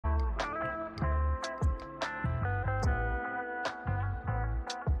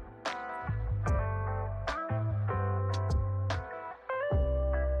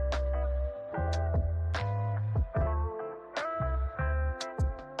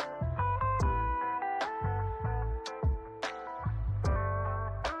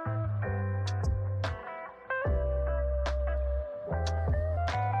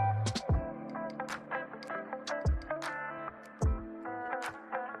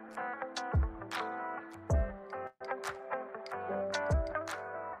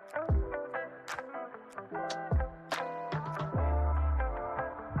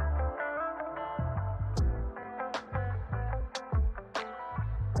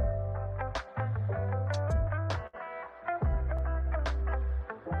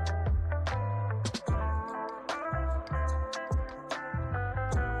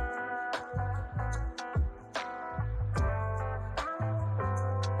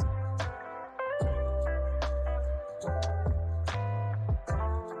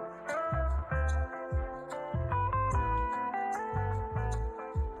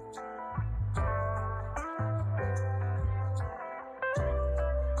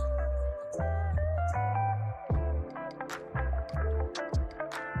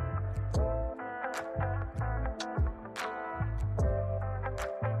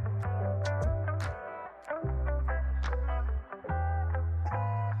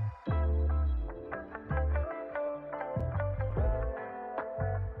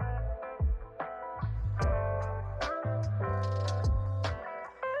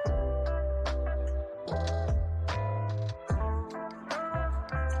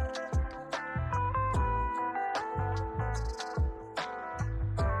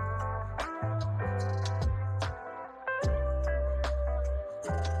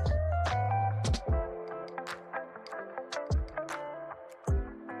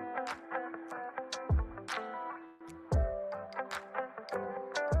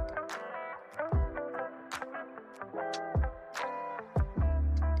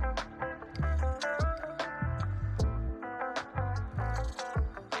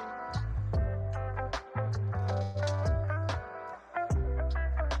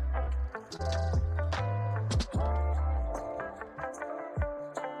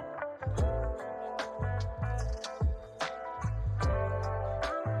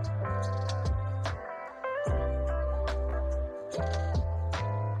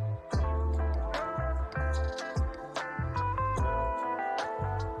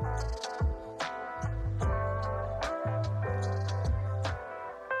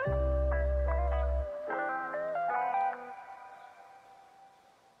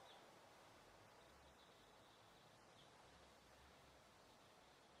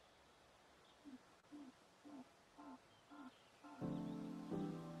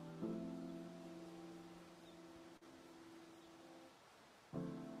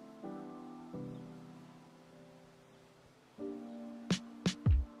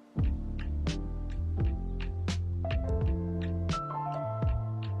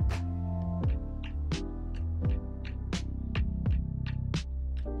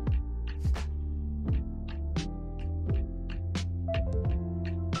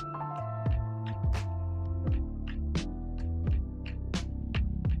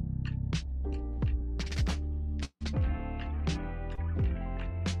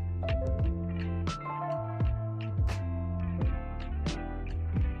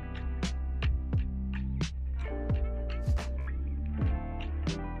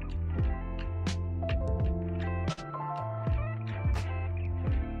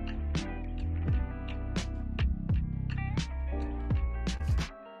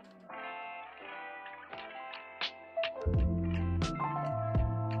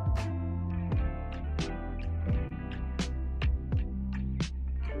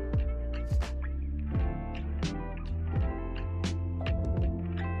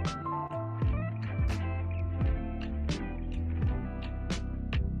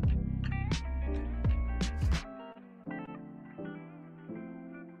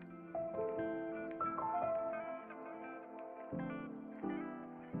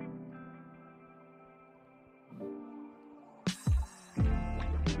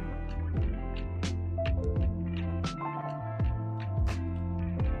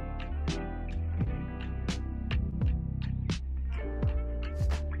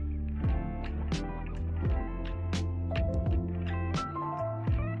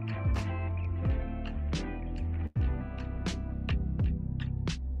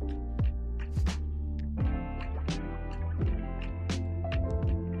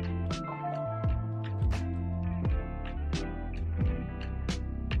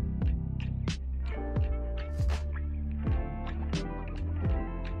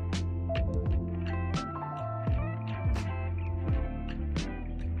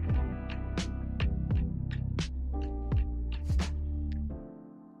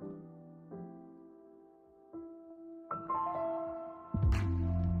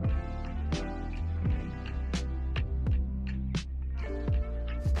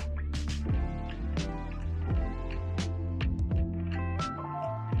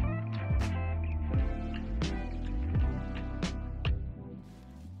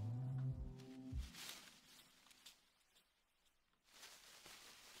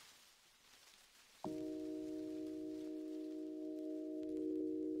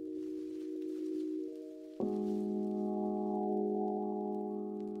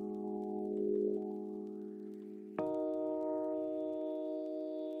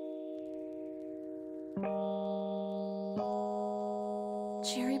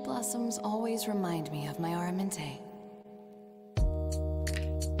blossoms always remind me of my Aramente.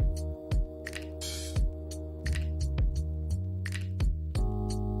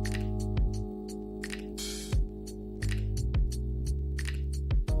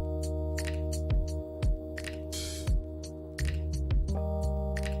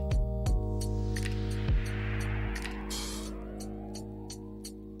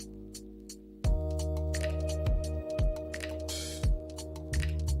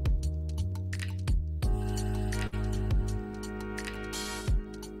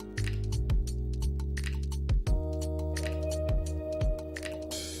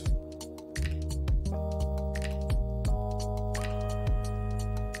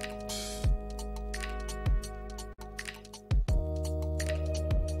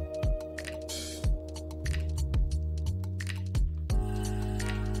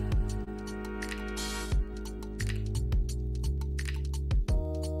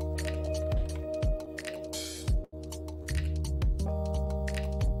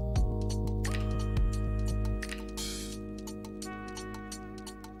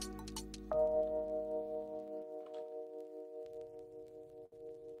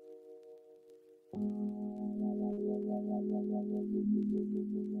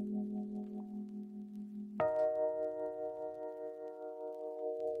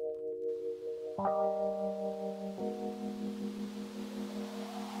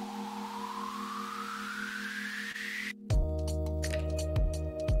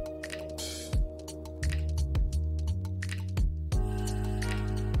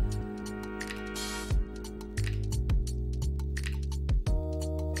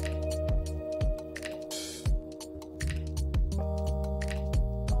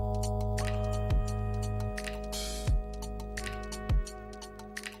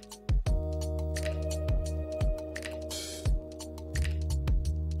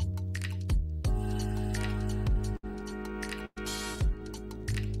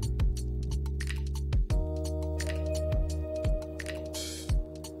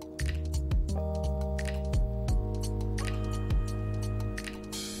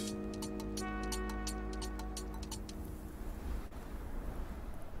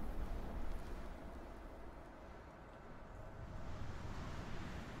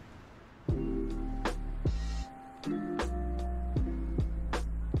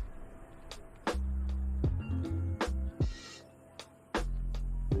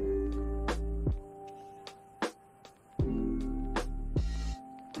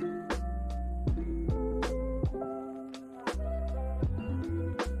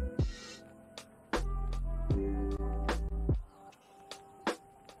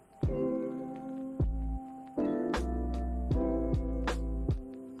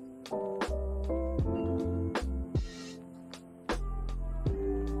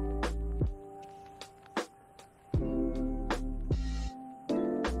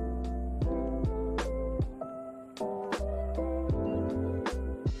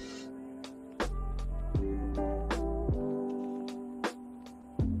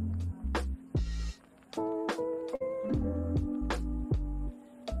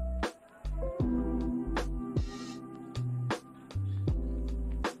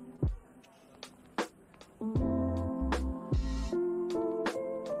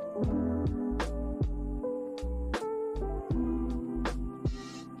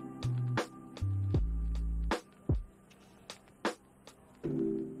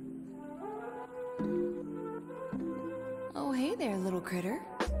 Oh, hey there, little critter.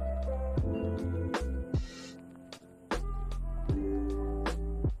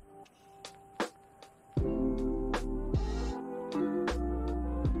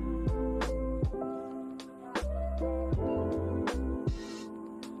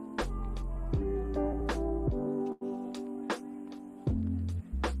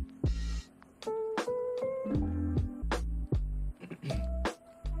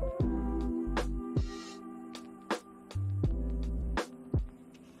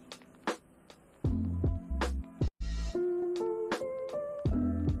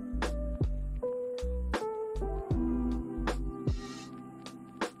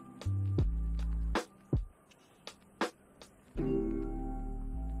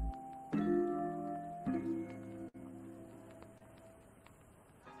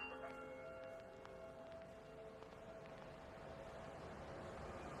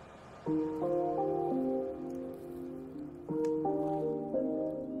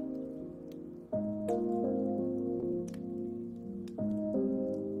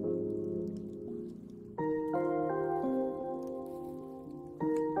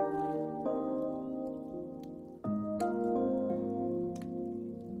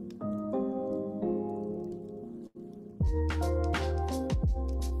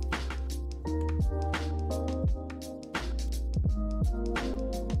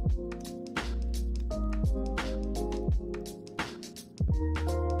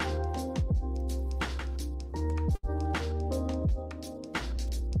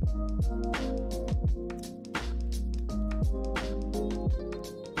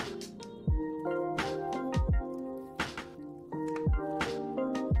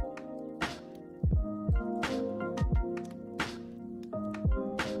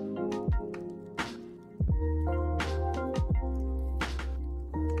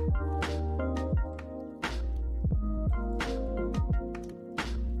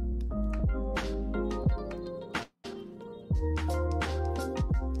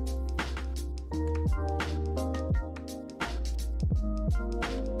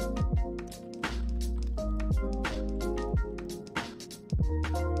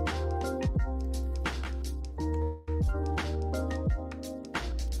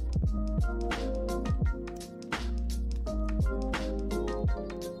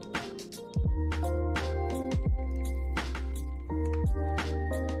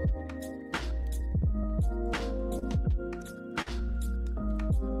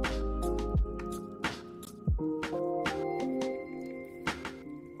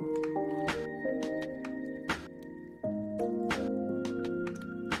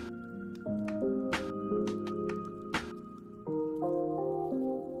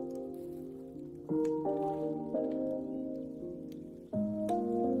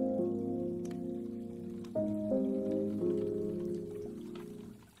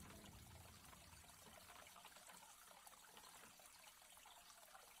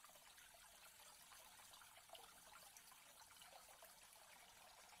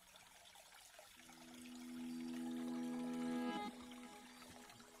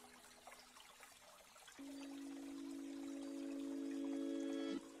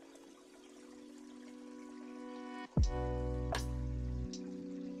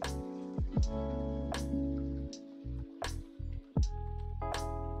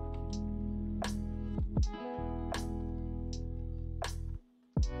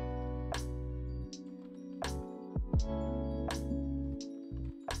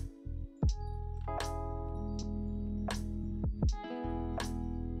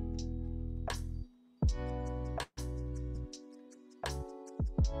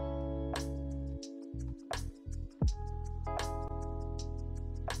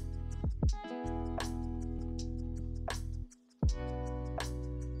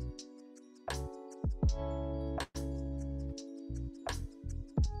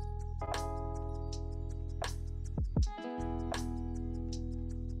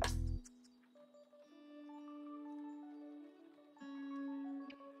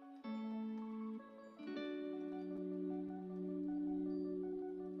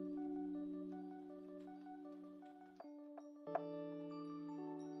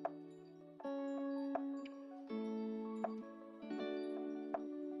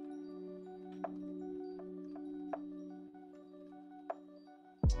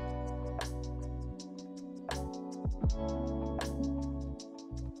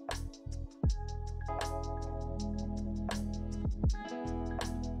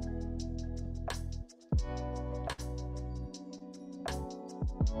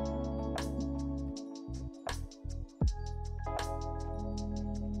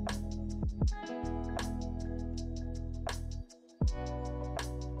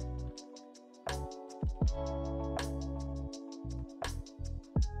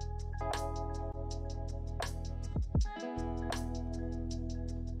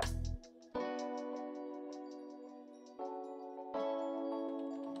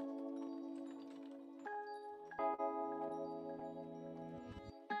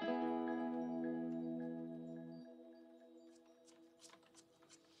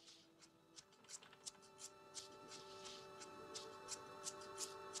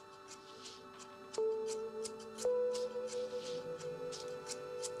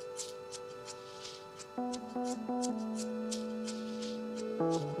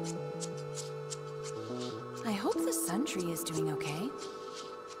 I hope the sun tree is doing okay.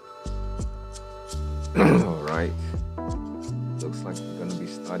 Alright. Looks like we're gonna be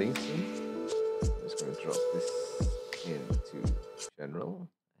starting soon. I'm just gonna drop this into general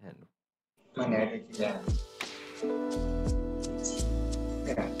and Alright.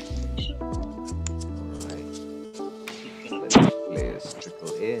 let players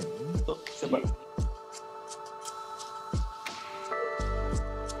trickle in.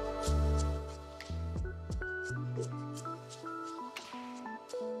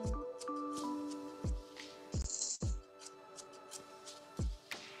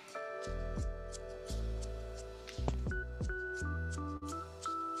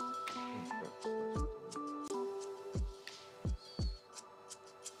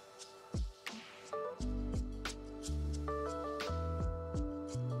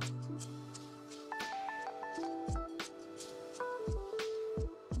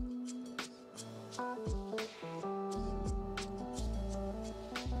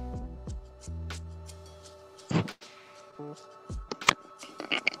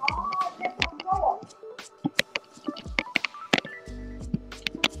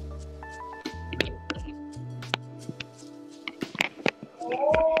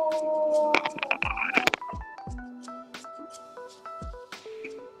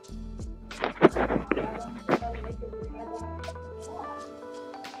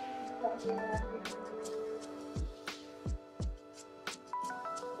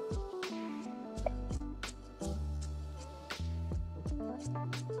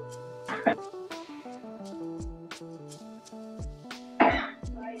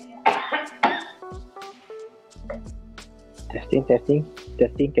 Testing.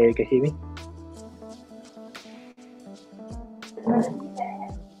 Can you guys hear me?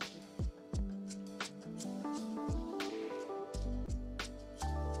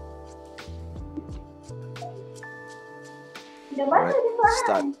 Alright,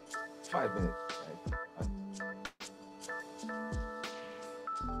 start. 5 minutes.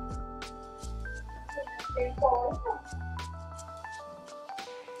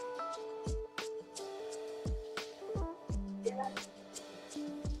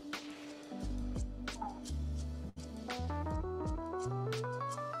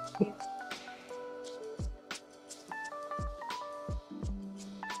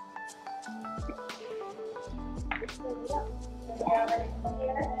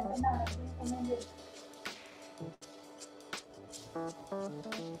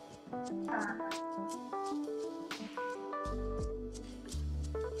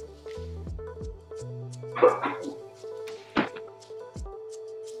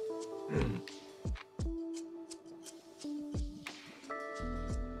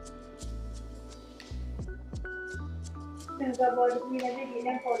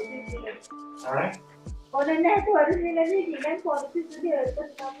 Right. Alright.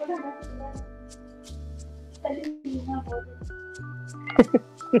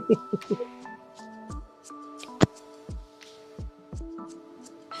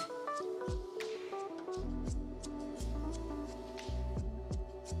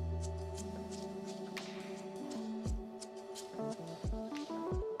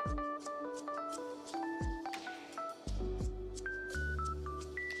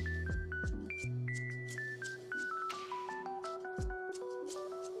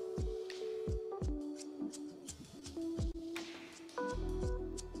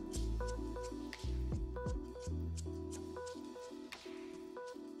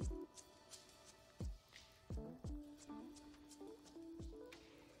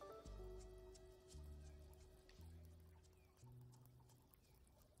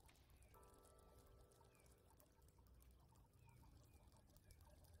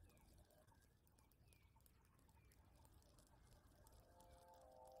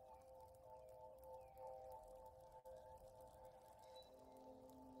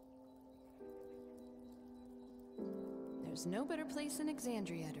 There's no better place in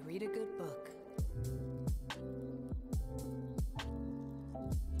Exandria to read a good book.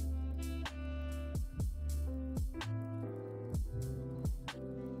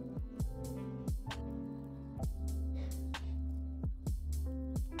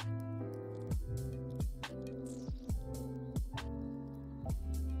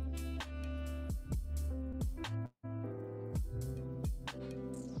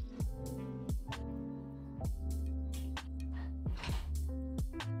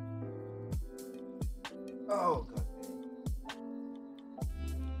 Oh god.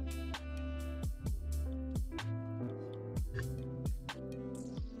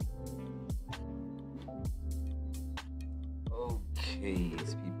 Okay,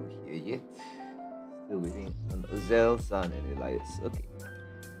 is people here yet? Still waiting on Ozel, San, and Elias. Okay.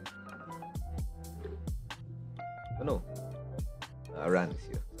 Oh no. Aran is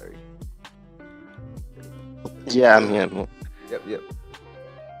here. Sorry. Yeah, I'm here. Yep.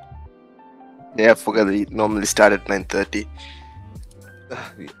 Yeah, I forgot we normally start at 9:30.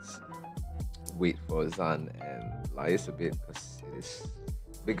 Yes. Wait for Zan and Elias a bit because it is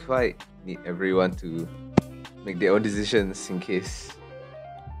a big fight. Need everyone to make their own decisions in case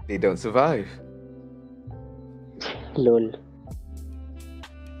they don't survive. Lol.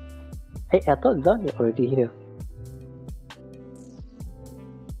 Hey, I thought Zan is already here.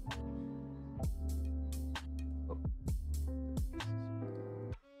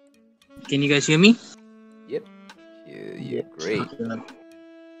 Can you guys hear me? Yep. Yeah, Yep. great.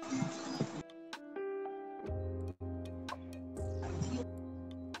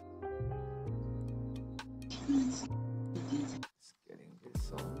 Just getting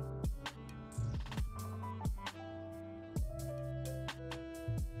this on.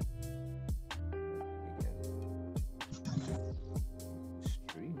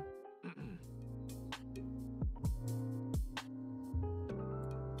 Stream.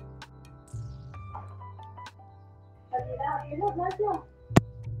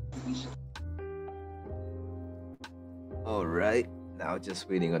 All right, now just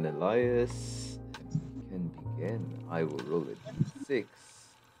waiting on Elias. We can begin. I will roll it 6.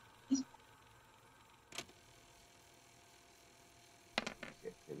 Get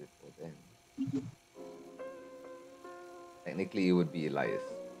to it for them. Technically, it would be Elias.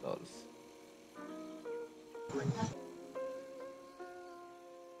 Lols.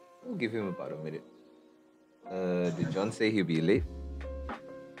 We'll give him about a minute. Did John say he'll be late?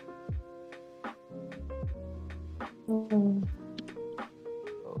 Oh,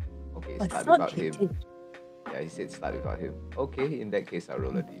 okay, I start thought without he him. did. Yeah, he said start without him. Okay, in that case, I'll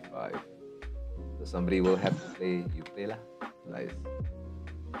roll a d5. So somebody will have to play. You play lah. Nice.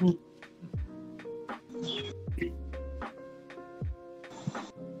 Mm.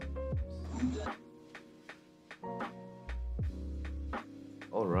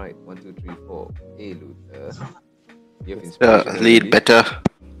 All right, 1, 2, 3, 4. Hey, Luther. You have inspiration Lead already? better.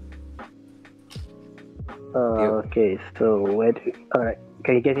 Okay, so where do alright,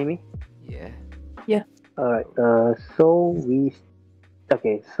 can you get me? Yeah. Alright, so we start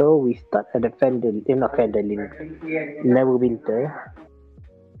at the Neverwinter.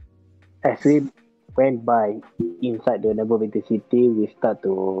 As we went by inside the Neverwinter city, we start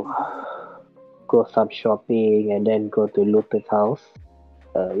to go some shopping and then go to Luther's house.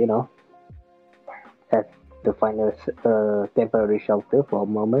 As the final temporary shelter for a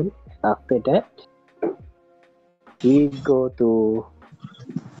moment. After that, we go to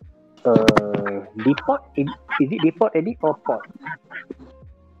depot. Is it depot, Eddie, or port?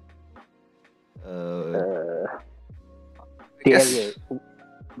 I The guess area.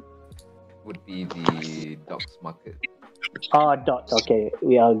 would be the docks market. Dot. Okay,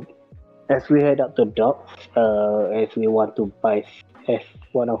 as we head up to docks. As we want to buy, as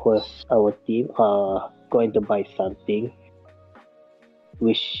one of our team going to buy something,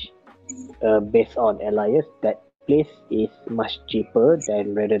 which based on Elias, that place is much cheaper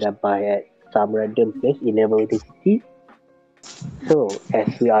than rather than buy at some random place in Neverwinter City. So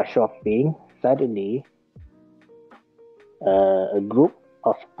as we are shopping, suddenly a group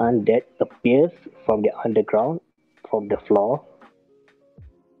of undead appears from the underground, from the floor,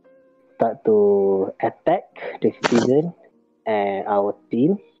 start to attack the citizen and our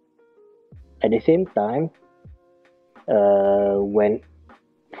team. At the same time, when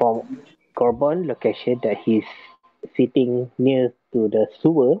from Corbon location that he's sitting near to the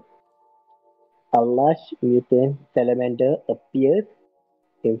sewer, a large mutant salamander appears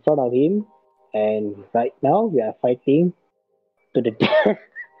in front of him, and right now we are fighting to the death.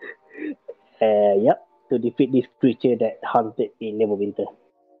 To defeat this creature that hunted in Neverwinter.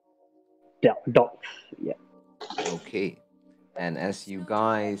 Dogs. Yeah. Okay. And as you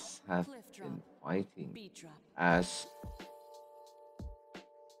guys have been fighting, Beat drop. as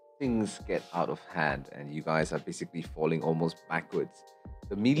things get out of hand and you guys are basically falling almost backwards,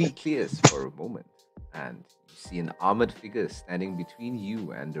 the melee clears for a moment, and you see an armored figure standing between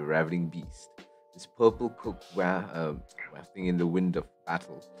you and the ravening beast. This purple cook wafting in the wind of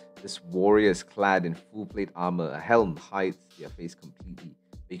battle. This warrior is clad in full plate armor. A helm hides their face completely,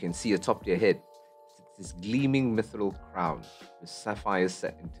 but you can see atop their head this gleaming mithril crown with sapphires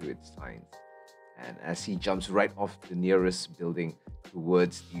set into its sides. And as he jumps right off the nearest building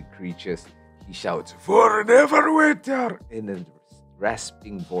towards the creatures, he shouts, "For Neverwinter!" in a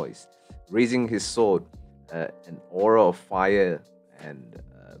rasping voice, raising his sword. An aura of fire and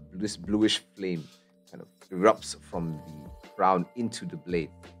this bluish flame kind of erupts from the crown into the blade,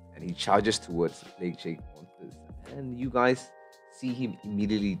 and he charges towards the plague-shaped monsters. And you guys see him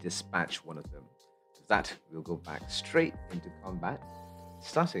immediately dispatch one of them. With that, we'll go back straight into combat,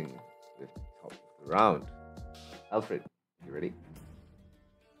 starting with the top of the round. Alfred, you ready?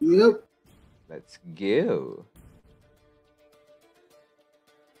 Yep. Let's go.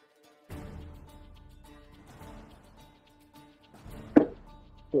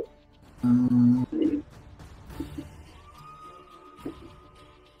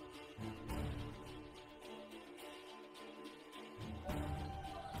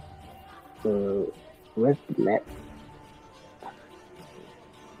 Where's the map?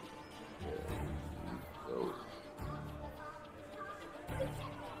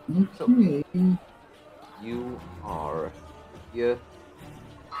 So, Okay. you are here,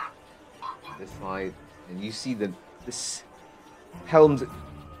 this side, and you see this helmed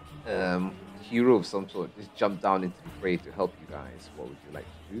hero of some sort just jump down into the fray to help you guys. What would you like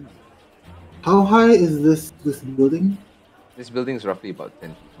to do? How high is this building? This building is roughly about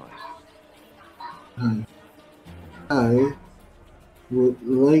 10 feet high. I would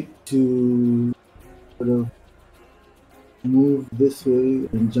like to sort of move this way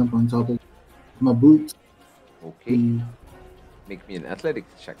and jump on top of my boots. Okay, Mm, make me an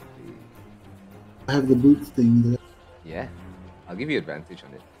athletics check, please. I have the boots thing there. Yeah, I'll give you advantage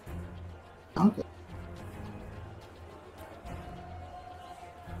on it. Okay.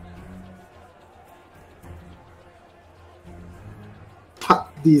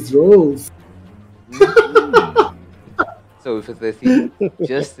 Pop these rolls. Mhm. So So with a 13,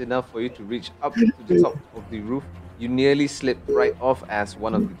 just enough for you to reach up to the top of the roof. You nearly slip right off as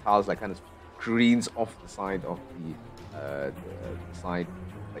one of the tiles like kind of careens off the side of the side,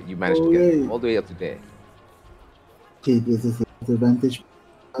 but you managed to get Okay. all the way up to there. Okay, this is the advantage.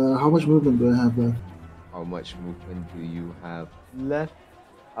 How much movement do I have left? How much movement do you have left?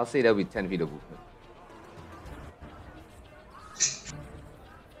 I'll say that'll be 10 feet of movement.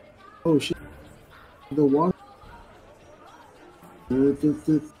 Oh shit! The water. Let's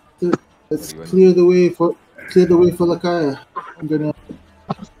you want? clear the way for Lakaya. I'm gonna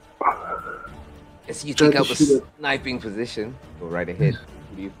Yes, you try take to up a shoot it. sniping position. Go right ahead.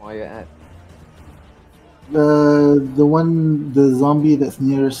 Who do you fire at? The zombie that's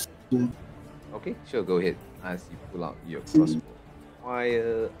nearest. Okay, sure, go ahead. As you pull out your crossbow.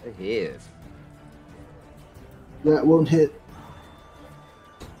 Fire ahead. That won't hit.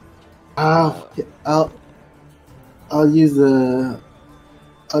 I'll use a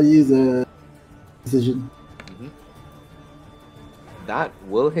precision. Mhm. That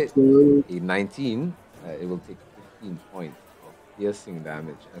will hit So a 19. It will take 15 points of piercing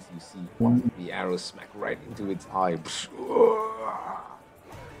damage as you see the arrow smack right into its eye.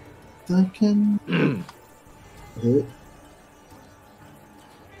 second hit.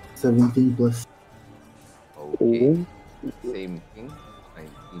 17 plus. Okay, same thing.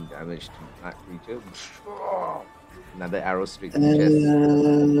 19 damage to that creature. Another arrow straight to the chest.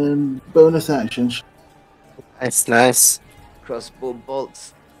 And bonus action. Nice. Crossbow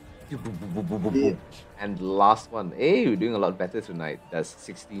bolts. Yeah. And last one. Hey, you're doing a lot better tonight. Does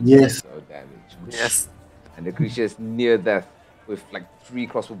 16 Yes. points of damage. Yes. And the creature is near death with like 3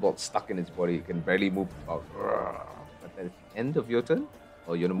 crossbow bolts stuck in its body. It can barely move about. But that's the end of your turn?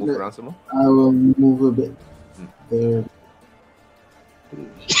 Or you want to move Yeah. around some more? I will move a bit there.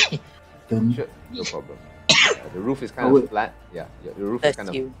 Then Sure, no problem. The roof is Oh, kind of wait. flat. Yeah, the roof is Bless kind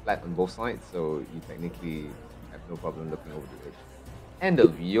of you. flat on both sides, so you technically have no problem looking over the edge. End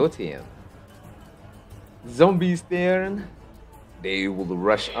of your turn. Zombies turn. They will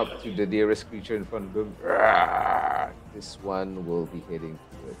rush up to the nearest creature in front of them. This one will be heading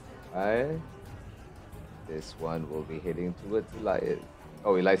towards Elias. This one will be heading towards Elias.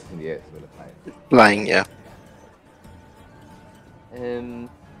 Oh, Elias is in the air, so Elias. Flying, yeah. And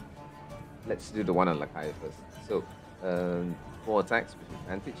let's do the one on Lakai first. So, 4 attacks with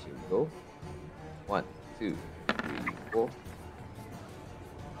advantage. Here we go. 1, 2, 3, 4.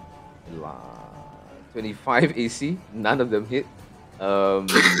 25 AC. None of them hit. Yeah,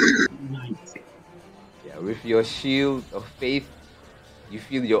 with your shield of faith, you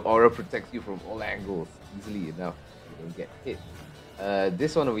feel your aura protects you from all angles easily enough. You don't get hit.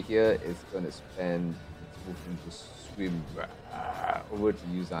 This one over here is going to spend its movement to swim over to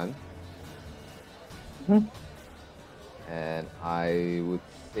Yuzan. And I would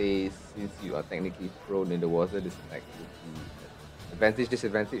say, since you are technically prone in the water, this attack would be advantage,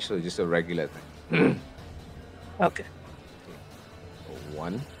 disadvantage, so just a regular attack. Okay. So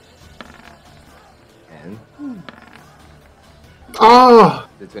 1. And Ah!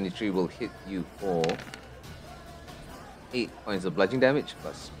 the 23 will hit you for 8 points of bludgeoning damage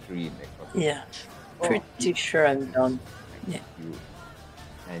plus 3 necrotic. Yeah. Pretty sure I'm done. Yeah.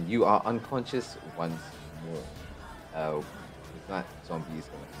 And you are unconscious once more. With that, zombie is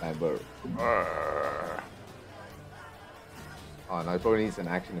gonna clamber. Oh, now it probably needs an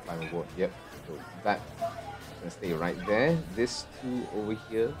action if I'm aboard. Yep. So that's gonna stay right there. This 2 over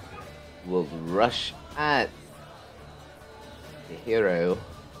here will rush at the hero.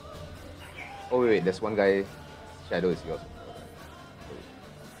 Oh wait, there's one guy. Shadow is yours. So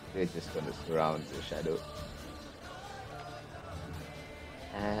they're just gonna surround the shadow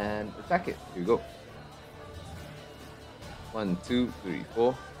and attack it. Here we go. 1, 2, 3,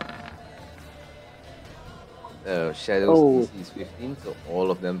 4. Shadow's Oh. DC is 15, so all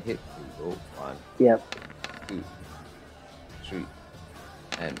of them hit. Here we go. 1, Yep. 2, 3,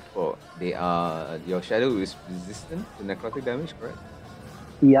 and 4. They are your shadow is resistant to necrotic damage, correct?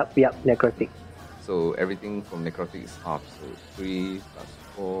 Yep. Necrotic. So everything from necrotic is half. So 3 plus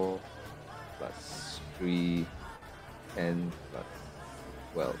 4 plus 3, 10 plus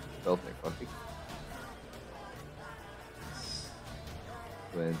 12. 12 necrotic.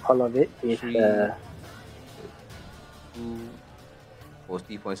 All of it is 3, 2,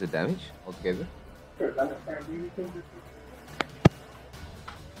 40 points of damage altogether.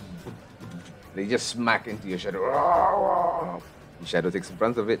 They just smack into your shadow. Your shadow takes the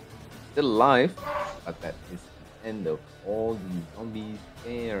brunt of it. Still alive, but that is the end of all the zombies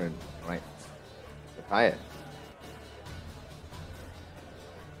there. Right. Nakaya.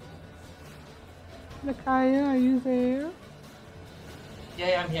 Nakaya, are you there?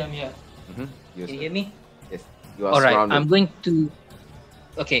 Yeah, I'm here. I'm here. Mm-hmm. Can you hear me? Yes, you are All right. surrounded. I'm going to.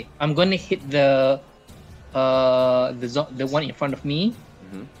 Okay, I'm going to hit the one in front of me.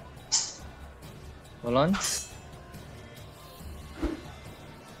 Mm-hmm. Hold on.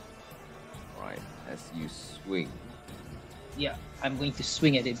 All right, as you swing. Yeah, I'm going to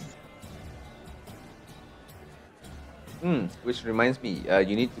swing at it. Which reminds me,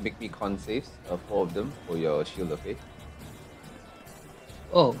 you need to make me con saves, 4 of them for your Shield of Faith.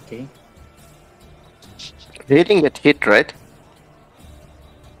 Oh, okay. They didn't get hit, right?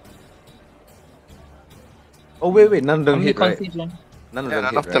 Oh wait, none of How them many hit, right? consaves, John? None of Yeah, them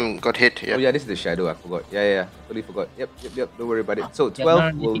none hit, of right? them got hit. Yeah. Oh yeah, this is the shadow. I forgot. Yeah. I totally forgot. Yep. Don't worry about it. So Yeah, 12 none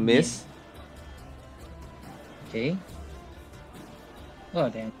of them will hit me. miss. Okay. Oh,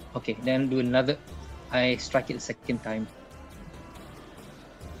 then. Okay, then do another. I strike it a second time.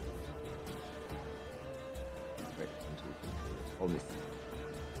 Right, 1, 2, 3, 4. All miss.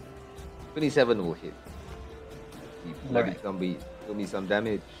 27 will hit. You bloody Alright. zombie. Do me some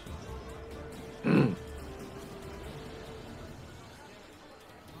damage.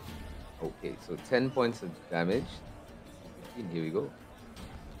 Okay, so 10 points of damage. 15, here we go.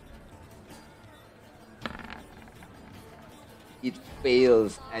 It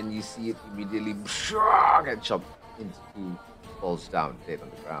fails, and you see it immediately get chopped into two, falls down dead on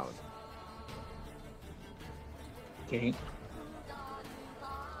the ground. Okay.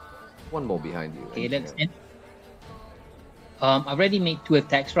 One more behind you. Okay, anything that's else? it. I've already made 2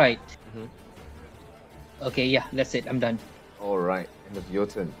 attacks, right? Mhm. Okay, yeah, that's it. I'm done. All right, end of your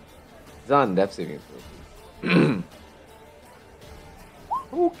turn. Zan, death saving throw.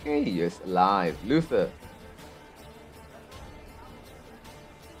 Okay, yes, alive. Luther.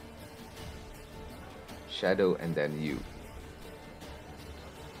 Shadow, and then you.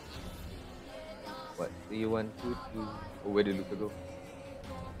 What do you want to do? Oh, where did Luther go?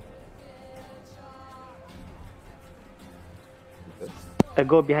 Luther?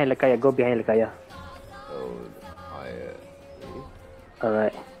 Go behind Lakaya. Oh, the fire. Okay.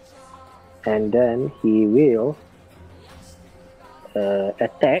 Alright. And then he will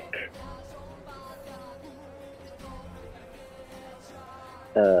attack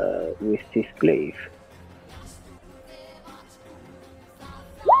with his glaive.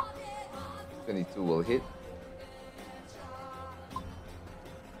 22 will hit.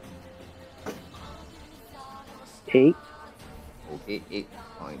 Eight. Okay, 8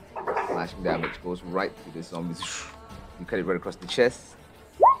 points. Slashing damage goes right to the zombies. You cut it right across the chest.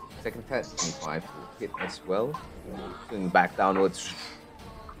 Second attack, 25 will hit as well. Swing back downwards.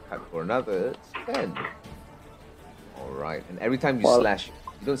 Cut for another 10. Alright, and every time you Well- slash,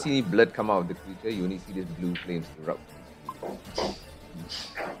 you don't see any blood come out of the creature, you only see these blue flames erupt.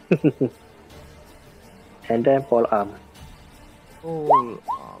 And then pole arm. Full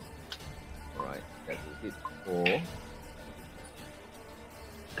arm. Alright, that will hit for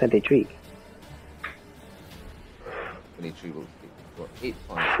 23. 23 will hit for 8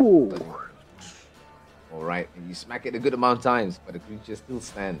 points. Ooh. Alright, and you smack it a good amount of times, but the creature still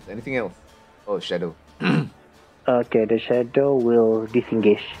stands. Anything else? Oh, shadow. Okay, the shadow will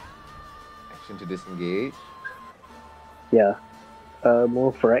disengage. Action to disengage. Yeah.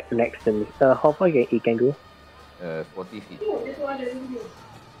 Move right next to me. How far he can go? 40 feet.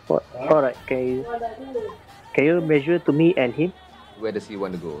 Alright, can you measure to me and him? Where does he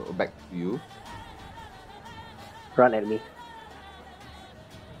want to go? Back to you. Run at me.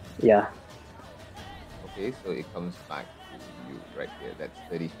 Yeah. Okay, so it comes back to you right there. That's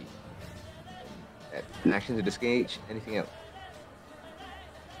 30 feet. And that's an action to disengage. Anything else?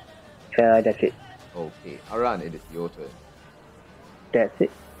 That's it. Okay, Aran, it is your turn. That's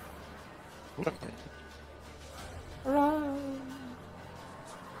it.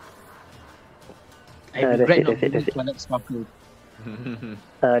 I That's regret it, not that's it, doing that's it. Twilight Sparkle.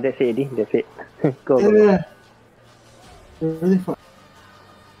 That's it, Eddie. That's it. Go. Yeah. Really fun.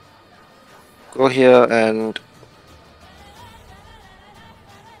 Go here and.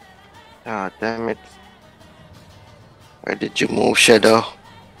 Ah, damn it. Where did you move, Shadow?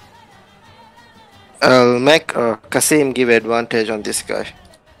 I'll make Kasim give advantage on this guy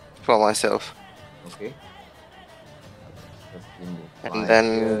for myself. Okay. Let's remove And five then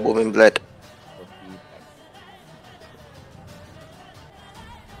here. Booming Blade. 40 back.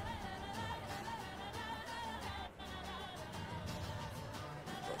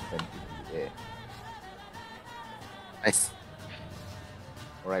 Got 10 feet in the air. Nice.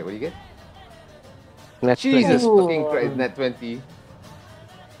 Alright, what do you get? Net Jesus 20. fucking Christ, net 20.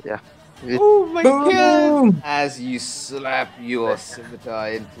 Yeah. Oh my god! As you slap your scimitar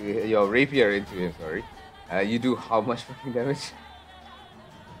into your rapier into him, sorry. You do how much fucking damage?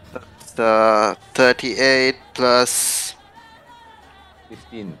 The 38 plus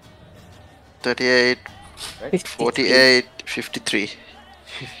 15. 38, Right? 48, 53.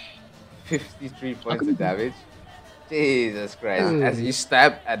 53 points of damage. Jesus Christ. As you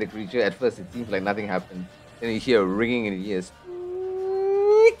stab at the creature, at first it seems like nothing happened. Then you hear a ringing in the ears.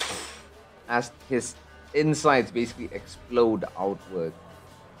 As his insides basically explode outward.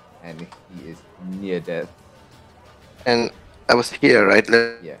 And he is near death. And I was here, right?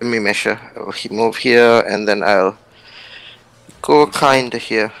 Yeah. Let me measure. I'll move here and then I'll go kinda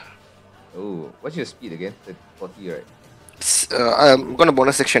here. Oh, what's your speed again? The 40, right? I'm gonna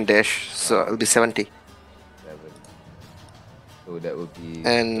bonus section dash, so it'll be 70. 7. So that would be.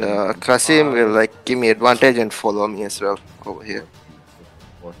 And Kasim will 25, like give me advantage and follow me as well over here.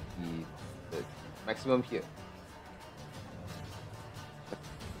 40, 30. Maximum here. Like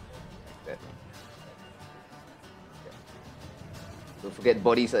that. Yeah. Don't forget,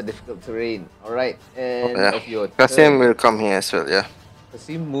 bodies are difficult terrain. Alright, and Yeah. of your Kasim turn, will come here as well, yeah.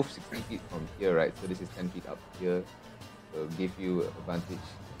 Kasim moves 60 feet from here, right? So this is 10 feet up here. So give you advantage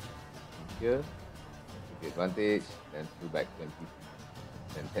here. Give you advantage, then pull back 20 feet.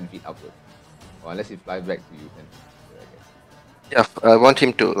 Then 10 feet upward. Or unless he flies back to you, 10 feet here, I guess. Yeah, I want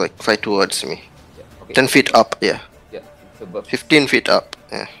him to like fly towards me. Yeah, okay. 10 feet up, yeah. Yeah, it's above. 15 feet up,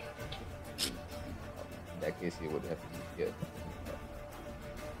 yeah. In that case, he would have to be here.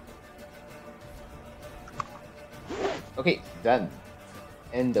 Okay, done.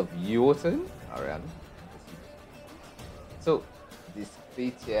 End of your turn, Ariana. So, this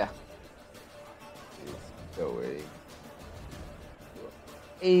creature is going to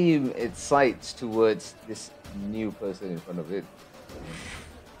aim its sights towards this new person in front of it.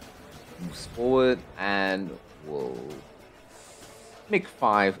 Moves forward and will make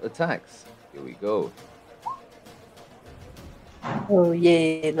 5 attacks. Here we go. Oh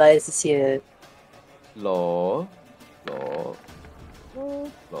yay, Elias is here. Claw, claw, claw,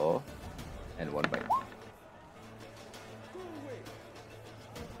 claw, and 1 bite.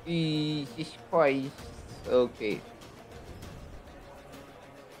 Jesus Christ. Okay.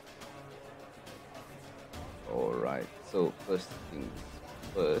 Alright, so first things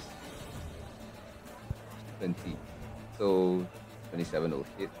first. 20. So 27 will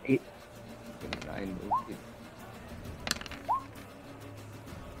hit. 29 will hit.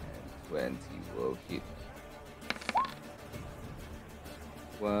 And 20 will hit.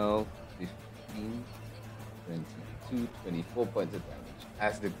 12, 15, 22, 24 points of damage.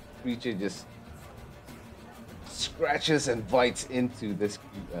 As the creature just scratches and bites into this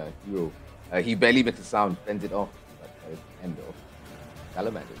hero. He barely makes a sound, fends it off, but by the end of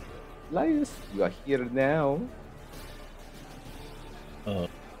Salamander. Elias, you are here now.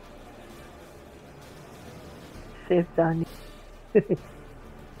 Save Danny.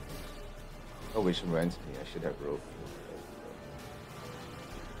 Oh, which reminds me, I should have rolled.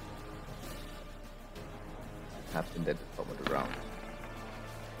 It happened at the top of the round.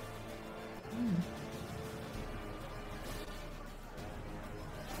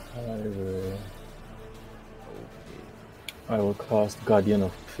 Okay. I will cast Guardian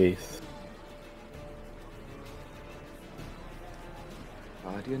of Faith.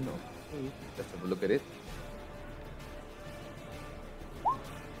 Guardian of Faith. Let's have a look at it.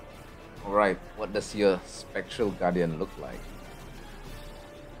 Alright, what does your spectral guardian look like?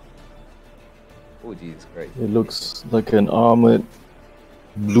 Oh Jesus Christ. It looks like an armored,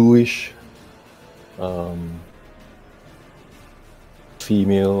 bluish,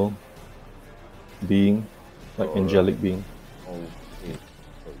 female being, like angelic being. Okay,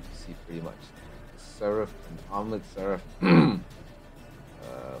 so you see pretty much seraph, an armored seraph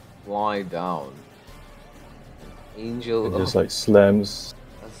fly down. An angel It of, just like slams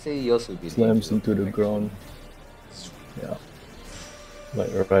I'd say yours would be an slams angel into of the protection. ground. Yeah,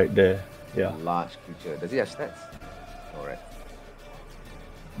 like right there. Yeah, Large creature. Does it have stats? Alright.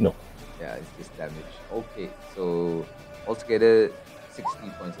 no. Yeah, it's just damage. Okay, so altogether 60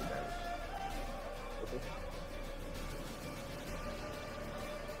 points of damage. Okay.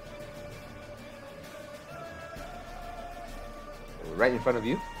 So right in front of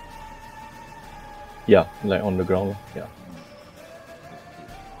you. Yeah, like on the ground. Yeah.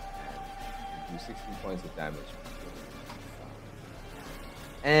 Do 60 points of damage.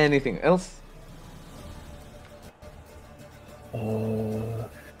 Anything else? I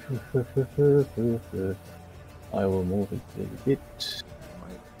will move it a bit.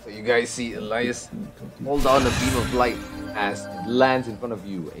 So you guys see Elias hold down a beam of light as it lands in front of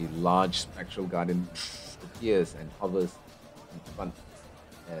you. A large spectral guardian appears and hovers in front,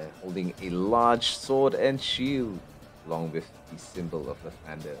 holding a large sword and shield, along with the symbol of the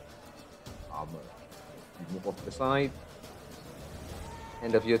thunder. armor. You move off to the side.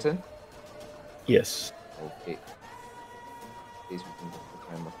 End of your turn. Yes. Okay. Please we can get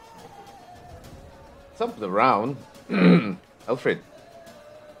the timer. Top of the round, Alfred.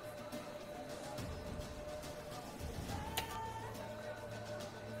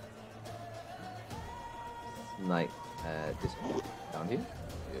 Snipe this one down here.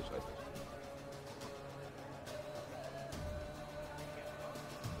 Your choice.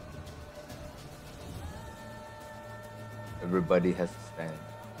 Everybody has to stand.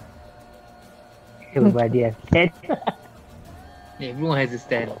 Everybody has said. Everyone has a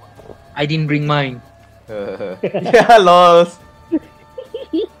stand. I didn't bring mine. Yeah, lost.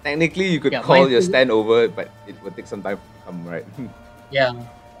 Technically, you could Yeah, call mine your is- stand over, but it will take some time to come, right? Yeah,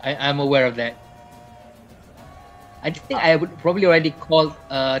 I'm aware of that. I think I would probably already call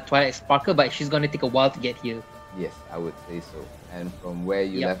Twilight Sparkle, but she's gonna take a while to get here. Yes, I would say so. And from where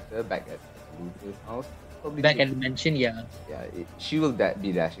you Yep. left her, back at Luther's house, probably Back take- at the mansion, yeah. yeah, she will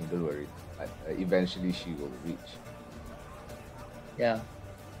be dashing. Don't worry. But eventually, she will reach. Yeah.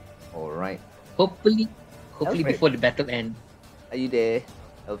 All right. Hopefully Alfred. before the battle ends. Are you there,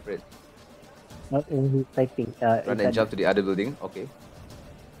 Alfred? Not in typing. Run and jump to the other building. Okay.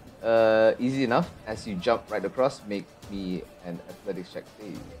 Easy enough. As you jump right across, make me an athletics check,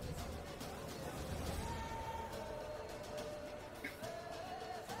 please.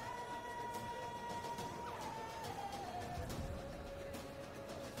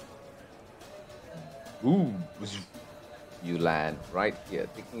 Ooh, you land right here,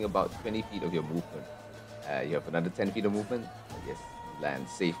 taking about 20 feet of your movement. You have another 10 feet of movement. Yes, you land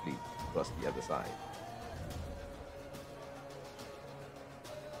safely across the other side.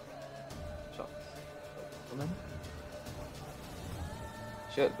 Shots.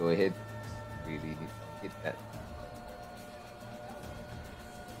 Sure, go ahead. Really need to hit that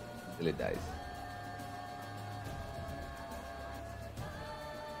until it dies.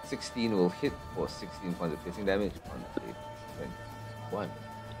 16 will hit for 16 points of piercing damage on 21.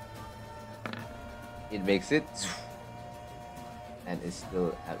 It makes it, and is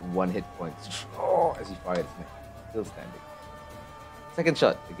still at 1 hit point as he fires, still standing. Second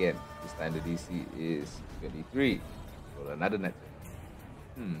shot again. This time the DC is 23. Roll another net.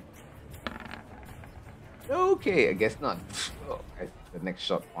 Okay, I guess not. The next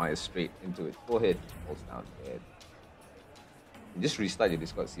shot fires straight into its forehead, falls down dead. You just restart your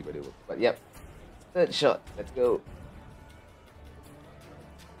Discord, see whether it works. But yep, third shot. Let's go.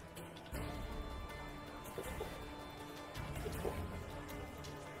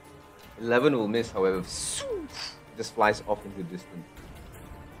 $11 will miss, however, it just flies off into the distance.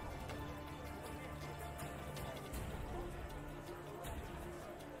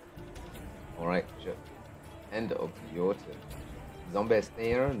 Alright, sure. End of your turn. Zombie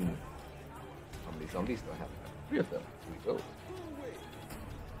snare and how many zombies do I have? 3 of them. Here we go.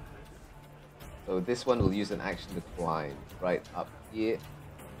 So this one will use an action to climb right up here.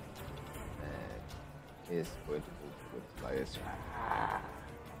 And is going to move towards Elias.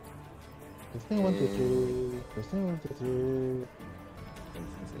 Testing 1, 2, 3. Testing 1, 2, 3. And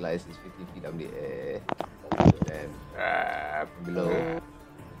since Elias is 15 feet up in the air, then from below. 15,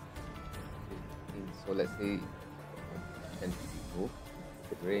 so let's say 10 feet move.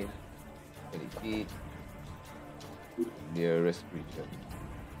 Range 20 feet. Nearest creature.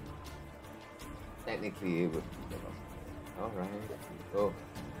 Technically, it would be the last. Alright, here we go.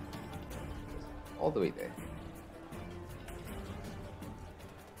 All the way there.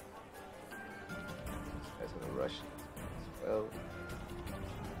 This guy's gonna rush as well.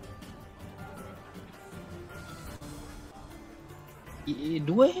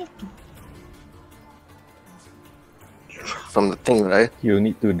 Do I have to? From the thing, right? You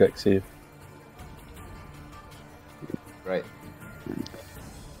need to deck save. Right.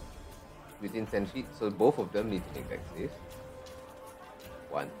 Within 10 feet, so both of them need to make dex save.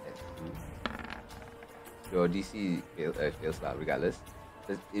 1 and 2. Your DC fails regardless.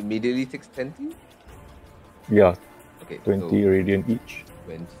 Does it immediately takes 20? Yeah, Okay, 20 so radiant each.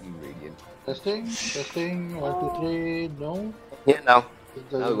 20 radiant. Testing. 1, 2, 3. No. Yeah, now. It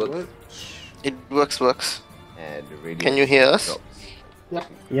Now it doesn't works. work. It works. And the radiant Can you hear us? drops.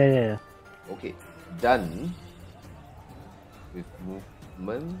 Yeah. Okay, done with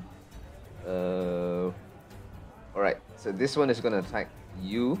movement. Alright, so this one is gonna attack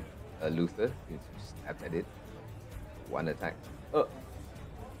you, Luther. You stab at it. 1 attack.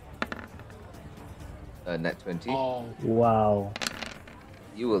 Net 20. Oh. Wow.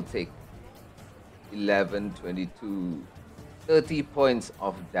 You will take 11, 22, 30 points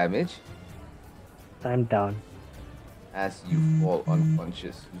of damage I'm down. as you fall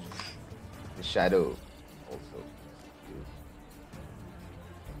unconscious. The shadow also.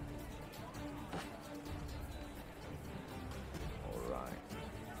 Alright.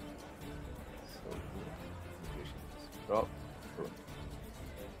 So drop.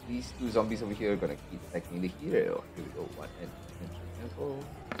 These two zombies over here are gonna keep attacking the hero. Here we go. One and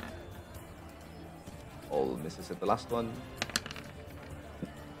all misses at the last one.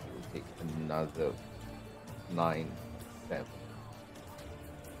 We'll take another 9, 7,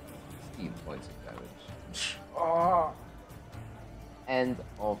 16 points of damage. Oh. End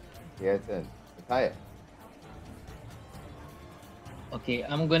of their turn. Retire. Okay,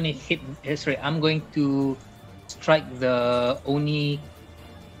 I'm gonna hit. Sorry, I'm going to strike the Oni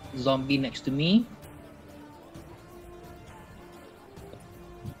zombie next to me.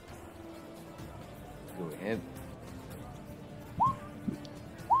 Go ahead.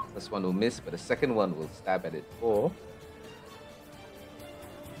 First one will miss, but the second one will stab at it for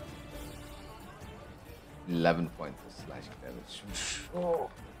 11 points of slashing damage. Oh.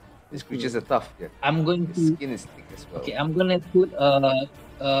 These creatures are tough. Yeah. I'm going The to. skin is thick as well. Okay, I'm gonna put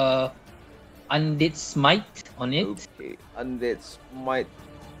Undead Smite on it. Okay, Undead Smite.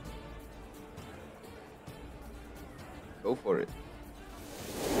 Go for it.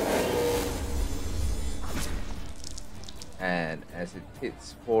 And as it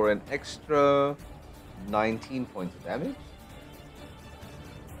hits for an extra 19 points of damage.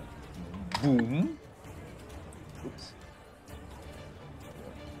 Boom. Oops.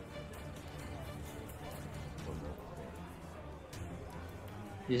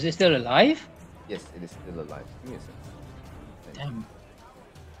 Is it still alive? Yes, it is still alive. Give me a second. Damn.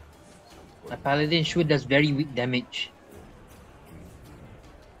 My Paladin Shoot does very weak damage.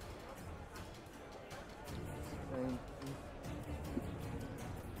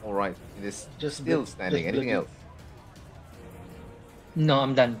 Alright, it is still standing. Anything else? No,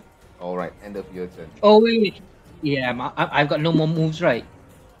 I'm done. Alright, end of your turn. Oh wait. Yeah, I've got no more moves, right?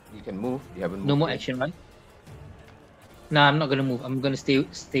 You can move. You haven't moved. No more yet. action, right? Nah, I'm not gonna move. I'm gonna stay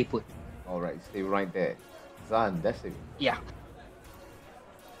put. Alright, stay right there. Zan, that's it. Yeah.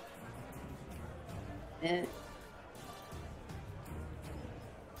 Eh,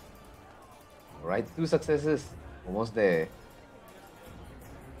 Alright, 2 successes. Almost there.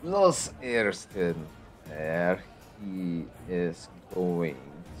 Los Ersten. There he is going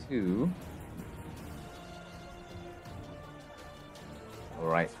to.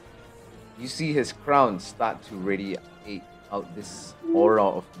 Alright. You see his crown start to radiate out this aura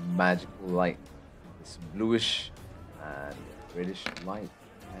of magical light. This bluish and reddish light.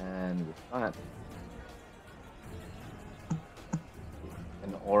 And with that,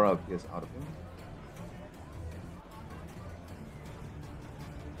 an aura appears out of him.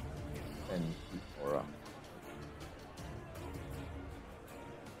 And the aura.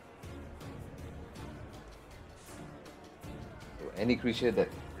 So any creature that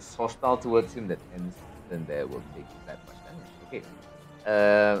is hostile towards him that ends then there will take that much damage. Okay.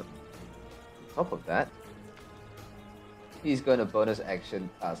 On top of that, he's gonna bonus action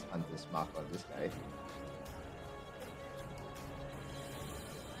cast Hunter's Mark on this guy.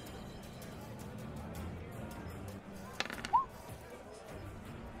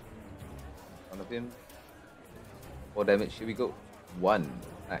 One of him. 4 damage, here we go. 1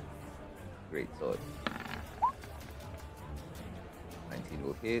 attack. Great sword. 19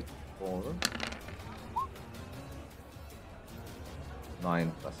 will hit. 4.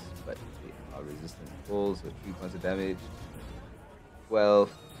 9 plus, but they are resistant to full, so 3 points of damage. 12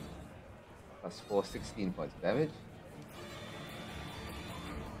 plus 4, 16 points of damage.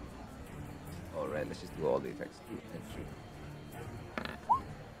 Alright, let's just do all the attacks. 2 and 3.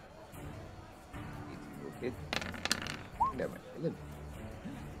 18 will hit. That might kill him.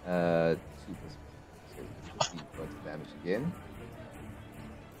 2 plus 4, so 15 points of damage again.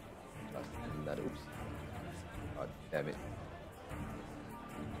 Plus another, oops. God damn it.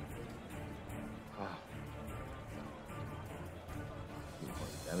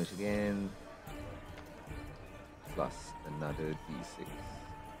 Damage again, plus another d6.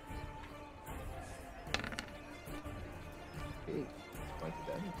 Okay, point of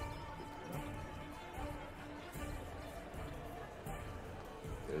damage.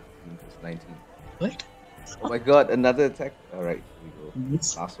 13 plus 19. What? Oh my god, another attack. Alright, here we go.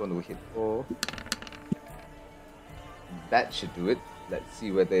 Yes. Last one we hit 4. That should do it. Let's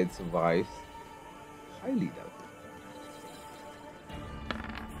see whether it survives. Highly doubt it.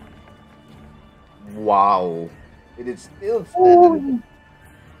 Wow, it is still standing.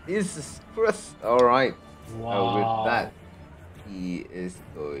 This is Chris. All right. Wow. With that, he is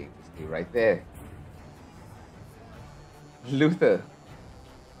going to stay right there. Luther.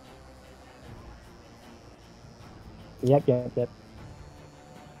 Yep.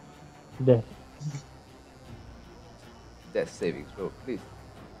 Death. Death saving throw, please.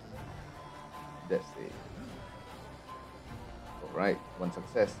 Death save. Alright, one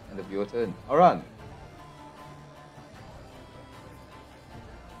success. End of your turn. Aran.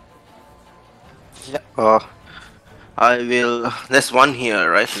 Yeah. I will. There's one here,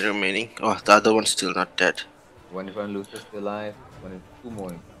 right? Remaining. Oh, the other one's still not dead. One in front, Lucius still alive. Two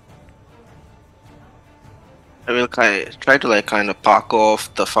more. I will try to like kind of park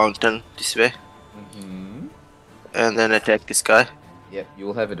off the fountain this way, and then attack this guy. Yep, you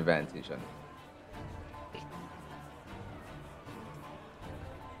will have advantage on it.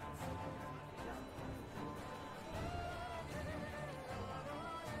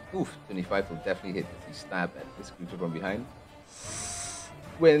 Oof, 25 will definitely hit if you stab at this creature from behind.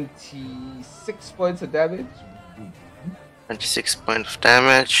 26 points of damage. 26 points of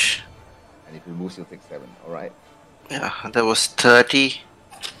damage. And if you lose, you'll take 7, alright? Yeah, that was 30.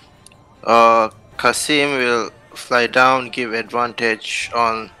 Kasim will fly down, give advantage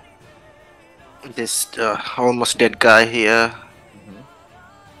on this almost dead guy here.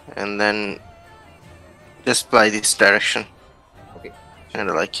 And then just fly this direction. Okay.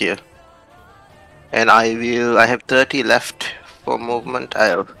 Kinda like here. And I have 30 left for movement.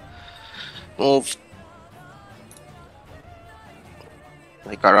 I'll move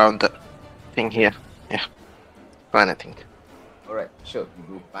like around the thing here. Yeah. Fine, I think. Alright, sure. You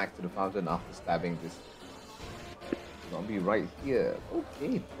move back to the fountain after stabbing this zombie right here.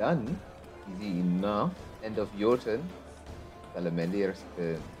 Okay, done. Easy enough. End of your turn. Salamander's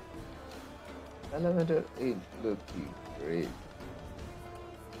turn. Salamander ain't looking great.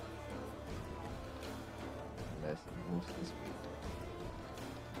 Let's move this way.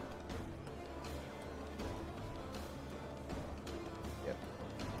 Yep.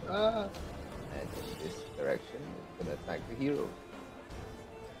 And in this direction, it's gonna attack the hero.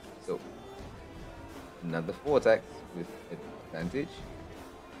 So, another 4 attacks with advantage.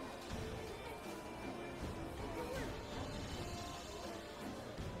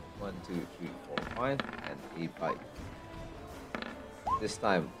 One, two, three, four, 5, and a bite. This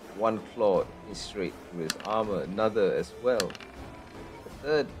time, one claw is straight through his armor, another as well. A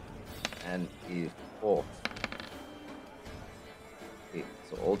third, and a fourth. Okay,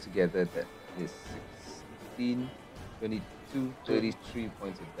 so altogether that is 16, 22, 33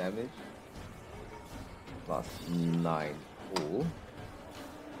 points of damage. Plus 9 full.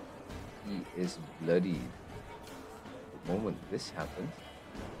 He is bloodied. The moment this happens,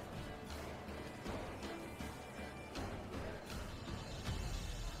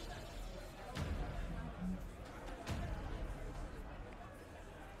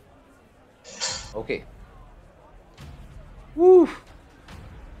 okay. Woo!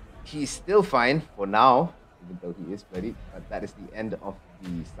 He's still fine for now, even though he is bloodied, but that is the end of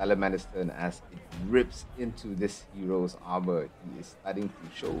the Salamander's turn as it rips into this hero's armor. He is starting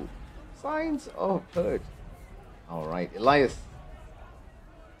to show signs of hurt. Alright, Elias.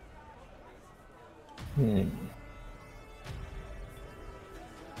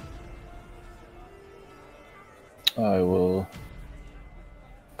 I will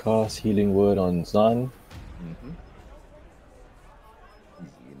cast Healing Word on Zan.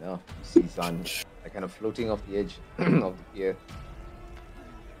 Easy enough. You see Zan kind of floating off the edge of the pier.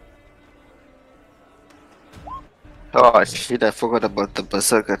 Oh shit, I forgot about the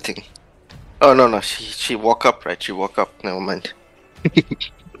berserker thing. Oh no, she woke up, right? She woke up, never mind. He's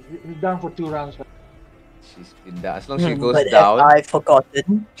down for 2 rounds. She's been down. As long as she goes but down. I've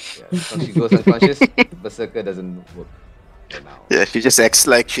forgotten. Yeah, as long as she goes unconscious, berserker doesn't work for now. Yeah, she just acts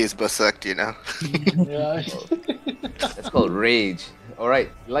like she's berserked, you know. Yeah. That's called rage. Alright,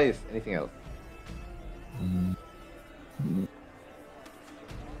 Elias, anything else?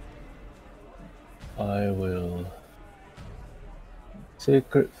 I will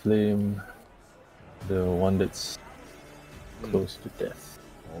Sacred Flame the one that's close to death.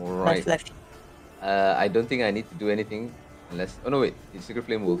 Alright. I don't think I need to do anything unless... Oh no, wait. If Secret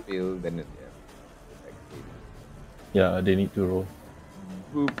Flame will fail, then... Yeah, they need to roll.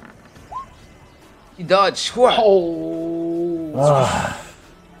 Boop. He dodged! What? Ah,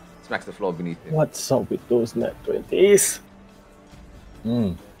 Smacks the floor beneath him. what's up with those nat 20s?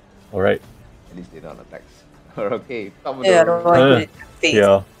 Alright. At least they don't attack. Okay, top of Yeah, the right.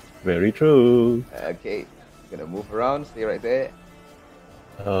 Yeah, very true. Okay, gonna move around, stay right there.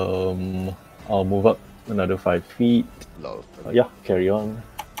 I'll move up another 5 feet. Lol. Yeah, carry on.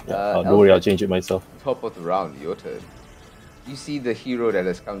 Yeah, don't Elf, worry, I'll change it myself. top of the round, your turn. You see the hero that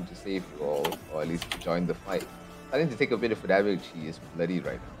has come to save you all, or at least to join the fight. Starting to take a bit of damage, he is bloody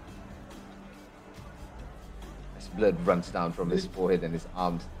right now. As blood runs down from his forehead and his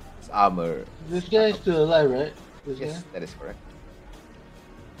arms, his armor. This guy is still alive, right? This Yes, that is correct.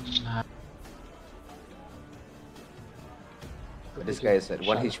 guy? But this guy is at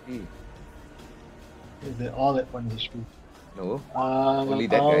 1 HP. They're all at 1 HP. No, only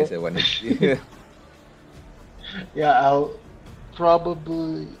that guy is at 1 HP. Yeah, I'll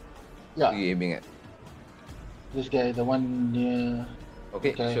probably. Who are you aiming at? This guy, the one near.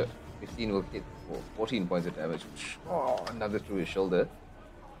 Okay, sure. 15 will hit for 14 points of damage. Oh, another through his shoulder.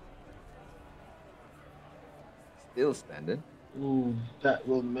 Still standing. Ooh, that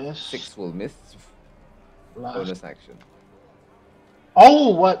will miss. 6 will miss. Last. Bonus action.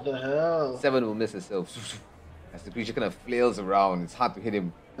 Oh, what the hell? 7 will miss itself. As the creature kind of flails around, it's hard to hit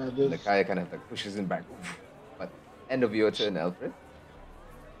him. The guy kind of like pushes him back. But end of your turn, Alfred.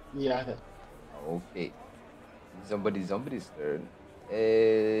 Yeah. Okay. Somebody's turn.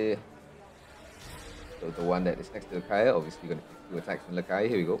 So the one that is next to Lakaya, obviously going to take 2 attacks from Lakaya.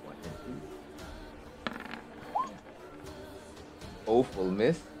 Here we go. 1 and 2. Both will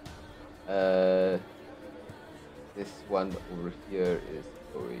miss. This one over here is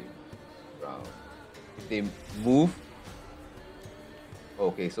going around. If they move,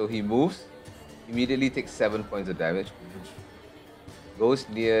 okay, so he moves, immediately takes 7 points of damage. Goes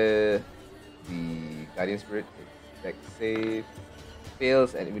near the Guardian Spirit, dex save,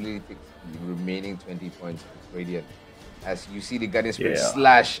 fails, and immediately takes the remaining 20 points of radiant. As you see the Guardian Spirit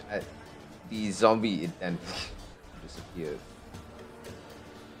slash at the zombie, it then disappears.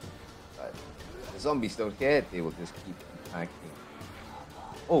 But the zombies don't care, they will just keep attacking.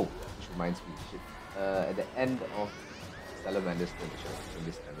 Oh, which reminds me, shit. At the end of Salamander's turn, from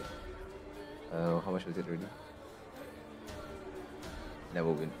this damage. How much was it already?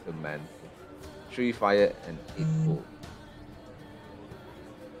 Neverwinter man. 3 fire and 8 cold.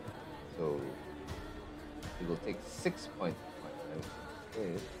 So he will take 6 points of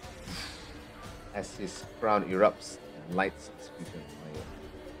damage as his crown erupts and lights speak on fire.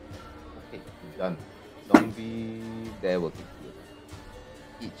 Okay, done. Zombie there will take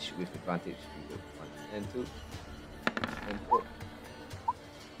 2 each with advantage. 1 and 2 and 4.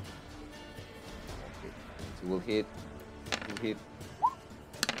 Okay, 2 will hit. 2 hit.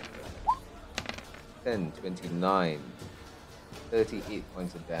 10, 29, 38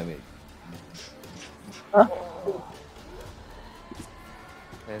 points of damage. Huh?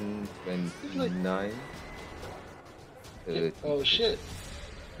 10, 29, 30. Oh shit.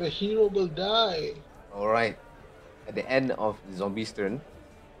 The hero will die. Alright. At the end of the zombie's turn,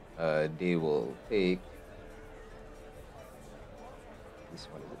 they will take this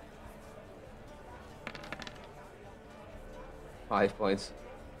one. 5 points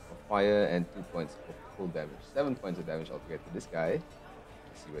of fire and 2 points of cold damage. 7 points of damage altogether to this guy.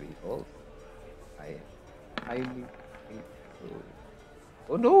 Let's see where he falls. I highly think so.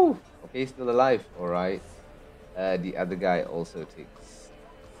 Oh no! Okay, still alive. Alright. The other guy also takes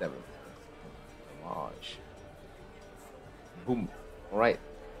 7 damage. Boom. Alright.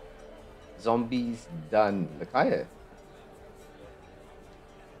 Zombies done. Lakaya.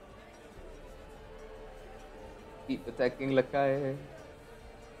 Keep attacking Lakaya.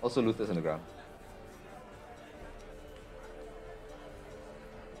 Also Luther's on the ground.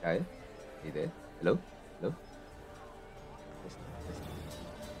 Lakaya, are you there? Hello? Hello?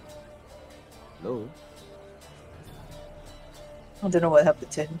 Hello? I don't know what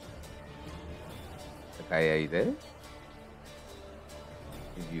happened to him. Lakaya, are you there?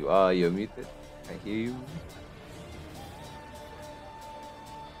 If you are, you're muted. I hear you.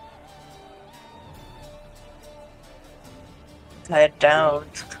 Tied down.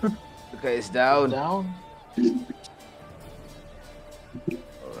 Okay, it's down. Down?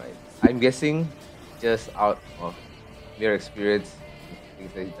 Alright. I'm guessing, just out of mere experience,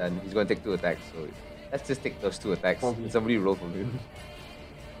 things that he's done, he's going to take 2 attacks. So let's just take those 2 attacks. Can somebody roll for him?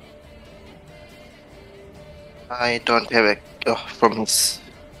 I don't have a from his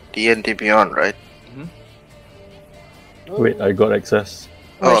D&D Beyond, right? Wait, I got access.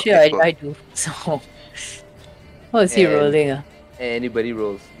 Oh, Oh, shit, okay, cool. I do. So, what is he And- rolling? Anybody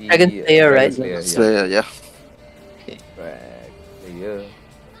rolls. The, Dragon Slayer, right? Slayer, yeah. So, yeah. Dragon Slayer.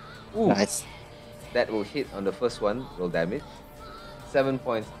 Ooh, Nice. that will hit on the first one. Roll damage. 7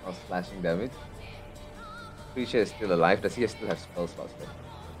 points of slashing damage. Creature is still alive. Does he still have spell slots left?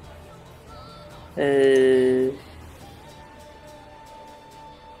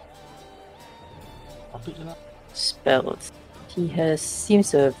 Spells. He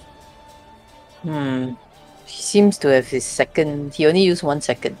seems to have. He seems to have his second. He only used 1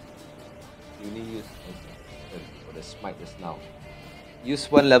 second. You only use for the smite just now. Use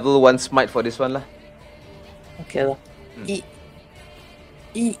 1 level 1 smite for this one lah. Okay lah.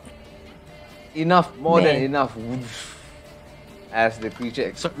 Enough, more than Man. enough. Woof. As the creature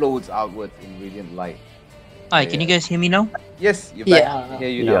explodes outwards in radiant light. Hi, can you guys hear me now? Yes, you're back. Yeah. I hear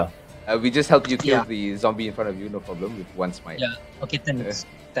you now. We just helped you kill the zombie in front of you, no problem, with one smite. Yeah. Okay, thanks.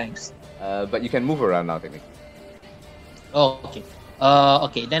 Thanks. But you can move around now, technically. Oh, okay.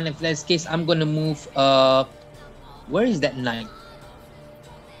 Okay, then if that's the case, I'm gonna move. Where is that knight?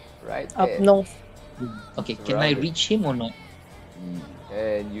 Right Up there. north. Okay, can I Surrounded. reach him or not?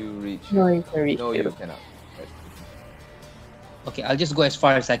 Can you reach No, him? you can reach No, him. you cannot. That's Okay, I'll just go as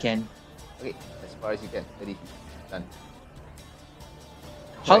far as I can. okay, as far as you can. 30 feet. Done.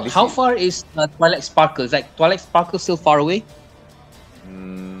 How this how is- far is Twilight Sparkle? Is like Twilight Sparkle still far away?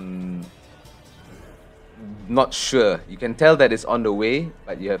 Not sure. You can tell that it's on the way,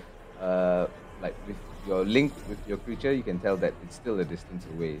 but you have like with your link with your creature, you can tell that it's still a distance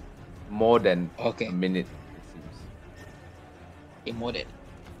away, more than a minute, it seems. Okay, more than.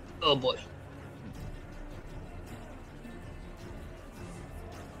 Oh boy.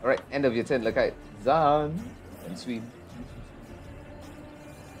 All right, end of your turn, Lakai. Zan and swim.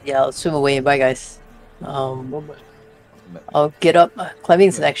 Yeah, I'll swim away. Bye, guys. I'll get up. Climbing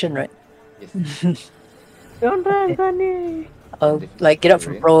is an action, right? Yes. Don't die, Sunny. I'll like get up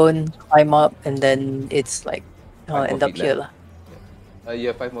from prone, climb up, and then it's like I'll 5 more end up feet here left. lah.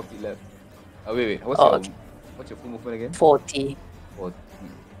 You have 5 more feet left. Wait. What's Oh, your what's your full movement again? 40. 40.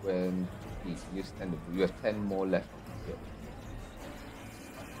 When you stand, you have 10 more left.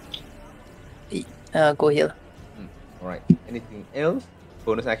 Go here. All right. Anything else?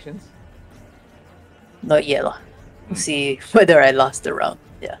 Bonus actions? Not yet lah. We'll see whether I last the round.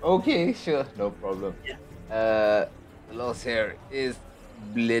 Yeah. Okay, sure, no problem. The Lost Hair is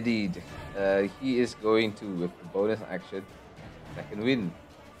bloodied. He is going to, with the bonus action, second win.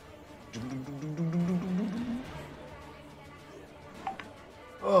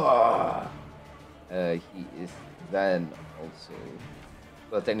 He is then also,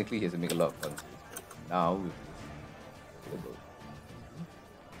 well, technically he has to make a lot of fun. Now with this,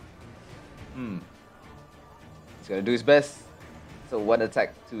 he's gonna do his best. So one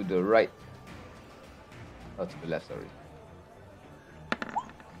attack to the right. Oh, to the left, sorry.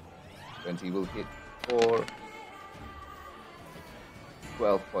 20 will hit for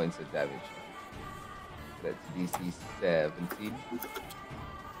 12 points of damage. That's DC 17.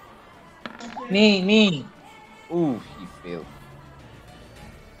 Me. Ooh, he failed.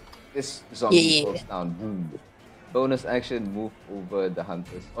 This zombie Yeah. falls down. Boom. Bonus action, move over the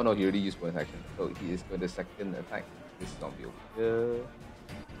hunters. Oh no, he already used bonus action. So he is going to second attack this zombie over here.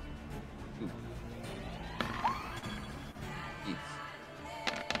 2. Hits.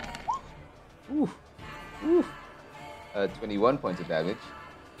 Ooh. 21 points of damage.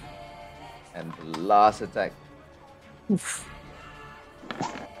 And the last attack. Oof.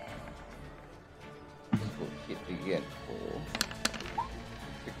 Will hit again for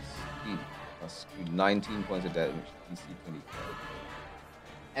 16 plus 19 points of damage. DC 25.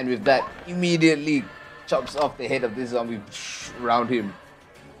 And with that, immediately chops off the head of this zombie around him.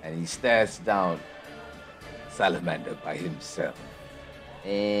 And he stares down Salamander by himself.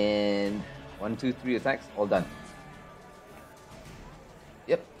 And 1, 2, 3 attacks, all done.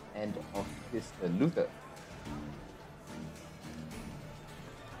 Yep, and off is the Luther.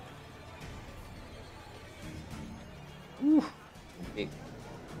 Ooh. Okay.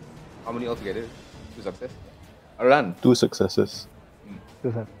 How many altogether? 2 success? Run. 2 successes.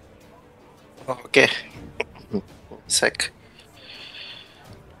 Okay. Sec.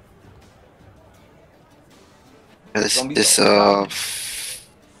 This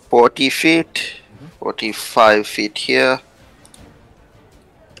 40 feet, 45 feet here.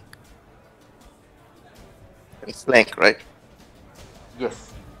 And flank, right?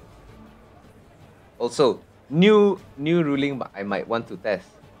 Yes. Also, new ruling I might want to test.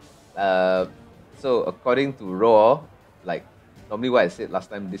 So according to Raw, like normally what I said last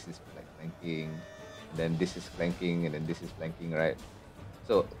time, this is like flanking, and then this is flanking, and then this is flanking, right?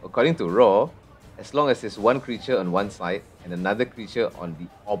 So according to Raw, as long as there's one creature on one side and another creature on the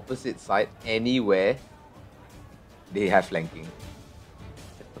opposite side, anywhere, they have flanking.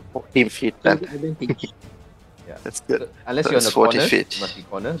 14 feet then. Yeah. That's good. So, unless you're on That's the 40 corner, feet. you must be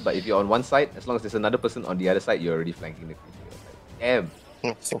corner. But if you're on one side, as long as there's another person on the other side, you're already flanking the creature. Damn.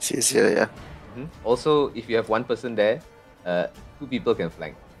 It's easier, yeah. Also, if you have one person there, 2 people can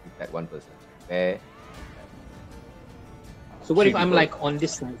flank with that one person. There. So what if 3 I'm people like on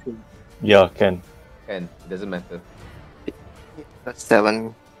this side? Yeah, can. can. It doesn't matter. That's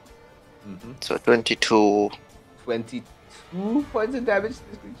 7. So 22 22 points of damage to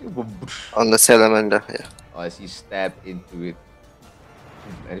this creature. on the salamander, yeah. or as you stab into it.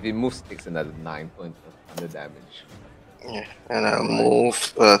 And if it moves, takes another 9 points of thunder damage. Yeah, and I'll move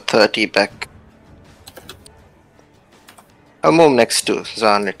 30 back. I'll move next to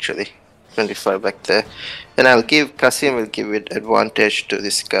Zan actually. 25 back there. And I'll give Kasim will give it advantage to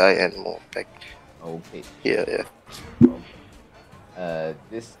this guy and move back. Okay. Yeah, yeah.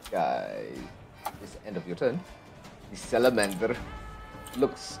 This guy, this end of your turn, the salamander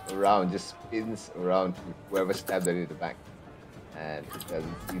looks around, just spins around to whoever stabbed it in the back. And it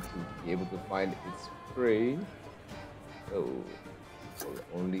doesn't seem to be able to find its prey. So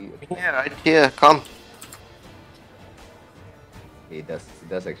only yeah, right here, come. Okay, it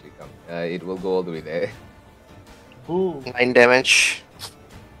does actually come. It will go all the way there. Ooh. 9 damage.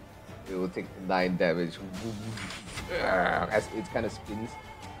 It will take 9 damage. As it kind of spins,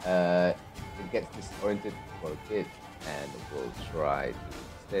 it gets disoriented for a bit and will try to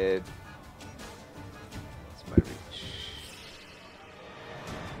instead. That's my reach.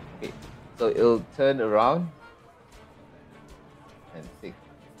 Okay, so it'll turn around and take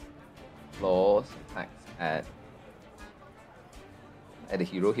claws attacks at the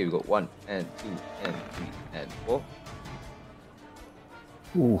hero. Here we go. 1 and 2 and 3 and 4.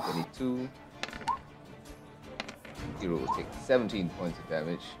 Ooh. 22. Hero will take 17 points of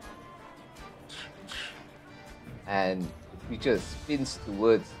damage. And the creature spins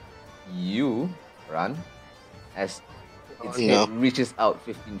towards you, Run, as its head reaches out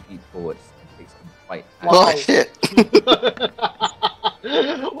 15 feet forwards and takes a bite. Oh shit!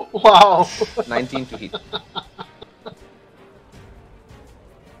 Wow! 19 to hit.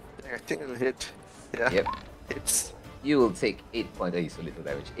 I think it'll hit. Yeah. Yep. It's You will take 8 points. So little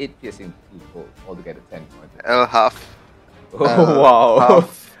damage. 8 piercing, 2 4, altogether 10 points. half. Oh wow!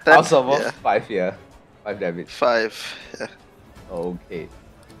 Half. Half of Yeah. 5 here. 5 damage. 5. Yeah. Okay,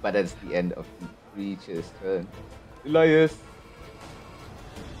 but that's the end of the creature's turn. Elias.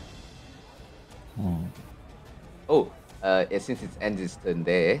 Oh, since it ends its turn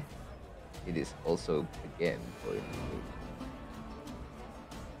there, it is also again going to move.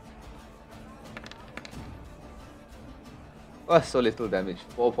 Oh, so little damage.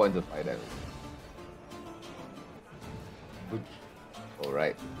 4 points of fire damage. Good.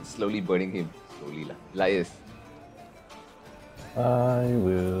 Alright, it's slowly burning him. Slowly, Elias. I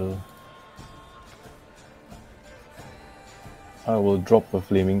will drop a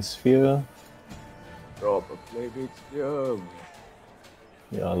flaming sphere. Drop a flaming spear.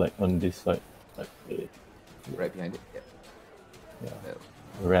 Yeah, like on this side. Like Right behind it. Yep. Yeah.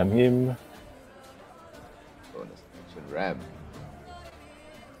 Ram him. Bonus action ram.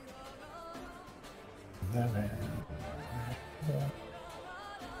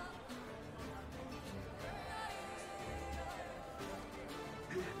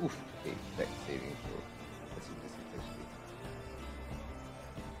 Oof. Okay, dex saving throw. Let's see this is actually.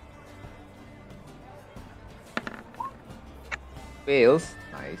 Fails.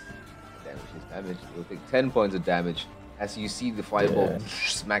 Nice. Damage is damage. You'll take 10 points of damage as you see the fireball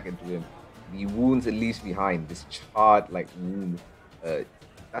smack into him. The wounds it leaves behind, this charred like wound,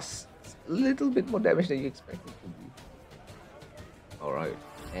 that's a little bit more damage than you expected to be. Alright,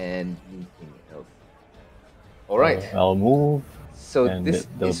 and anything else? Alright. I'll move. So and this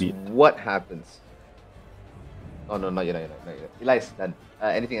is what happens. Oh no, not yet. Elias, done.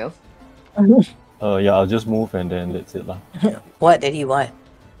 Anything else? Yeah, I'll just move and then that's it lah. What, Daddy? What?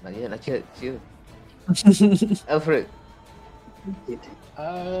 Not yet. Chill. Alfred.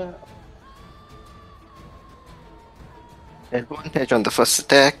 Advantage on the first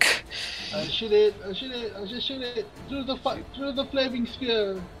attack. I'll shoot it. I'll just shoot it through the flaming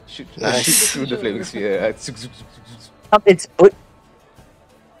sphere. Shoot Nice. through the flaming sphere. Up its foot.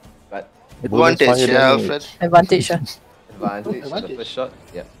 But Advantage, yeah, Alfred. Advantage. advantage for the first shot.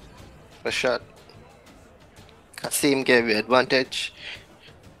 Yeah. First shot. Kasim gave you advantage.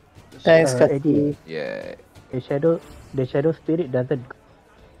 Thanks, Eddie, Yeah. the shadow spirit doesn't.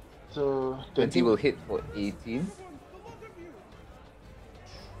 So 20 will hit for 18.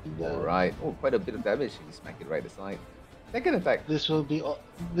 Alright. Oh, quite a bit of damage. You smack it right aside. Second attack. This will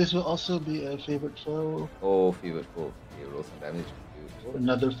also be a favorite foe. Oh, favorite foe. Okay, roll some damage.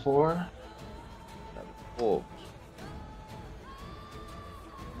 Another 4. Another 4.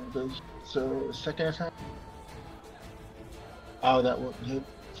 So second attack. Oh, that will hit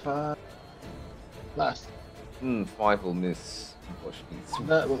 5. Last. 5 will miss. Unfortunately,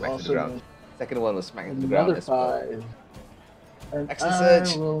 That will smack to also the ground. miss. Second one will smack into the ground Another as well. 5. And Action I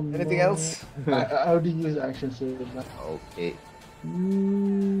surge. will Anything move- else? I already used action surge. Okay.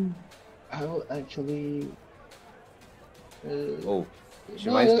 I will actually. Oh, Which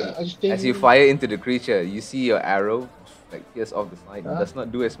No, reminds I just me, as you fire into the creature, you see your arrow like pierce off the side. It does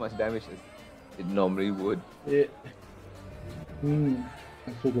not do as much damage as it normally would. Yeah.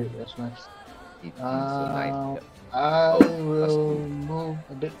 I figured that's nice. 18, so 9. Yep. I Oh, will move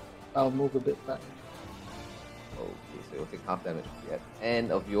a bit. I'll move a bit back. Okay, so you'll take half damage at the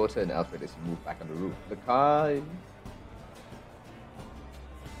end of your turn, Alfred, as you move back on the roof. The car.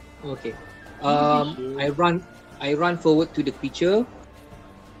 Okay. I run forward to the creature.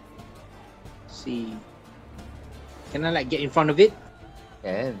 See. Can I like get in front of it?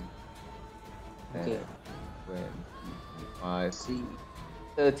 Can. Okay. 25,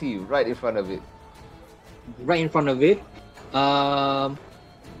 30, right in front of it. Right in front of it.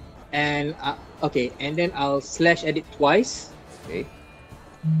 And okay, and then I'll slash at it twice. Okay.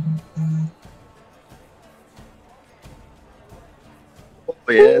 Oh,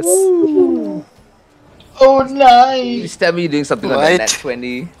 yes. Oh, nice! Please tell me you're doing something like that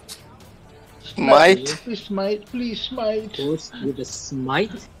 20. Might. Please smite, please smite. Goes with a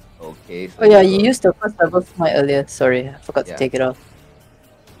smite. Okay. So Oh yeah, you used the first level smite earlier. Sorry, I forgot to take it off.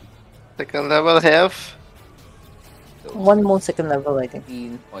 Second level have. One more second level, I think.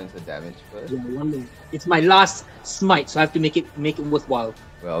 15 points of damage first. Yeah, one more. It's my last smite, so I have to make it worthwhile.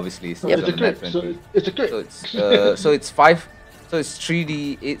 Well, obviously, it's, It's a on crit. that So 20. it's a crit. So it's 5. So it's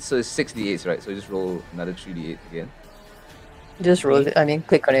 3d8. So it's 6d8s, right? So just roll another 3d8 again. Just roll it. I mean,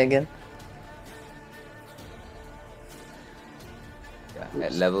 click on it again. Yeah,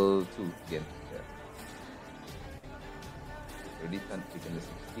 at level 2 again. Yeah. Already taken the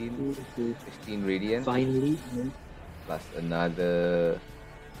 16. 15 radiant. Finally. Plus another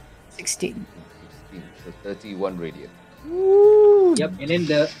 16. 16. So 31 radiant. Yep, and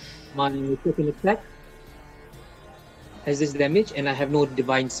then my second attack has this damage, and I have no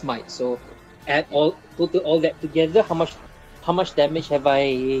divine smite. So, add all that together, how much damage have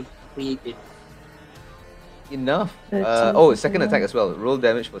I created? Enough. 13, Second attack as well. Roll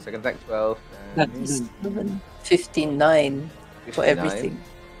damage for second attack 12. And 7, 59 for 59. everything.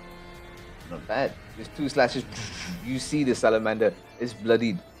 Not bad. With 2 slashes, you see the salamander is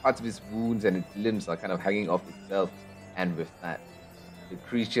bloodied. Parts of its wounds and its limbs are kind of hanging off itself. And with that, the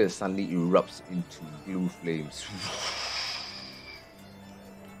creature suddenly erupts into blue flames.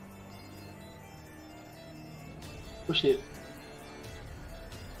 Oh shit.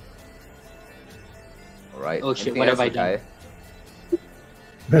 Alright. Oh shit, anything what have else, I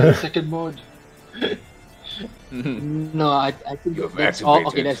Nakai? Second mode. No, I think You've that's all.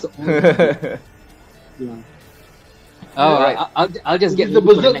 Okay, activated. that's the only. Yeah. Oh, Alright. I'll just get the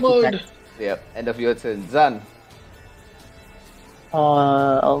ready for the berserk next mode. attack. Yep, end of your turn. Zan.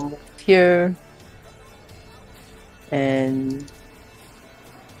 I'll move here and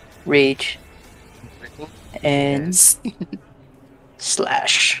rage and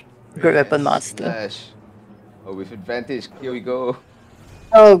slash. Great weapon master. Slash. Oh, with advantage. Here we go.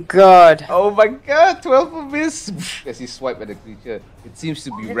 Oh god. Oh my god, 12 of miss! As you swipe at the creature, it seems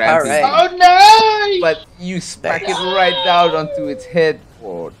to be ramping. Alright. Oh nice! But you smack it right down onto its head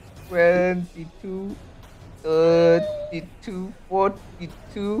for 22, 32,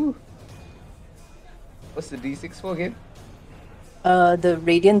 42. What's the d6 for again? The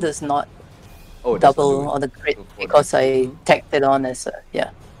radiant does not Oh, it does not do double it. on the crit So because I 42. tacked it on as a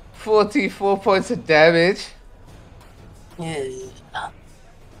yeah. 44 points of damage. Yeah.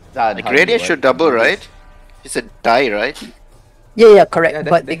 Zan, Like how do you radiant want should to double, do this? right? It's a die, right? Yeah, correct. Yeah,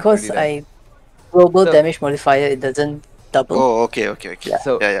 but definitely because that. I global So- damage modifier, it doesn't double. Oh, okay. Yeah.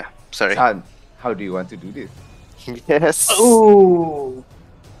 So, Yeah. Sorry. Zan, how do you want to do this? Yes. Oh,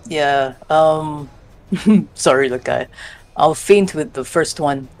 yeah. Sorry, the guy. I'll feint with the first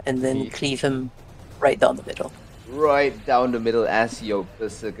one and then Yeah. cleave him right down the middle. Right down the middle as your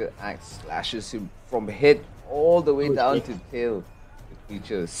berserker axe slashes him from head all the way down to tail. The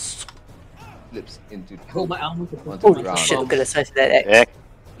creature slips into Hold my armor. onto Oh the ground. shit! Look at the size of that X. Heck.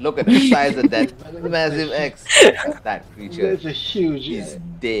 Look at the size of that massive X. That creature That's a huge. is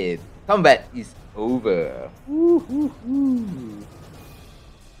dead. Combat is over. Woo-hoo-hoo.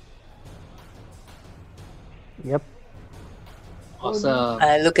 Yep. Awesome.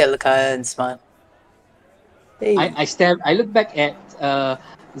 I look at Lakaya and smile. Hey. I look back at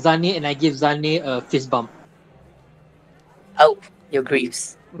Zane and I give Zane a fist bump. Oh, your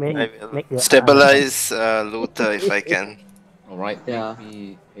griefs. Make, I will make your stabilize Luther if I can. Alright, Yeah. make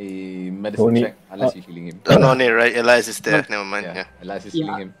me a medicine Only- check unless you're healing him. Oh, no, no, right? Elias is there. Never mind. Yeah, Yeah. unless he's Yeah.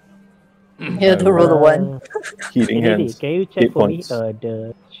 healing him. Yeah, the roll the one. Healing Lady, hands. can you check 8 for me points.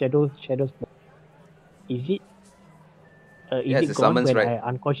 the shadows? Is it? Yeah, Is it's it a gone summons, when right? I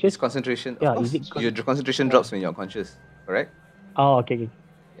unconscious? It's concentration. Yeah, of course. is it Your concentration drops when you're unconscious, correct? Oh, okay.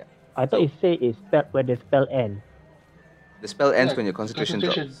 Yeah. I thought So- it said it's spell when the spell ends. The spell ends Yeah, when your concentration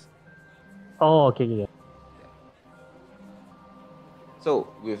drops. Oh, okay. So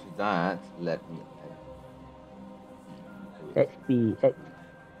with that, let me add XP.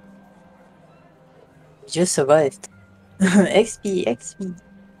 Just survived. XP, XP.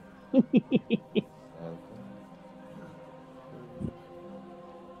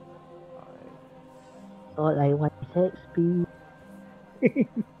 All I want is XP.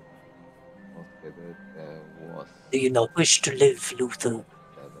 altogether there was Do you not wish to live, Luther? 7,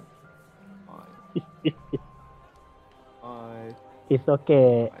 5. It's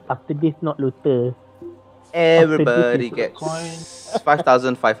okay. After this, not Luther. Everybody After gets this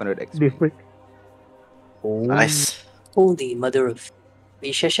 5,500 XP. different. Oh. Nice. Holy mother of...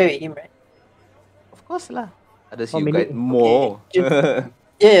 We shall share with him, right? Of course lah. Others How you many- get more.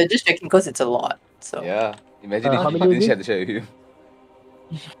 Yeah, just checking because it's a lot. So Yeah. Imagine how if many you you didn't get? share to share with you.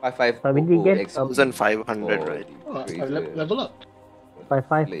 5,500 How many you get? XP 1,500 for right. the I creature, level up.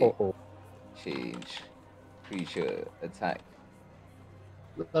 5500. change, creature, attack.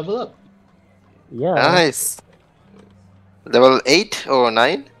 Level up. Yeah. Nice. Level 8 or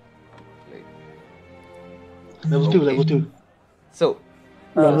 9? Level 2, level 2. So,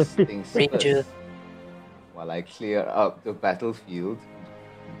 Level first 2. things Ranger. first. While I clear up the battlefield.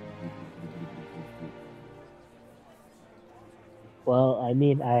 Well, I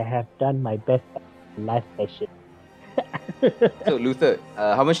mean, I have done my best live session. So Luther,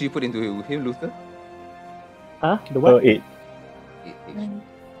 how much do you put into him, Luther? Huh? The what? 8. 8 HP.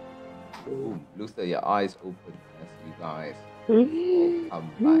 Boom, Luther, your eyes open as you guys come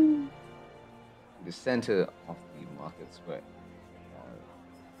back to the center of the market square.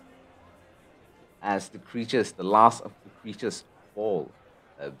 As the creatures, the last of the creatures fall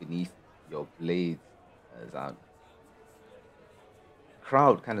beneath your blades, Zan.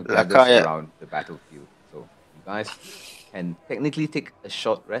 Crowd kind of gathers Lakaya. around the battlefield. So you guys can technically take a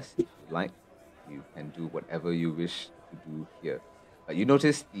short rest if you like. You can do whatever you wish to do here. But you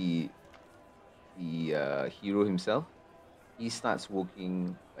notice the hero himself. He starts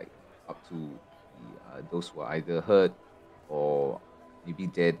walking like up to those who are either hurt or maybe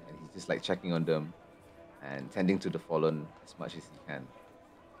dead, and he's just like checking on them and tending to the fallen as much as he can.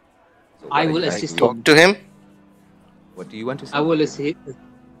 So I what are will you guys assist doing? Talk to him. What do you want to say? I will assist.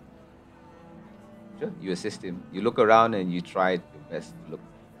 Sure. You assist him. You look around and you try your best to look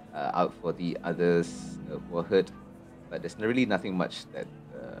out for the others who are hurt, but there's really nothing much that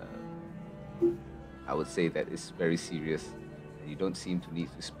I would say that is very serious. You don't seem to need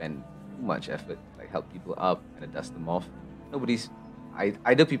to spend too much effort, like help people up and dust them off. Nobody's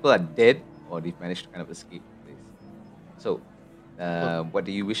either people are dead or they've managed to kind of escape the place. So, what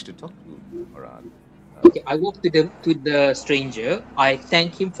do you wish to talk to Moran? Okay, I walk to the stranger. I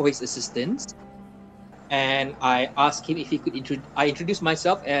thank him for his assistance, and I ask him if he could I introduce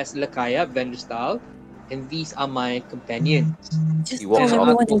myself as Lakaya Vanderstal, and these are my companions. Just He walks tell off.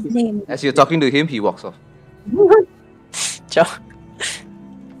 everyone his name. As you're talking to him, he walks off.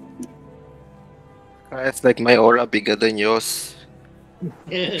 It's like my aura bigger than yours.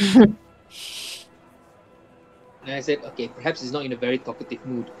 And I said, okay, perhaps he's not in a very talkative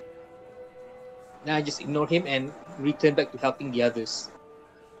mood. Then I just ignore him and return back to helping the others.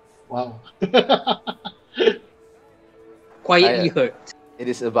 Wow. Quietly hurt. It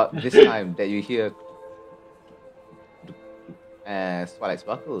is about this time that you hear as Twilight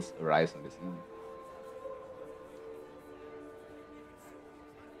Sparkles arrives on the scene.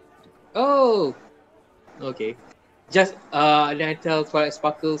 Oh, okay. Just then I tell Twilight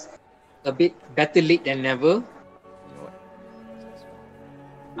Sparkles, a bit better late than never. You know what?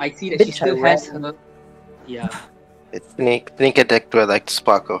 I see that she Bitch, still I has ran. her. Yeah. It's sneak attack to like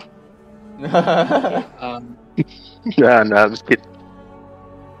Sparkle. Um. No, I'm just kidding.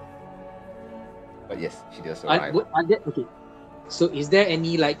 But yes, she does Are, arrive. are there, okay. So is there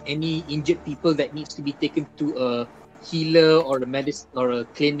any injured people that needs to be taken to a healer or a medicine or a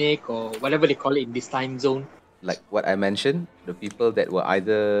clinic or whatever they call it in this time zone? Like what I mentioned, the people that were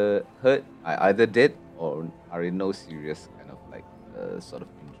either hurt are either dead or are in no serious kind of like sort of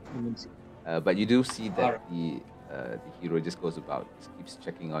injury. But you do see that the hero just goes about, just keeps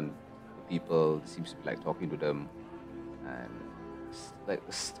checking on the people, seems to be like talking to them, and like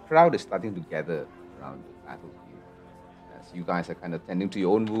the crowd is starting to gather around the battlefield. So you guys are kind of tending to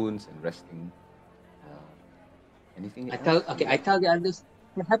your own wounds and resting. Anything I else? tell the others,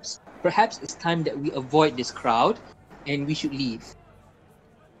 perhaps it's time that we avoid this crowd and we should leave.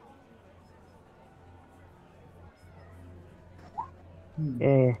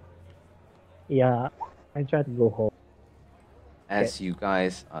 Yeah, I try to go home. As you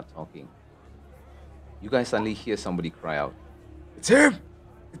guys are talking, you guys suddenly hear somebody cry out, "It's him!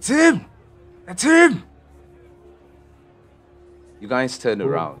 It's him! That's him!" You guys turn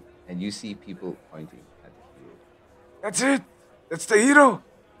around and you see people pointing at the hero. "That's it! That's the hero!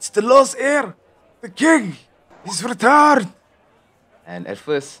 It's the lost heir! The king! He's returned!" And at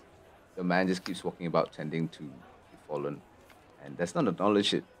first, the man just keeps walking about tending to the fallen and does not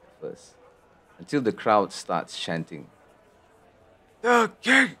acknowledge it at first until the crowd starts chanting, "The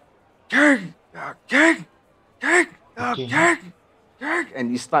king! King! The king! King! The king! King!"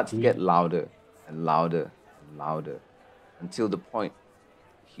 And it starts to get louder and louder and louder until the point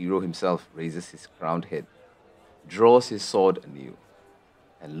the hero himself raises his crowned head, draws his sword anew,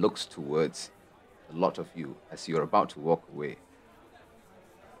 and looks towards a lot of you as you are about to walk away.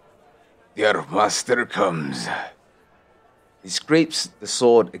 "Their master comes." He scrapes the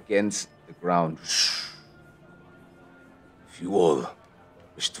sword against the ground. "If you all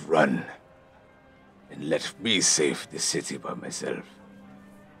wish to run, then let me save the city by myself."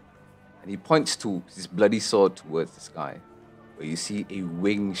 And he points to his bloody sword towards the sky, where you see a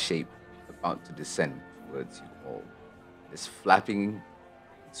wing shape about to descend towards you all. It's flapping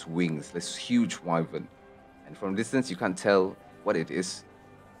its wings, this huge wyvern. And from distance, you can't tell what it is,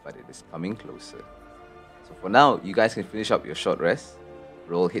 but it is coming closer. So for now, you guys can finish up your short rest,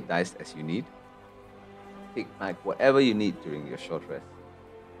 roll hit dice as you need, pick back whatever you need during your short rest.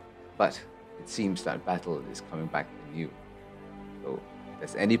 But it seems that battle is coming back anew. So if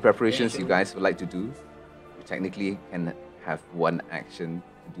there's any preparations you guys would like to do, you technically can have one action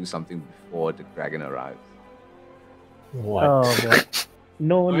to do something before the dragon arrives. What? Oh boy.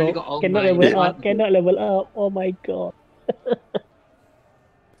 No, Already no, got all cannot my level up, advantages. cannot level up. Oh my god.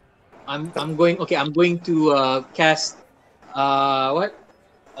 I'm going to cast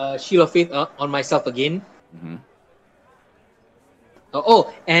Shield of Faith on myself again. Mm-hmm.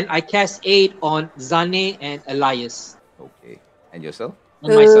 And I cast aid on Zane and Elias. Okay. And yourself?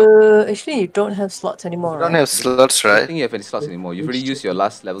 On myself. Actually, you don't have slots anymore, You don't right? have slots, I don't right? think you have any slots anymore. You've already used your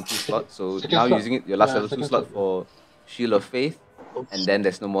last level 2 slot, so Second now slot. using it, your last Yeah, level 2 second slot slot. for Shield of Faith, and then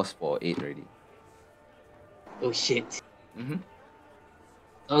there's no more for 8 already. Oh shit. Mm-hmm.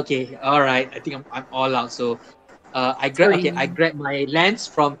 Okay, all right. I think I'm all out. So, I grab my lance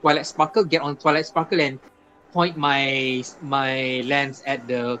from Twilight Sparkle, get on Twilight Sparkle, and point my lance at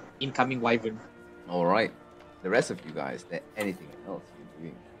the incoming wyvern. All right. The rest of you guys, there anything else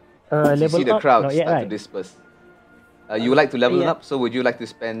you're doing? As you Level see the up, crowd not yet, start to right? disperse. You would like to level yeah. up, so would you like to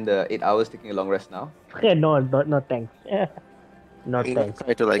spend 8 hours taking a long rest now? No, thanks. No thanks.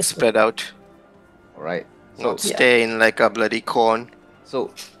 Try to like spread out, All right. So, not stay in like a bloody corn. so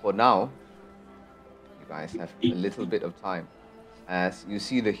for now, you guys have a little bit of time. As you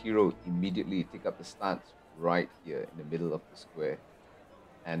see the hero immediately take up the stance right here in the middle of the square.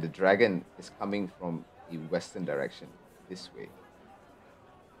 And the dragon is coming from a western direction, this way.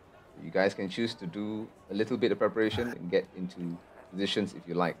 You guys can choose to do a little bit of preparation and get into positions if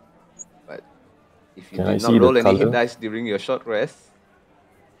you like. But if you Can I did see not the roll any hit colour? dice during your short rest,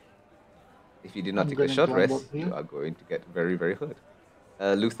 if you did not I'm take a gonna short jump rest, up here. you are going to get very, very hurt.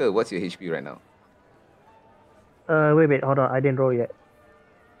 Luther, what's your HP right now? Wait, hold on. I didn't roll yet.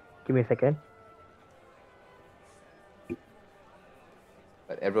 Give me a second.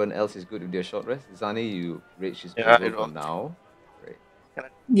 But everyone else is good with their short rest. Zani, you reach his Yeah, I level for rolled. now. Great.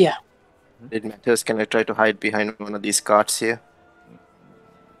 Yeah. It matters. Can I try to hide behind one of these cards here?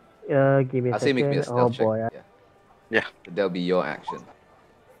 Give me a I'll say make me a second. Oh stealth check. boy. Yeah. Yeah. So that'll be your action.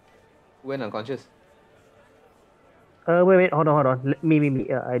 Who went unconscious? Wait, hold on. Me.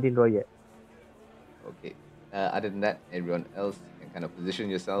 I didn't roll yet. Okay. Other than that, everyone else can kind of position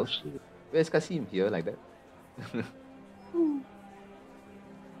yourselves. Where's Kasim? Here, like that.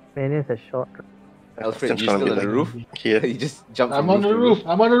 Man, it's a short. Alfred, you Seems still on the roof? Here. You just jumped I'm from on the to roof.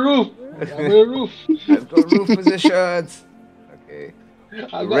 I'm on the roof. I'm on the roof. I've got roof positions. Okay.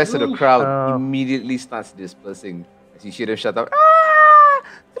 I The got rest of the roof. crowd immediately starts dispersing as you hear them shout out, "Ah!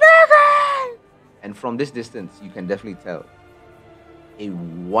 Dragon!" And from this distance, you can definitely tell a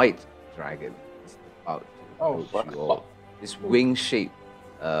white dragon is about to Oh, approach you fuck. all. This wing-shaped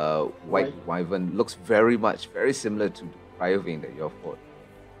white wyvern looks very similar to the prior vein that you're fought,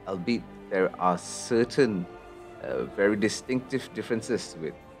 albeit there are certain very distinctive differences to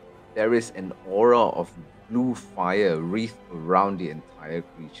it. There is an aura of blue fire wreathed around the entire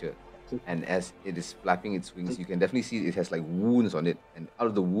creature. And as it is flapping its wings, you can definitely see it has like wounds on it. And out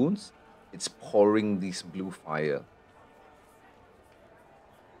of the wounds, it's pouring this blue fire.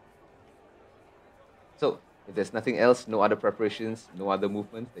 So, if there's nothing else, no other preparations, no other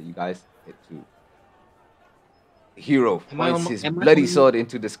movements, that you guys head to. The hero Am I points on- his am I bloody on- sword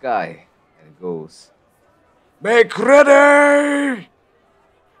into the sky and goes, "Make ready!"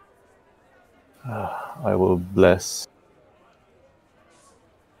 I will bless.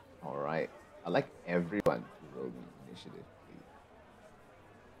 All right. I'd like everyone to roll me initiative, please.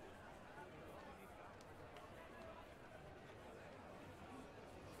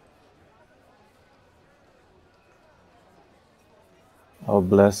 I'll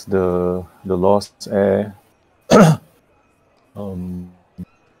bless the lost heir.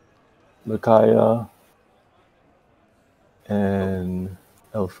 Lakaya and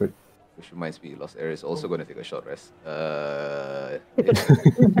Alfred. Which reminds me, Lost Air is also going to take a short rest. Yeah,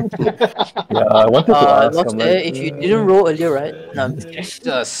 I wanted to ask. Lost I'm Air, like, if you didn't roll earlier, right? No, I'm just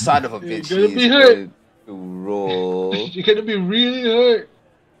kidding. The son of a bitch. You're gonna He's be hurt. going to roll. You're gonna be really hurt.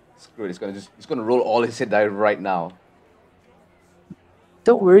 Screw it. He's gonna roll all his hit die right now.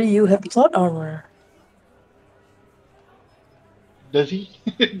 Don't worry, you have plot armor. Does he?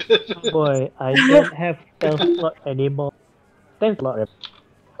 Boy, I don't have stealth slot anymore. 10 slot rep.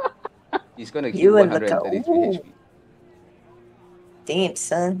 He's gonna You heal and Laka. 133 Ooh. HP. Damn,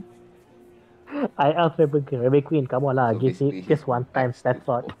 son. I asked Rebel Queen, come on lah, So give basically me his just one time max stealth is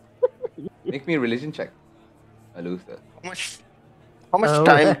slot. 4. Make me a religion check, Luther. How much Oh,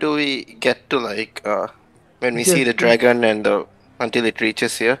 time do we get to when we see the dragon and until it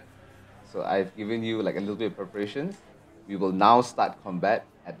reaches here? So I've given you like a little bit of preparations. We will now start combat.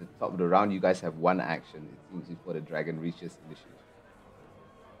 At the top of the round, you guys have one action. It seems before the dragon reaches initiative.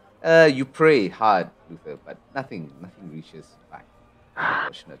 You pray hard, Luther, but nothing reaches back,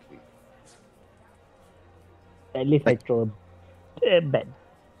 unfortunately. At least I throw a bed.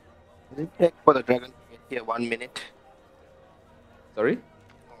 Does it take for the dragon to get here 1 minute? Sorry?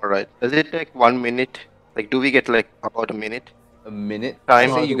 Alright. Does it take 1 minute? Like, do we get like about a minute? A minute?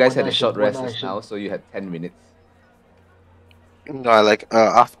 Time? I say you guys had a One short action, rest one just action. now, so you had 10 minutes. No,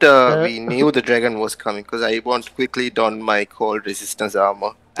 after we knew the dragon was coming, because I want to quickly don my cold resistance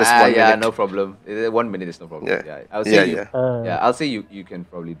armor. Just 1 yeah, minute. no problem. 1 minute is no problem. Yeah. Yeah, I'll say Yeah, I'll say you can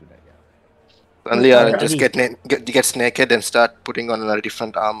probably do that. Yeah. Suddenly I'll Alright. just gets naked and start putting on a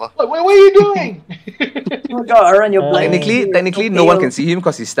different armor. What are you doing? Oh my god, Aaron, you're blind. Technically, no one can see him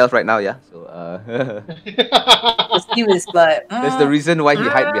because he's stealth right now. Yeah. So The Steve is like, that's the reason why he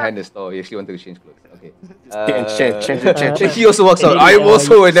hid behind the store. He actually wanted to change clothes. Okay. Change. He also walks out. I'm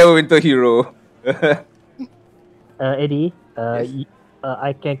also a Neverwinter hero. Eddie,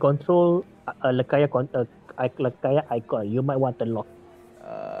 I can control Lakaya Lakaya icon. You might want to lock.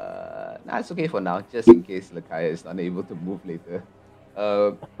 Nah, it's okay for now, just in case Lakaya is unable to move later.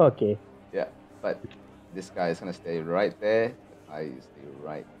 Okay. Yeah, but this guy is gonna stay right there. Lakaya is stay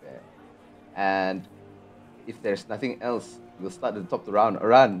right there. And if there's nothing else, we'll start at the top of the round.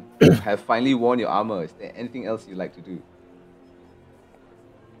 Aran, you have finally worn your armor. Is there anything else you'd like to do?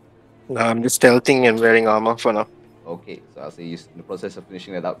 No, I'm just stealthing and wearing armor for now. Okay, so I'll say you're in the process of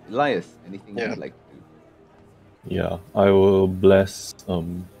finishing that up. Elias, anything Yeah. you'd like to do? Yeah, I will bless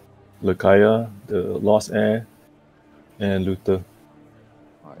Lakaya, the lost heir, and Luther.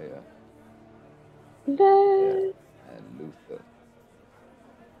 Oh, yeah. And Luther.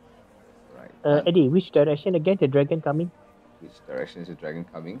 Right. Eddie, which direction again? The dragon coming? Which direction is the dragon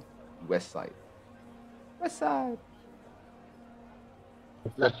coming? West side. West side.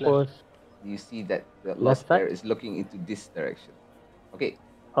 Left. You see that the Left lost side? air is looking into this direction. Okay,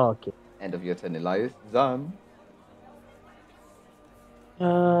 Oh, okay. end of your turn, Elias. Zan.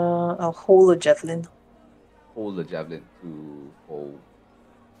 I'll hold a javelin. Hold the javelin to hold.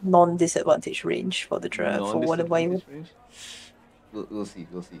 Non-disadvantage range for the draft for whatever you want. Non-disadvantage range? We'll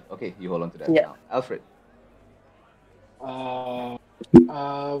see. Okay, you hold on to that Yeah. now. Alfred.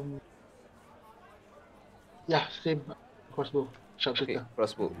 Yeah, same crossbow, Okay, sharpshooter.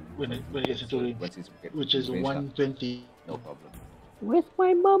 crossbow. When it gets into range, Once it's which is range up. 120. No problem. Where's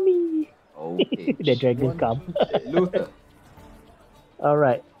my mommy? Okay. The dragon come. Luther.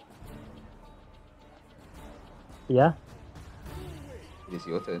 Alright. Yeah? It is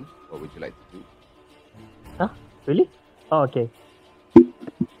your turn. What would you like to do? Huh? Really? Oh, okay.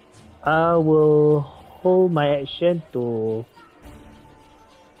 I will hold my action to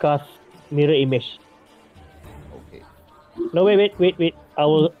cast mirror image. Okay. No, wait. I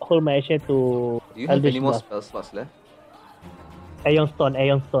will hold my action to Do you have Eldritch any more Blast. spell slots left? Aeon Stone.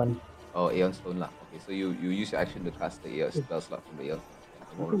 Oh, Aeon Stone lah. Okay, so you use your action to cast the Aeon spell slot from the Aeon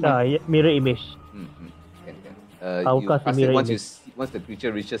Stone. Mirror image. Can. I'll You cast cast the it mirror once image. once the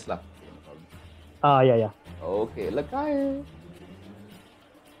creature reaches lah. Okay, no problem. Yeah. Okay, Lakaya.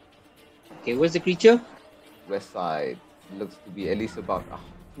 Okay, where's the creature? West side looks to be at least about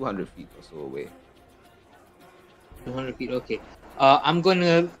 200 feet or so away. 200 feet. Okay. I'm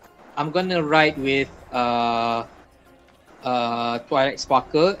gonna ride with Twilight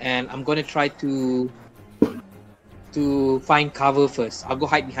Sparkle, and I'm gonna try to find cover first. I'll go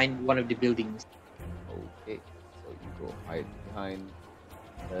hide behind one of the buildings. Okay, so you go hide behind.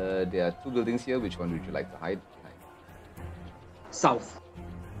 There are 2 buildings here. Which one would you like to hide behind? South.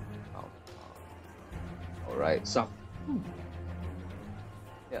 All right. South.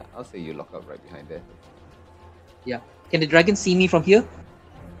 Yeah, I'll say you lock up right behind there. Yeah. Can the dragon see me from here?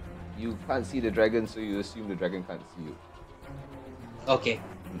 You can't see the dragon, so you assume the dragon can't see you. Okay.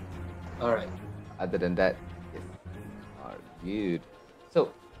 All right. Other than that, yes. Good.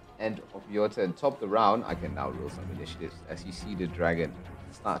 So, end of your turn. Top the round, I can now roll some initiatives. As you see the dragon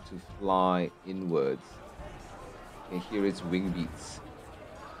start to fly inwards, you can hear its wing beats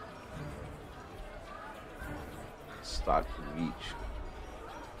start to reach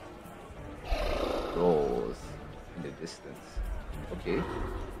doors in the distance. Okay.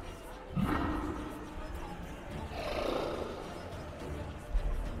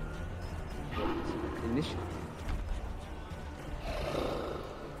 Initiative.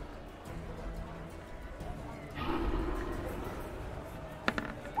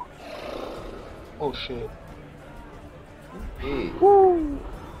 Oh shit. Okay.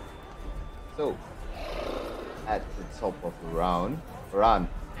 So, at the top of the round, Varan,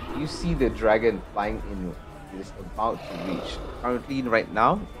 you see the dragon flying in. It is about to reach. Currently, right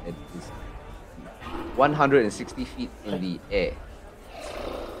now, it is 160 feet in the air.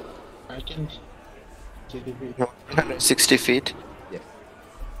 I can 160 feet. Yes.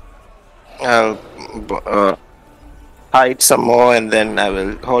 I'll hide some more, and then I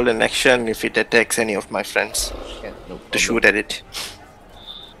will hold an action if it attacks any of my friends Yeah, no to problem. shoot at it.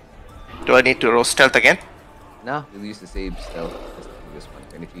 Do I need to roll stealth again? Nah, we'll use the same stealth as the previous one.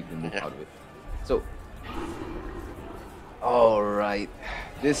 Technically, you can move out of it. So, alright.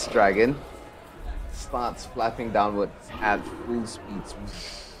 This dragon starts flapping downwards at full speed.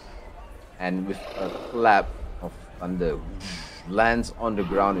 And with a clap of thunder, lands on the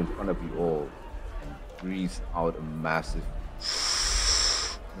ground in front of you all and breathes out a massive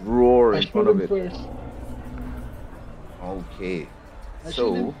roar in front of it. First. Okay. I shoot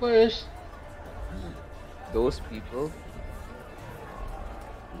So, him first. those people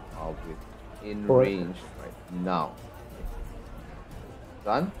who are within Four. range right now.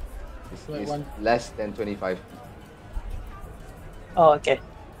 Done? This Wait, is one. less than 25 feet. Oh, okay.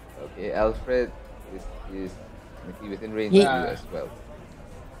 Okay, Alfred is technically within range Ye- of you as well.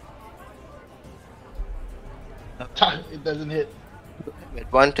 It doesn't hit.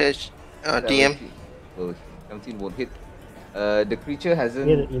 Advantage, DM. 17 will- 17 won't hit. The creature hasn't.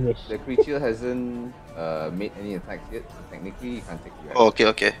 Mirror image. The creature hasn't made any attacks yet, so technically you can't take the Oh, okay,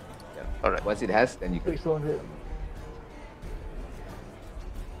 okay. Yeah. Alright. Once it has, then you can. 6 won't hit.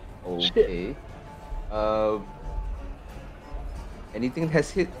 Okay. Anything has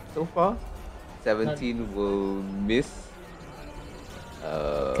hit so far? 17 will miss.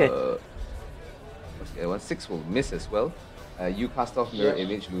 Okay. What's the other one? 6 will miss as well. You cast off mirror Yeah.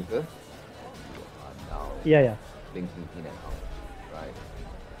 image, Luther. You are now Yeah. blinking in and out. Right.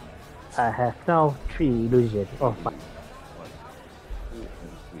 I have now 3 illusions. Oh, fuck. 1, 2,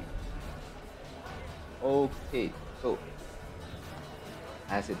 and 3. Okay, so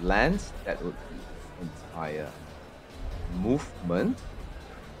as it lands, that would be its entire movement.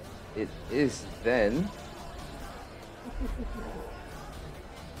 It is then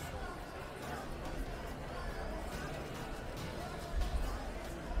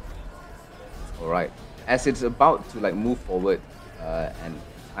alright. As it's about to like move forward and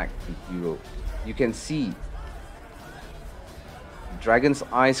attack the hero, you can see dragon's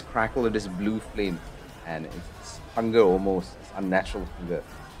eyes crackle at this blue flame, and it's hunger almost, it's unnatural hunger.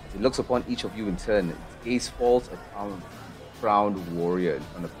 As it looks upon each of you in turn, its gaze falls upon the crowned warrior in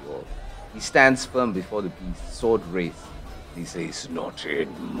front of you all. He stands firm before the beast, sword raised. He says, "Not in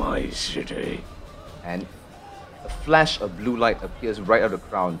my city." And a flash of blue light appears right out of the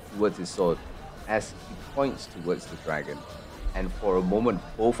crown towards his sword as he points towards the dragon. And for a moment,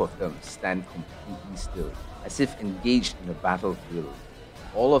 both of them stand completely still, as if engaged in a battlefield.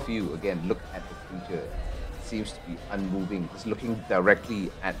 All of you, again, look at the creature. It seems to be unmoving, just looking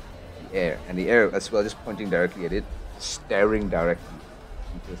directly at the air. And the air as well, just pointing directly at it, staring directly at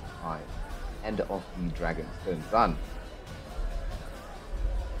the creature's eyes. End of the dragon's turn. Run.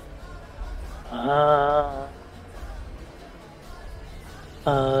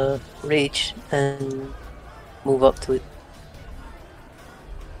 Rage and move up to it.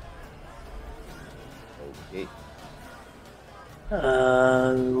 Okay.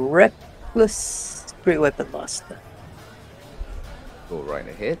 Reckless Great Weapon Master. Go right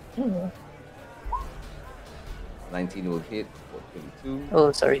ahead. 19 will hit for 22.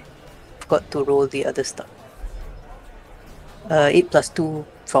 Oh, sorry. Forgot to roll the other stuff. 8 plus 2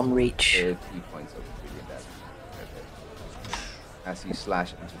 from rage. 30 points of radiant damage. As you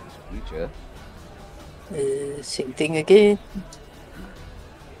slash into this creature. Same thing again.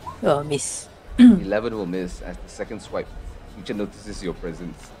 Oh, miss. 11 will miss as the second swipe. Creature notices your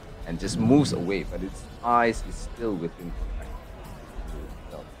presence and just moves away, but its eyes is still within contact.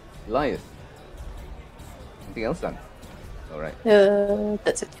 Elias. Anything else done? Alright.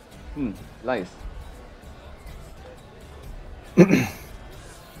 That's it. Elias.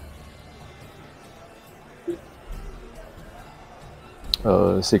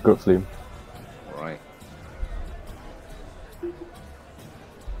 Sacred Flame. Alright.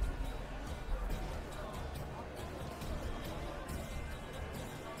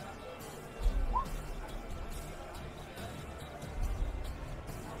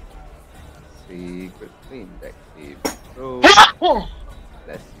 Sacred Flame, deck save. Throw.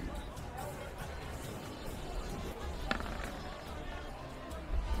 Bless you.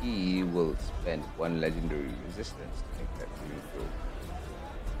 He will spend 1 legendary resistance to make that saving throw.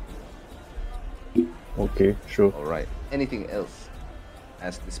 Okay, sure. Alright. Anything else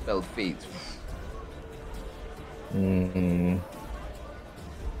as the spell fades?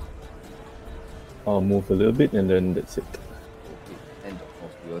 I'll move a little bit and then that's it. Okay. End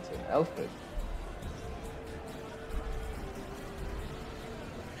of your turn. Alfred.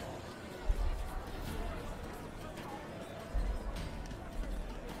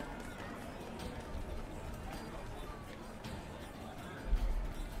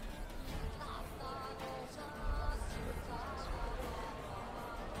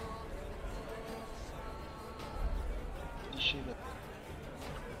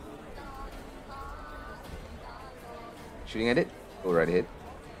 Shooting at it? Go right ahead.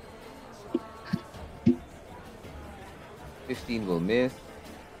 15 will miss.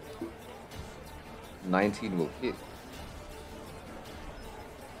 19 will hit.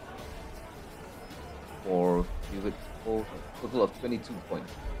 For a total of 22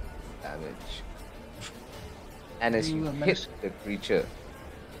 points damage. And as you hit the creature,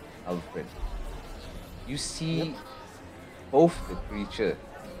 Alfred, you see both the creature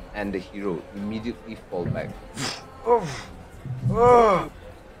and the hero immediately fall back.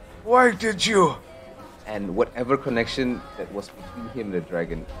 Why did you? And whatever connection that was between him and the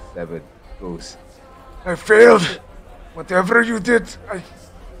dragon severed goes. I failed. Whatever you did, I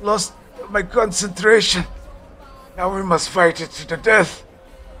lost my concentration. Now we must fight it to the death.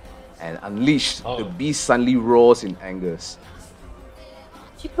 And unleashed, the beast suddenly roars in anger.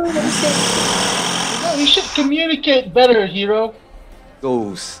 No, you should communicate better, hero.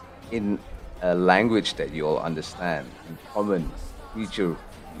 Goes in a language that you all understand. In common, creature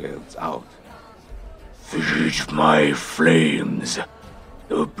yells out. Feed my flames.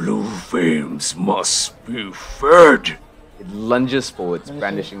 The blue flames must be fed. It lunges forwards,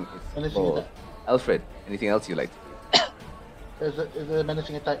 brandishing its claw. Alfred, anything else you like to do? Is a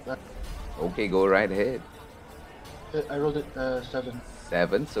menacing attack. Okay, go right ahead. I rolled it 7.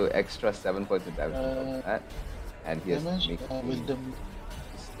 7, so extra 7 points of damage on that. And here's Damage, make wisdom.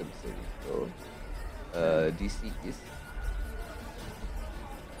 Wisdom saving throw. DC is.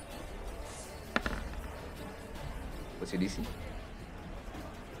 What's your DC?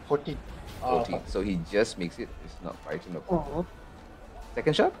 14. 14. So he just makes it. It's not fighting up.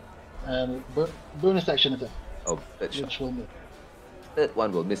 Second shot? And bonus action attack. Oh, third shot. Which will miss. Third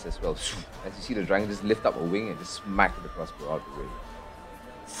one will miss as well. As you see the dragon just lift up a wing and just smack it across the out the way.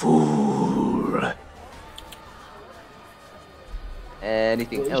 Fool.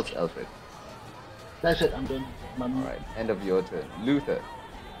 Anything else, Alfred? That's it, I'm done. Alright, end of your turn. Luther.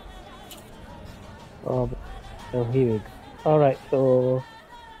 So here we go. Alright, so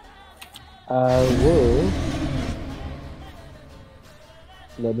I will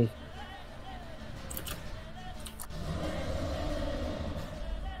let me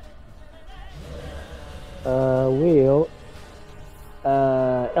will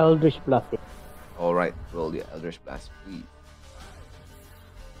Eldritch Blast it. Alright, roll your Eldritch Blast, please.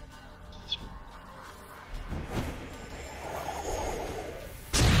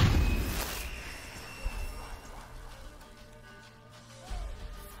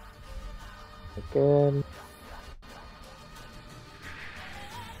 Second.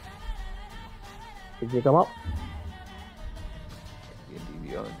 Did you come up?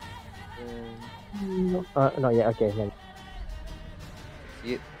 Beyond. No, not yet. Okay, then.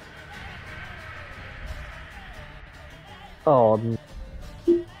 See it? Oh,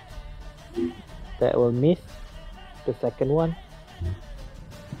 that will miss the second one.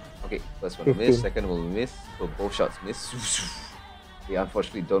 Okay, first one will miss, 15. second will miss, so both shots miss. They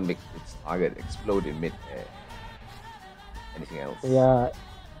unfortunately don't make its target explode in mid-air. Anything else? Yeah.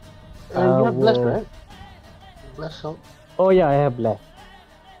 You have blast, will- right? Blast shot. Oh yeah, I have blast.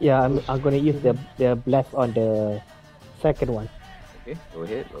 Yeah, I'm gonna use the blast on the second one. Okay, go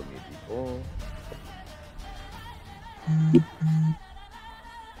ahead, roll me a d4.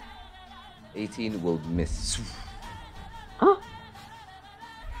 18 will miss. Huh?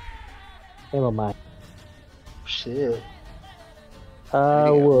 Never mind. Shit. I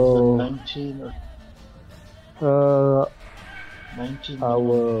So will. 19 or 19. I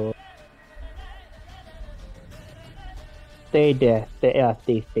will stay there.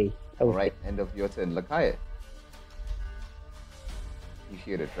 Stay. Stay. I will Alright, end of your turn. Lakaya. You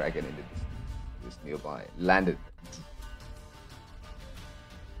hear the dragon in the distance. It's nearby. Landed.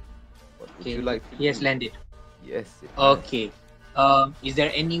 What would you like to He has do? landed. Yes. it has. Okay. Is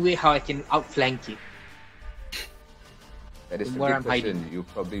there any way how I can outflank it? That is a Where good I'm question. hiding. You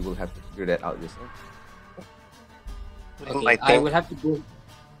probably will have to figure that out yourself. Okay, I will have to go.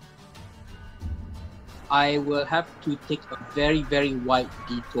 I will have to take a very, very wide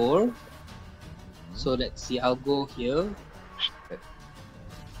detour. So let's see. I'll go here.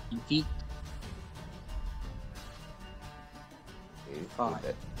 Feet. Okay, Fine.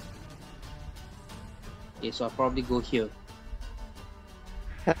 that. Okay, so I'll probably go here.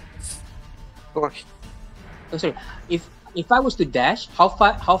 Gosh. Oh, sorry. If I was to dash, how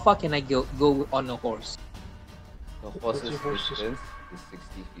far can I go on a horse? The horse's distance is 60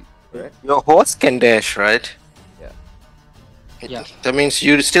 feet, correct? Your horse can dash, right? Yeah. Yeah. That means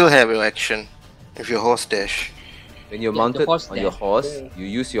you still have your action if your horse dash. When you're Yeah, the mounted horse on your dash. horse, you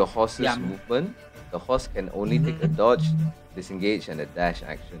use your horse's Yeah. movement. The horse can only take a dodge, disengage, and a dash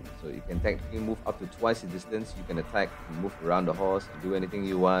action. So you can technically move up to twice the distance. You can attack, and move around the horse, and do anything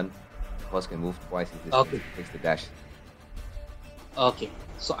you want. The horse can move twice the distance. Okay. It takes the dash. Okay,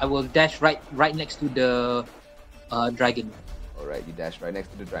 so I will dash right next to the dragon. Alright, you dash right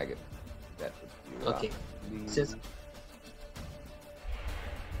next to the dragon. That would be Okay. roughly- Since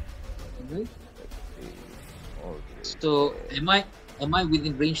let's see, okay, so am I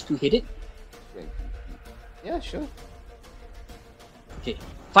within range to hit it? 20 feet. Yeah, sure. Okay.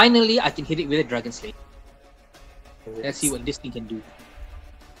 Finally, I can hit it with a dragon slate. Let's see what this thing can do. You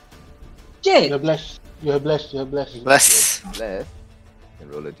Jade! have blast. You have blast. You have blast. Bless. Left. You can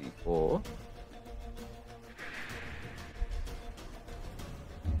roll a d4.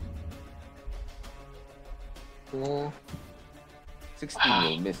 Oh, 16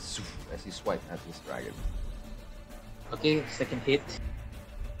 will miss as you swipe at this dragon. okay, second hit.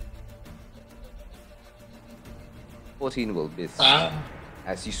 14 will miss.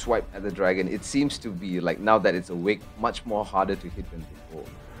 As you swipe at the dragon, it seems to be like now that it's awake, much more harder to hit than before.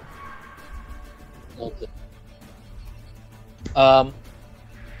 Okay.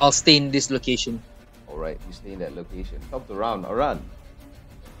 I'll stay in this location. Alright, you stay in that location. Top of the round, Aran.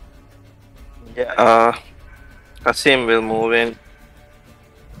 Yeah. Kasim will move in.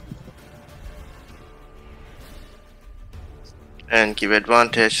 And give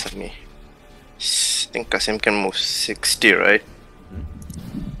advantage. Let me. I think Kasim can move 60, right?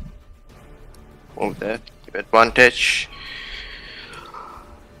 Move that. Give advantage.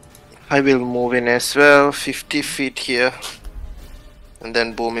 I will move in as well. 50 feet here. And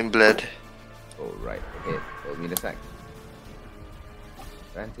then boom in blade. Alright, okay. Roll me an attack.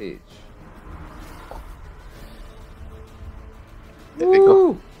 Advantage. There we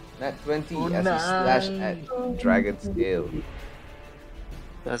go. Nat 20 as you slash at dragon's tail.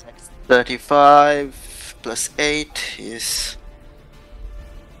 That's 35 plus 8 is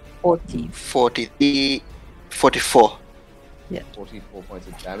 40. 44. 44 points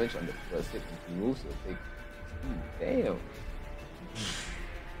of damage on the first hit and he moves, so take. Damn.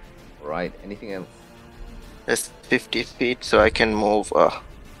 Alright, anything else? That's 50 feet, so I can move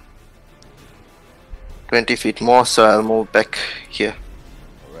 20 feet more, so I'll move back here.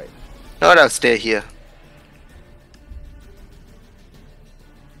 Alright. No, I'll stay here.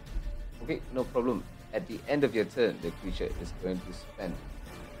 Okay, no problem. At the end of your turn, the creature is going to spend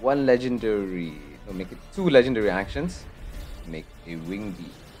one legendary, no, make it 2 legendary actions to make a wing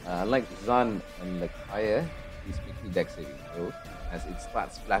beat. Unlike Zan and Lakaya, these quickly dex saving throws as it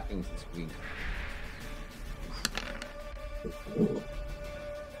starts flapping its wings.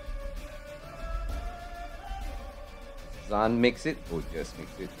 Zan makes it, or just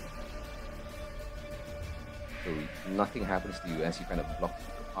makes it. So nothing happens to you as you kind of block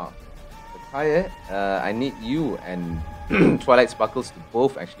the path. Lakaya, I need you and Twilight Sparkles to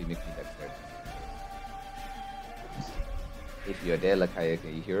both actually make me dexterity. If you're there, Lakaya,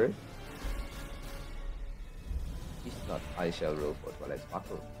 can you hear it? If not, I shall roll for Twilight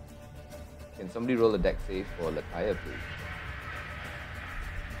Sparkle. Can somebody roll a deck save for Lakaya, please?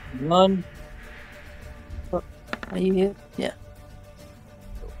 None. Are you here? Yeah.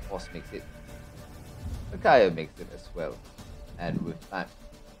 So Force makes it. Lakaya makes it as well. And with that,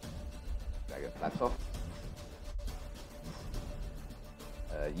 Dragon flaps off.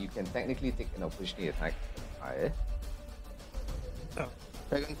 You can technically take an opportunity attack. Lakaya.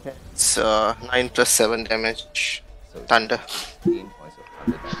 Dragon it's 9 plus 7 damage. So Thunder. 15 points of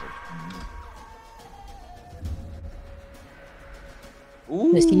thunder damage.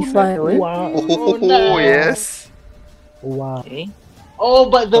 Ooh, Does he fly away? Wow. Oh, nice. yes. Wow. Okay. Oh,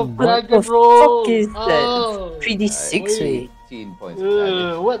 but the What dragon the roll. fuck is Oh. that? 3d6 Wait. way. 18 points of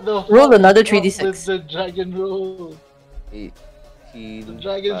damage. What the Roll fuck another is up 3d6. with the dragon roll? 18 The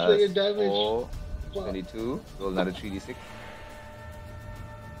dragon plus slayer damage. 4, 22. Roll another 3d6.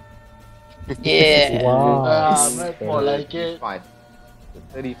 Yeah. Wow. That's more like it. 35. So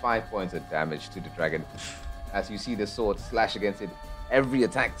 35 points of damage to the dragon. As you see the sword slash against it, every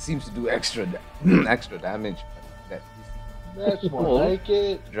attack seems to do extra damage. That is That's more cool. like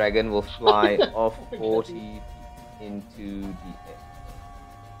it. Dragon will fly off 40 feet into the air.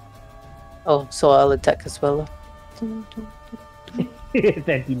 Oh, so I'll attack as well.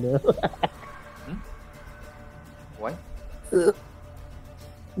 Sentinel. Why?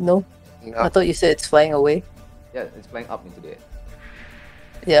 No, No. I thought you said it's flying away. Yeah, it's flying up into the air.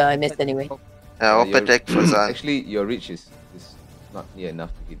 Yeah, I missed anyway. Open your- deck for Zan. Actually, your reach is not near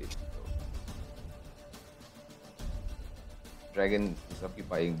enough to hit it. So. Dragon is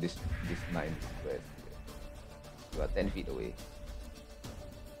occupying this 9 squares. You are 10 feet away.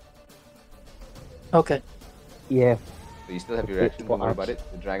 Okay. Yeah. So you still have your reaction, don't worry about it.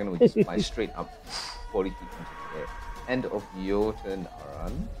 The dragon will just fly straight up 40 feet into the air. End of your turn,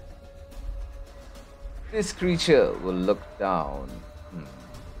 Aran. This creature will look down.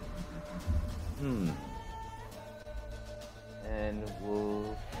 And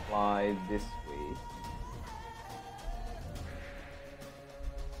will fly this way.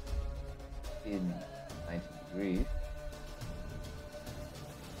 In 90 degrees.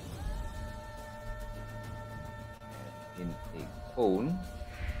 In a cone.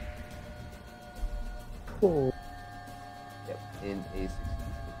 Oh. Yep, in a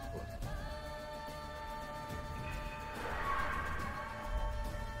 60-foot cone.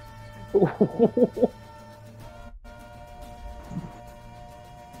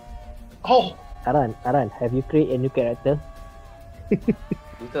 Oh, Aran, have you created a new character?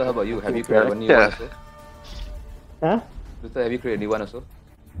 Luther, how about you? Have you created a new one also? Huh? Luther, have you created a new one also?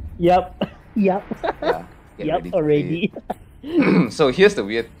 Yup. Yup. Yeah. Get Yup, ready to already. play. So here's the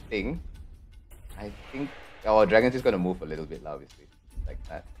weird thing. I think our dragon's just gonna move a little bit, obviously, like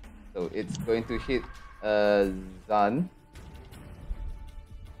that. So it's going to hit Zan.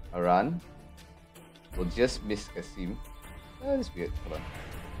 Aran. Will just miss Kasim. That's weird. Hold on.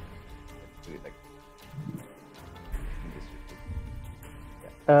 Let's do it like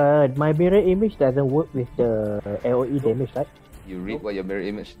this. My mirror image doesn't work with the AoE damage, right? You read what your mirror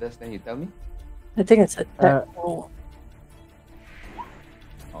image does, then you tell me. I think it's attack.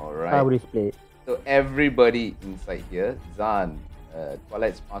 Alright. I will display it. So everybody inside here, Zan,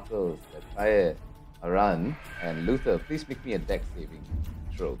 Twilight Sparkles, Taya, Aran, and Luther, please make me a dex saving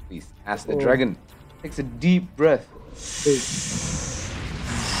throw, please. As the dragon takes a deep breath.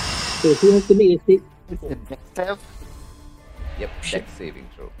 So who has to make a save? Yep, dex saving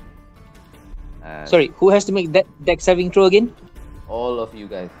throw. And Sorry, who has to make that deck saving throw again? all of you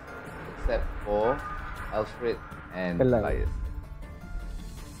guys, except for Alfred and Hello. Elias.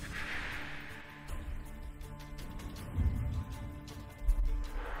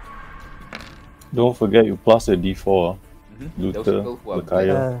 Don't forget you plus a d4. Those Luther, people who are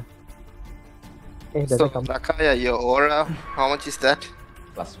Lakaya. Doesn't So, come. Lakaya, your aura, how much is that?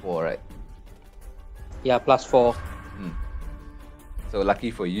 plus 4, right? Yeah, +4. So lucky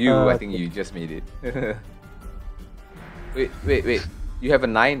for you, I think you just made it. Wait. You have a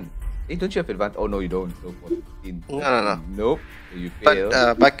 9. Hey, don't you have advantage? Oh no, you don't. So 14. No. Nope. So you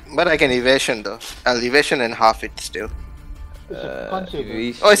fail. But I can evasion though. I'll evasion and half it still.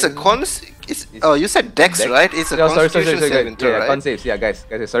 Evasion- Oh, it's a cons. Oh, you said dex, right? It's a No, sorry, constitution saving throw, yeah, right? con saves. Yeah, guys,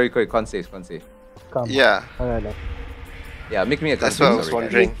 sorry, con saves. Come. Yeah. Alright. Yeah, make me a con That's what I save, was sorry,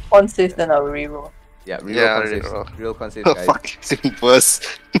 guys. wondering. One save, then I'll reroll. Yeah, reroll Yeah, con saves. reroll. Real con saves, Oh guys. fuck, it's even worse.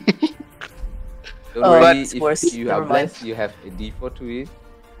 Don't Oh, worry, it's worse. if you Never are mind. blessed, you have a d4 to it.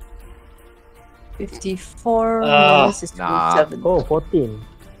 54 Ah. minus is Nah. 27. Oh, 14.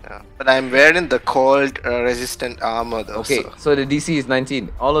 Yeah, but I'm wearing the cold resistant armor though. Okay, so the DC is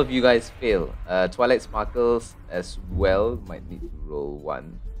 19. All of you guys fail. Twilight Sparkles as well might need to roll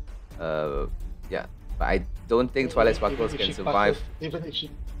one. Yeah, but I don't think Twilight Sparkles can survive. Even if she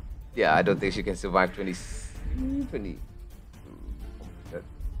Yeah, I don't think she can survive 20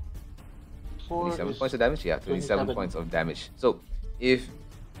 27 points of damage. Yeah, 27 points of damage. So if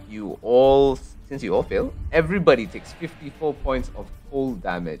you all, since you all fail, everybody takes 54 points of cold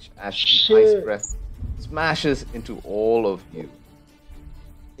damage as the ice breath smashes into all of you.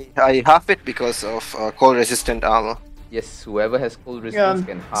 I half it because of cold resistant armor. Yes, whoever has cold resistance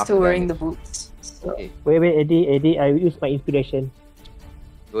can half Still the wearing the damage. boots. So. Okay, Wait, Eddie, I will use my inspiration.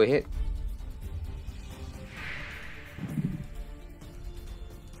 go ahead.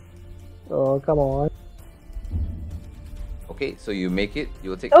 Oh, come on. Okay, so you make it.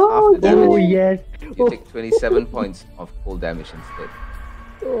 You'll take Oh, half the damage. oh yes. You take 27 points of cold damage instead.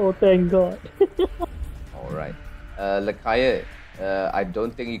 Oh, thank God. Alright. Lakaya, I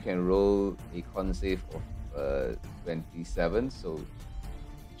don't think you can roll a con save of 27, so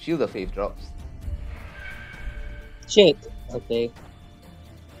Shield of Faith drops. Shit. Okay.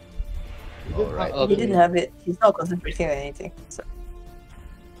 Alright. He didn't have it. He's not concentrating on anything. So.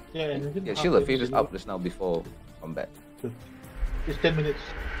 Yeah, Shield of Faith is up just now before combat. It's 10 minutes.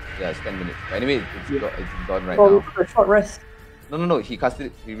 Yeah, it's 10 minutes. But anyway, it's gone right Oh, we now. took a short rest. No. He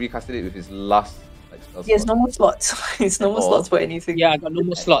recasted it with his last spell He has slot. no more slots. It's no more At all. slots for anything. Yeah, I got no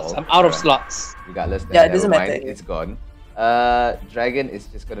more slots. I'm out of slots. Regardless, then Yeah, it never doesn't mind, matter. it's gone. Dragon is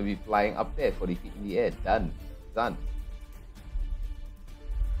just gonna be flying up there, 40 feet in the air. Done.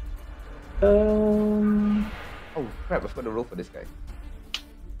 Oh crap, I forgot to roll for this guy.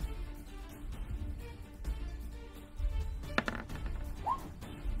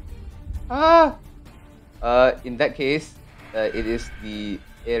 In that case, it is the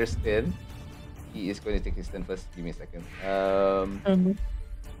heir's turn. He is going to take his turn first. Give me a second.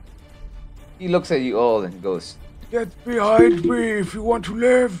 He looks at you all and goes, Get behind me if you want to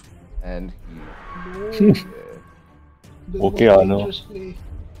live. and he Okay, I know.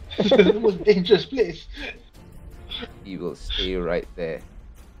 The most dangerous place. he will stay right there.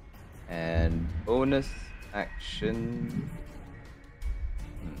 And bonus action.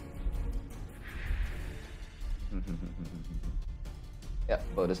 Yeah,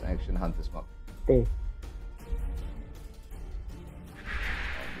 bonus action, Hunter's Mark. Okay.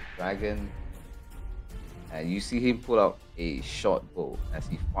 Dragon, and you see him pull out a short bow as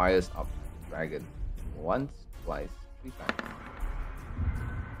he fires up the dragon once, twice, 3 times.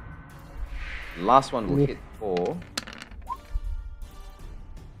 Last one will hit for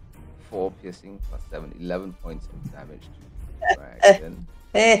 4 piercing plus 7, 11 points of damage to the dragon,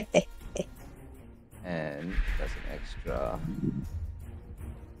 and that's an extra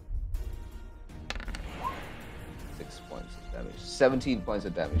 6 points of damage, 17 points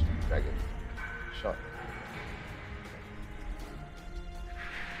of damage to the dragon. Shot.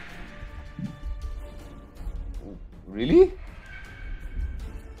 Ooh, really?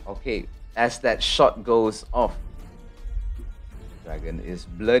 Okay, as that shot goes off, dragon is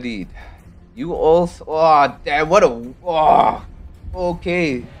bloodied. You also, oh damn, what a, oh,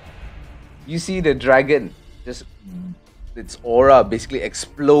 okay. You see the dragon just, its aura basically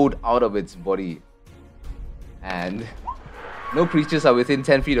explode out of its body. And no creatures are within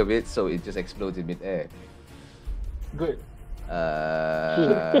 10 feet of it, so it just explodes in midair. Good.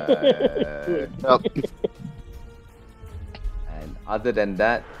 And other than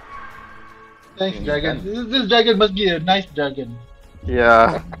that, Thanks, he's dragon. done. This dragon must be a nice dragon.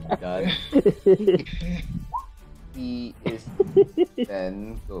 Yeah. Done. He is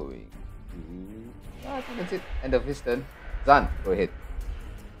then going to, I think that's it. End of his turn. Zan, go ahead.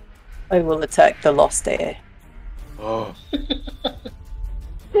 I will attack the lost air. Oh.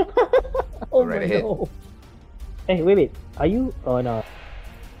 Oh right my ahead. God. Hey, wait. Are you? Oh no.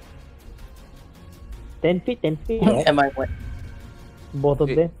 10 feet. Am I what? Both of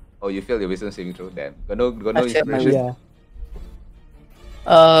Wait. them. Oh, you failed your wisdom saving throw. Damn. Got no I failed my inspiration.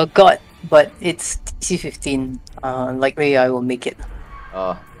 Yeah. Got, but it's DC 15. Likely I will make it.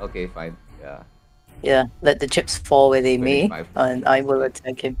 Oh, okay, fine. Yeah. Yeah, let the chips fall where they may, 25. and I will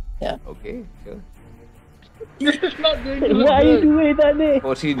attack him. Yeah. Okay, sure. It's not going to look What are you good. doing, Danny?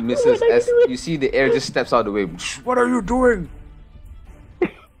 14 misses as you see the air just steps out of the way. What are you doing?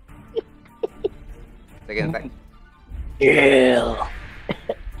 Second attack. Yeah.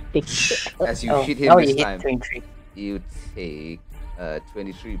 As you Oh, hit him now this you hit time, 23. you take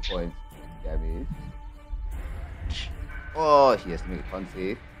 23 points damage. Oh, he has to make a con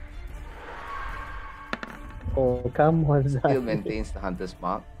save. Oh, come on, Still Zan. maintains the hunter's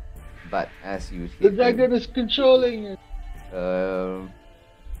mark, but as you The hit dragon him, is controlling it. oh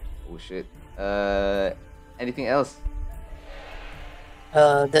shit. Anything else?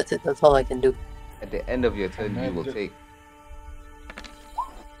 That's it. That's all I can do. At the end of your turn, you will take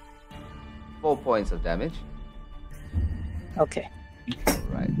 4 points of damage. Okay.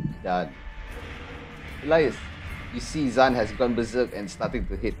 Alright, done. Elias, you see Zan has gone berserk and starting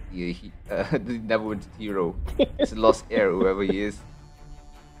to hit the Neverwinter hero. He's lost air, whoever he is.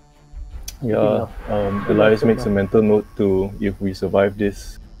 Yeah, Elias makes a mental note to, if we survive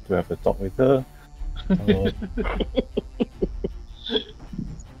this, to have a talk with her.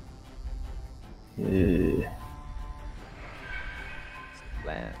 Yeah.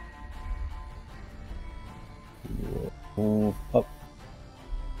 Plan. He will move up.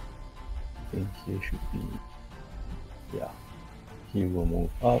 I think he should be. Yeah. He will move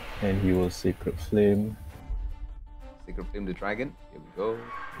up and he will Sacred Flame. Sacred Flame the dragon. Here we go.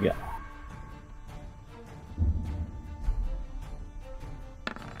 Yeah.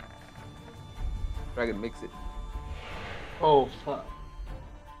 Dragon makes it. Oh fuck.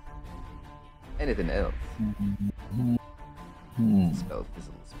 Anything else? Spell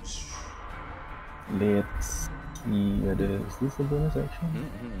fizzles. Let's see whether is this a bonus action?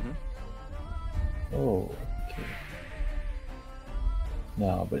 Oh, okay.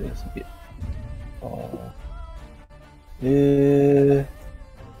 No, but it's a bit.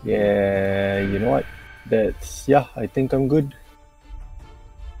 Yeah, you know what? Yeah, I think I'm good.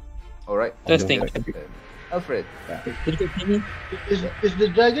 Alright. Testing. Alfred. Is the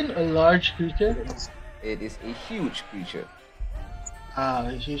dragon a large creature? It is a huge creature. Ah,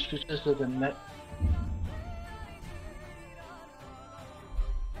 a huge creature, so the net.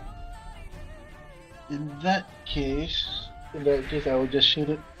 In that case, I will just shoot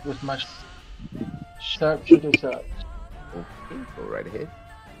it with my sharpshooter shot. Okay, go right ahead.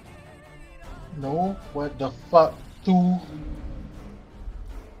 No, what the fuck? 2.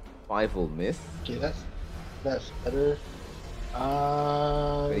 5 will miss. Okay, that's better.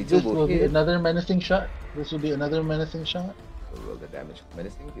 22 This will will be hit. another menacing shot. This will be another menacing shot. So roll the damage for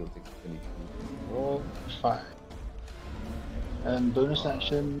menacing. He'll take 22 more. Fine. And bonus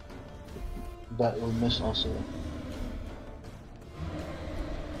action, that will miss also.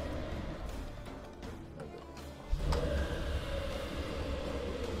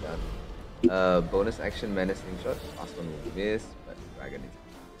 Done. Bonus action menacing shot. Last one will miss, but dragon needs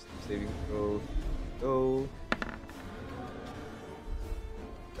to do saving throw. Go.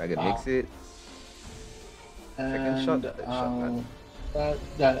 Dragon makes it. Second shot. Third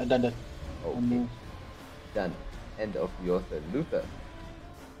shot. Done. Okay. Done. End of your turn, Luther.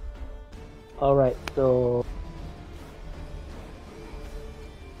 Alright, so.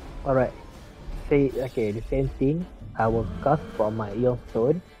 Alright. Okay, the same thing. I will cast from my Eon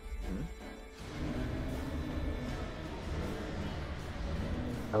Stone.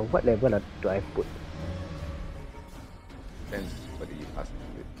 What level do I put? Depends whether you cast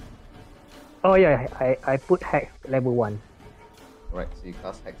it with. Oh yeah, I put Hex level 1. Alright, so you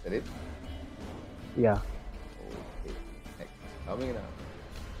cast Hex at it. Yeah. Okay, Hex is coming now.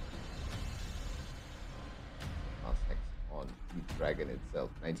 Cast Hex on the dragon itself.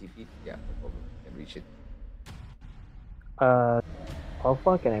 90 feet? Yeah, no problem. You can reach it. How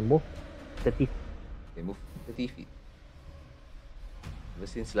far can I move? 30. Okay, move 30 feet. Ever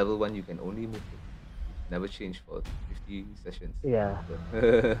since level 1, you can only move it. Never change for 50 sessions. Yeah.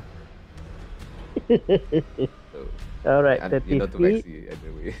 So, Alright, and 30 you're not to feet. maxi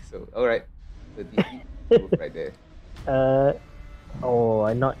either way. So, alright. 30 feet. Move right there.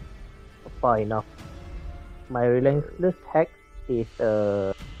 I'm not far enough. My relentless hex is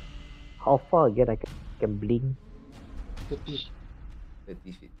how far again I can blink? 50.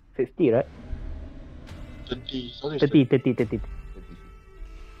 30 feet. 50, right? 30. 30. 30 feet.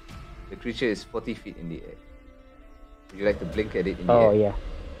 The creature is 40 feet in the air. Would you like to blink at it in the air? Oh yeah.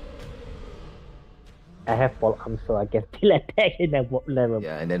 I have full arm, so I can still attack in that level.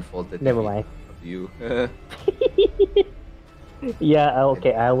 Yeah, and then fall 30 Never feet. mind. Up to you. Yeah,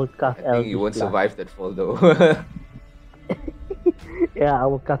 okay, I will cast I think you won't Blast. survive that fall though. Yeah, I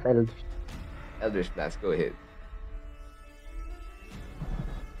will cast Eldritch Blast, go ahead.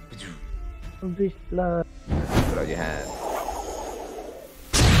 Eldritch Blast. Put out your hand.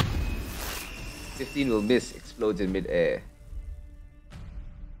 15 will miss, explodes in mid-air.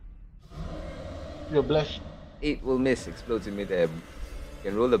 You're blessed. 8 will miss, explodes in mid-air. You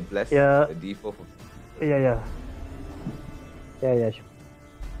can roll a bless, Yeah. a d4 for... Yeah, sure.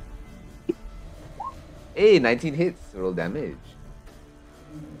 Hey, 19 hits, roll damage.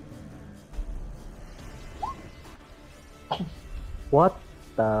 What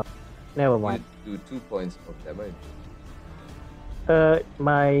the? Never mind. You do 2 points of damage.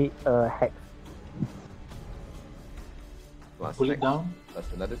 My hex. Plus Pull it hex, down. plus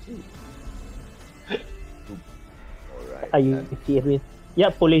another 2. Alright. Are you and serious? Yeah,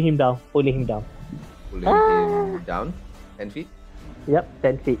 pulling him down. Pulling him down. pulling him down 10 feet. Yep,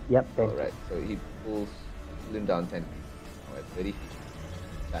 10 feet. Yep, 10 feet. Alright, so he pulls him down 10 feet. Alright, 30 feet.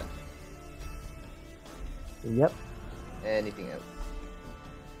 Done. Yep, Anything else?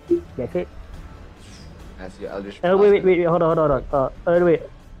 that's it. As your Eldritch Wait, Blaster. hold on. Wait.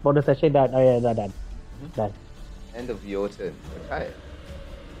 Bonus session done. Oh yeah, done. Done. End of your turn. Okay.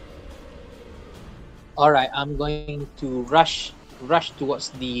 All right, I'm going to rush towards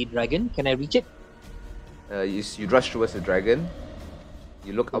the dragon. Can I reach it? You rush towards the dragon.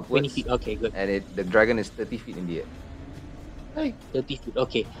 You look 20 upwards, feet. Okay, good. and the dragon is 30 feet in the air. Hey, 30 feet.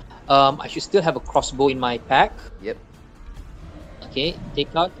 Okay. I should still have a crossbow in my pack. Yep. Okay,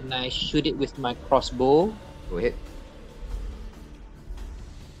 take out and I shoot it with my crossbow. Go ahead.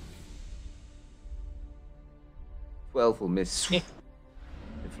 Will miss. Okay.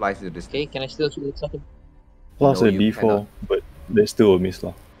 It flies to the distance. Okay, can I still shoot the second? Plus No, a you D4, cannot. but there's still a miss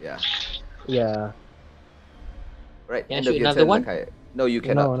lah. Yeah. Yeah. Right. Can I End shoot of your another turn, one? Lakai. No, you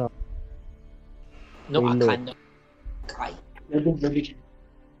cannot. No. No, I Reload. can't. Cry.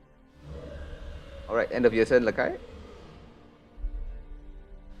 All right. End of your turn, Lakai.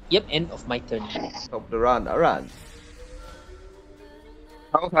 Yep, end of my turn. Top of the round, Aran.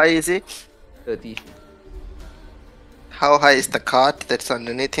 How high is he? 30 feet. How high is the cart that's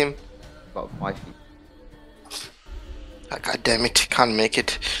underneath him? About 5 feet. Ah, God damn it, can't make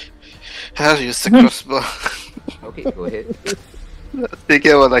it. I'll use the crossbow. Okay, go ahead. I think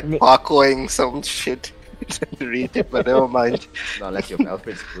I was like parkouring some shit to reach it, but never mind. No, unless you have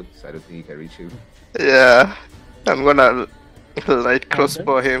Alfred's foot, so I don't think you can reach him. Yeah, I'm gonna light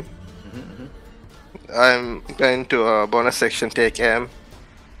crossbow him. I'm going to bonus section take M.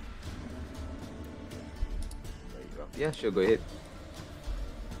 Yeah, sure, go ahead.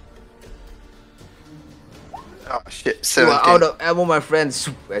 Oh shit, You 17. are out of ammo, my friends.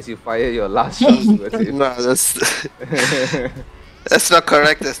 As you fire your last shot towards it. No, that's not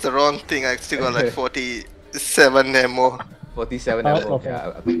correct. That's the wrong thing. I still got like 47 ammo. 47 Oh, ammo. okay.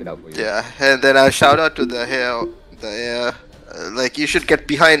 Yeah, I'll pick it up for you. Yeah, and then I shout out to the air, like you should get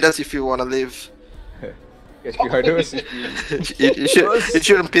behind us if you wanna live. Get behind us. It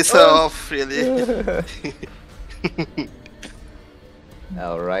shouldn't piss her off, really.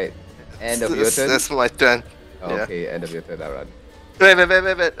 Alright. End of your turn. That's my turn. Okay, end of your turn, Aran. Wait.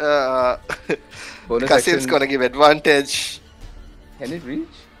 Bonus Kasim's action. gonna give advantage. Can it reach?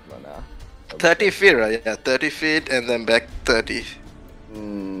 No, nah. 30 feet, right? Yeah, 30 feet and then back 30.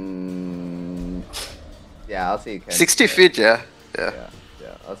 Yeah, I'll say it can. 60 feet, yeah.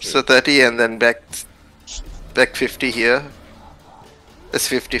 I'll say So 30 and then back 50 here. That's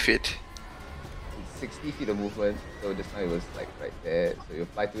 50 feet. It's 60 feet of movement, so just now it was like right there. So you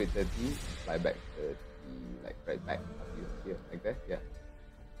fly to it 30, fly back 30, like right back here, like that, yeah.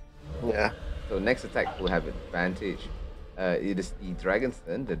 Yeah. So next attack will have advantage. It is the dragon's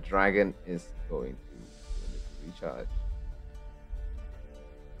turn. The dragon is going to recharge.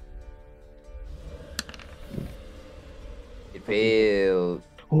 It fails.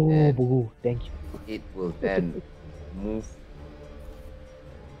 Oh, and boo, thank you. it will then move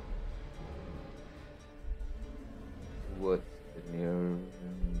towards the near.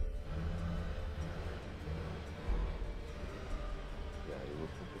 Yeah, it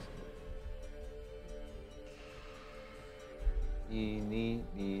will focus.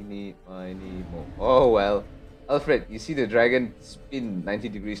 Miny, mo. Oh well. Alfred, you see the dragon spin 90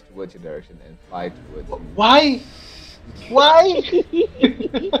 degrees towards your direction and fly towards you. Why?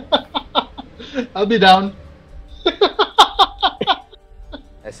 I'll be down.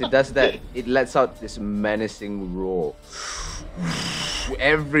 As it does that, it lets out this menacing roar.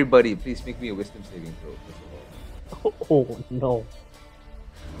 Everybody, please make me a wisdom saving throw. First of all. Oh no.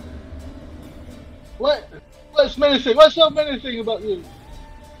 What? What's menacing? What's so menacing about you?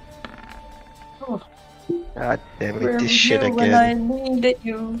 God damn Where it, this were shit you when I again. needed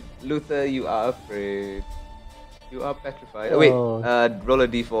you? Luther, you are afraid. You are petrified. Oh, wait, roll a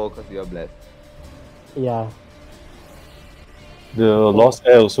d4 because you are blessed. Yeah. The Lost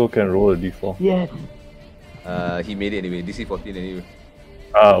Air also can roll a D4. Yes. He made it anyway. DC 14 anyway.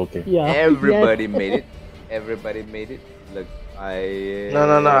 Ah, okay. Yeah. Everybody yes. made it. Everybody made it. Look,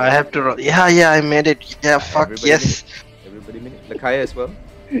 No, I have to roll. Yeah, I made it. Yeah, fuck, Everybody yes. made it. Everybody made it. Lakaya as well.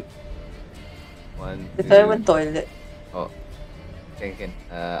 1, The 2. third one toilet. Oh, can.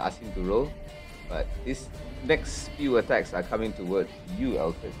 Ask him to roll. But his next few attacks are coming towards you,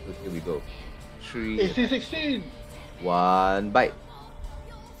 Alfred. So here we go. 3 AC 16. 1 bite.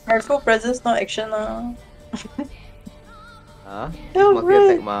 Artful presence, no action. Huh? Oh,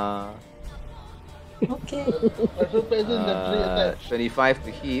 Multi-attack ma. Okay. Artful presence and 3 attacks. 25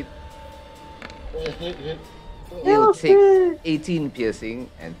 to hit. Hit. It'll take 18 piercing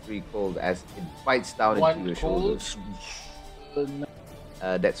and 3 cold as it bites down into 1 your cold. shoulders.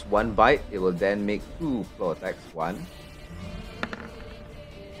 That's 1 bite. It will then make 2 claw attacks. 1.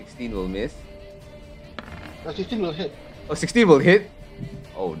 16 will miss. 16 will hit. Oh, 16 will hit?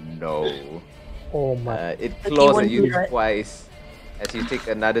 Oh no. Oh my. It claws at you 31 hit, right? twice as you take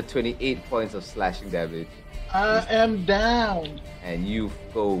another 28 points of slashing damage. I am down. And you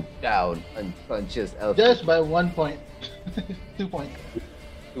go down unconscious, Alfred. Just by 1 point. 2 points.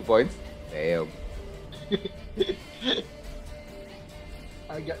 2 points? Damn.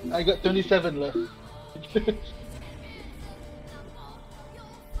 I got 27 left.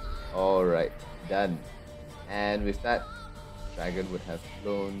 Alright, done. And with that, dragon would have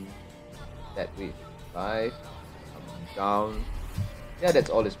flown that way. 5, come down. Yeah, that's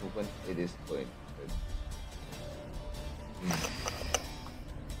all his movement. It is going.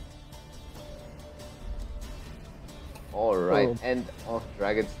 Alright, Oh. end of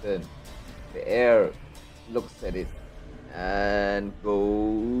dragon's turn. The air looks at it and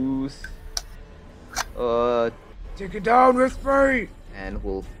goes. Take it down with me. And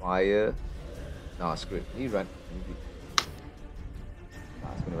will fire. Nah, screw it. He run.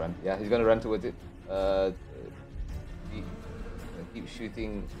 He's gonna run. Yeah, he's gonna run towards it. Keep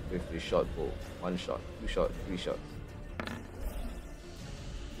shooting with the short bow. 1 shot, 2 shots, 3 shots.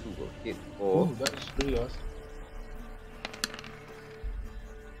 2 will hit 4. Ooh, that's pretty awesome.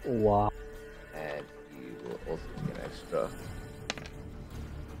 Wow. And he will also get an extra.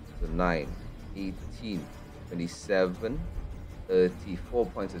 So 9, 18, 27, 34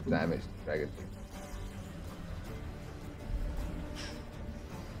 points of damage to Dragon.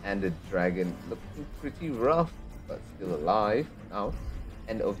 And the dragon looking pretty rough, but still alive now.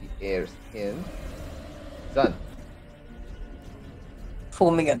 End of the air's in. Done.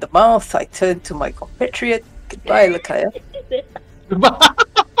 Foaming at the mouth, I turn to my compatriot. Goodbye, Lakaya.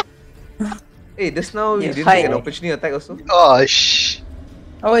 Hey, just now you Yeah, didn't hi. take an opportunity attack also? Gosh.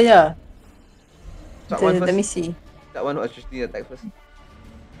 Oh yeah. That one Let first. me see. That one opportunity attack first.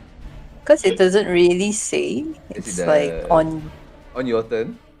 Because it doesn't really say. Is It's it like on. On your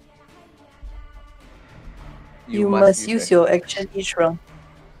turn. You must use your action each round.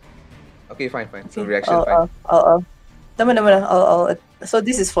 Okay, fine. So Okay, reaction, I'll, fine. I'll, so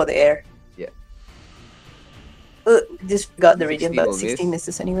this is for the air. Yeah. Disregard the radiant, 16 but will 16 miss.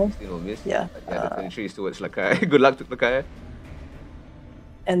 misses anyway. 16 will miss. Yeah. Yeah, the 23 is towards Lakai. Good luck to Lakai.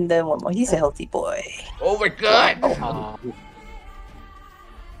 And then one more. He's a healthy boy. Oh my god! Oh.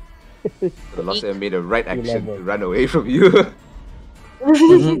 The Losser made a right action love to it. run away from you.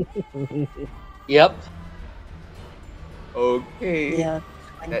 Yep. Okay. Yeah.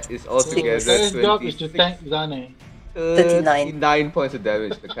 That is The altogether first job is to 26. tank Zane. 39 points of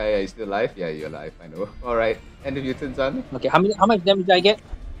damage. Lakaya is still alive? Yeah, you're alive, I know. Alright, end of your turn, Zan. Okay, how much damage did I get?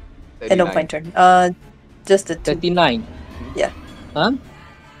 End of my turn. Just the 2. 39. Yeah. Huh?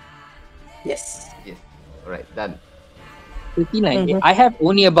 Yes. Yes. Alright, done. 39. Mhm. I have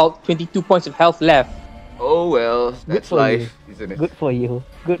only about 22 points of health left. Oh well, that's for you. life, isn't it? Good for you.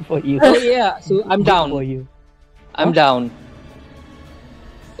 Good for you. Oh yeah, so I'm Good down. for you. I'm down.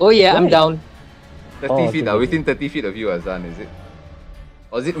 Oh yeah, I'm Why? down. 30 Oh, feet, okay. within 30 feet of you, Azan, is it?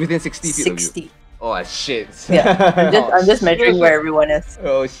 Or is it within 60 feet of you? 60. Oh shit. Yeah. I'm just measuring where everyone is.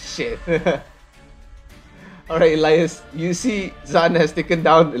 Oh shit. Alright, Elias, you see Zan has taken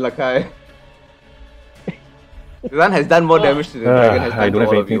down Ilakai. Zan has done more damage to the dragon, has I done don't to have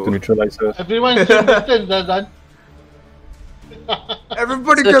all of anything to you. neutralize her. Everyone same distance, Zazan.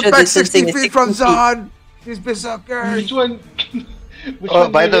 Everybody Social get back distancing 60 is feet from 60 feet. Zahn. These berserkers. Which one? Which Oh,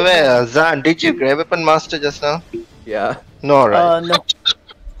 one by do the you way, hit? Zan, did you grab Weapon Master just now? Yeah, No, right? No.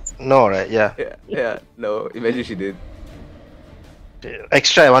 No, right? Yeah. yeah, no, imagine she did.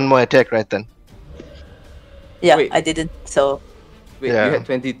 Extra one more attack, right then? Yeah, Wait. I didn't. So Wait, Yeah. you had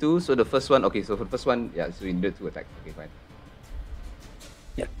 22, so the first one, okay, so for the first one, yeah, so you needed 2 attacks. Okay, fine.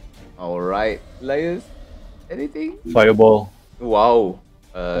 Yeah. Alright, Elias, anything? Fireball Wow.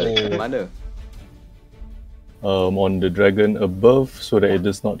 Oh. Mana? on the dragon above so that it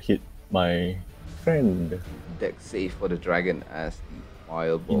does not hit my friend. Deck save for the dragon as the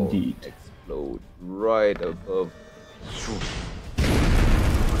fireball Indeed. explodes right above.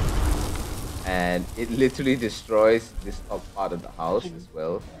 And it literally destroys this top part of the house as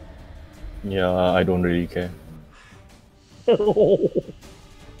well. Yeah, I don't really care.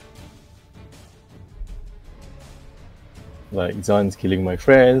 Like, Zan's killing my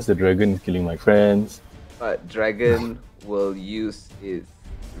friends, the dragon is killing my friends. But Dragon will use its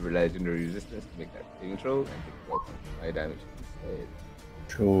legendary resistance to make that saving throw and take 12.5 damage instead.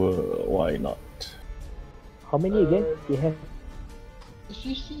 Sure, why not? How many again? Do you have Did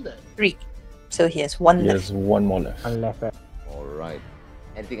you see that? 3. So he has 1 He left. has one more left. one left? Right? Alright.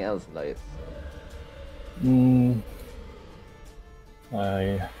 Anything else, Elias?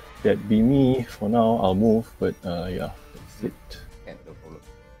 That'd be me for now. I'll move, but yeah, that's it. Can't, no problem.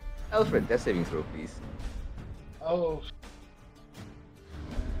 Alfred, death saving throw, please. Oh.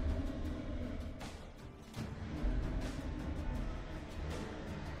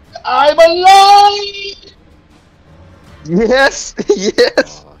 I'm alive! Yes,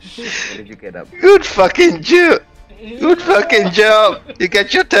 yes. Oh shit, what did you get up? Good fucking job. Good fucking job. You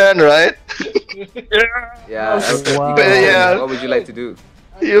get your turn, right? Yeah, Alfred, Wow. you got it. Yeah. What would you like to do?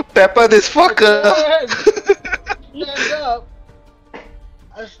 You pepper this fucker. Stand up.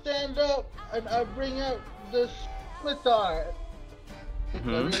 I stand up and I bring out the scimitar.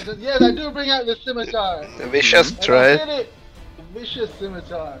 Yes, I do bring out the scimitar. The vicious And I threat. hit it. The vicious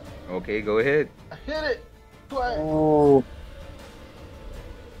scimitar. Okay, go ahead. I hit it twice. Oh,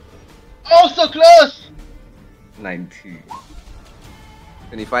 Oh, so close! 19.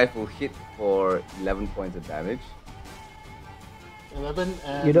 25 will hit for 11 points of damage. 11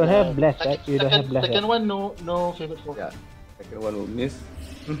 and You don't have blast, right? You don't second, have blast, Second right? one, no favorite four. Yeah, second one will miss.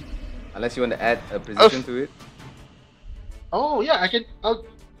 Unless you want to add a precision to it. Oh yeah,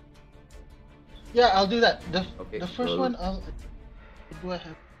 I'll do that. Okay, The first roll. one, what do I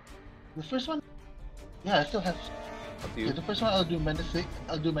have? The first one, yeah, I still have. Up to you. Okay, the first one I'll do menacing.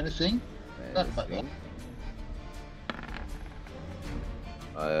 Not bad. Menacing.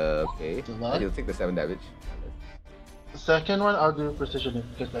 Okay. It's a lot. And you'll take the 7 damage. The second one I'll do precision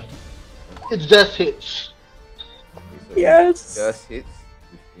because it just hits. Okay, so Yes. it just hits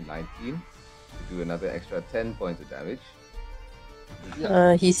with 19. You do another extra 10 points of damage.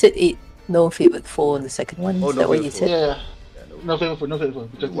 He said 8. No favorite 4 on the second one. Oh, Is no that what you favorite said? Yeah, Yeah, no favor for because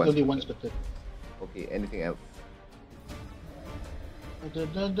it's One only one spectre. spectre. Okay, anything else?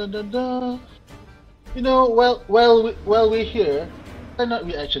 You know, while we're here, why not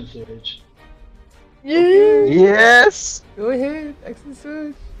reaction surge? Yes. Go ahead, action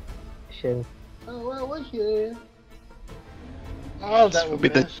surge. Action. Oh, well, we're here. Oh, that will be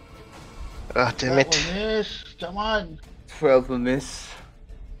the- miss. Ah, damn That it. will miss. Come on. 12 will miss.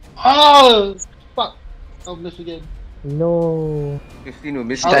 Oh, fuck. I'll miss again. No. 15 will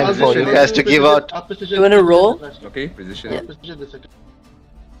miss. It's time for you guys to give out. You wanna roll? Okay, position. Yeah. Precision the second.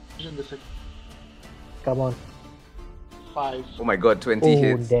 Precision the second. Come on. 5. Oh my god, 20 Oh,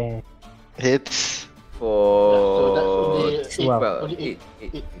 hits. damn. Hits. For Yeah, so that's only 12. only 8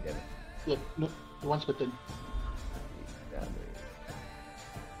 8. damage. Yeah, no, one spectre.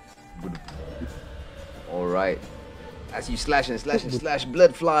 Alright. As you slash and slash and slash,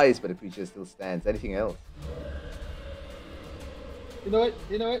 blood flies, but the creature still stands. Anything else? You know what?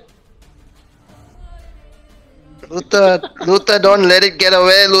 You know what? Luther, don't let it get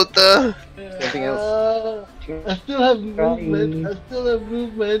away, Luther. Anything else? I still have movement.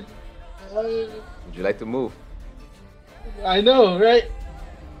 Would you like to move? I know, right?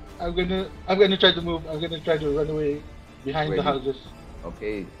 I'm gonna try to move. I'm gonna try to run away behind the Where houses.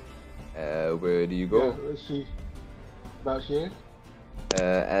 Okay. Where do you go? Yeah, let's see. About here.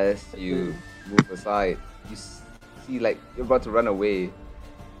 As you move aside, you see like you're about to run away,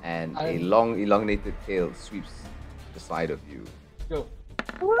 and a I'm- long elongated tail sweeps the side of you. Go.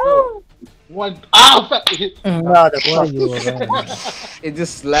 Go. One. Ah, fuck! Wow, the Why fuck. you around? It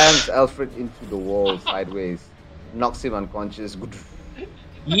just slams Alfred into the wall sideways, knocks him unconscious.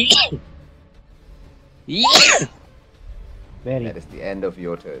 Very. That is the end of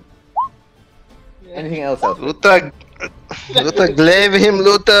your turn. Anything else, Alfred? Luther, blame him,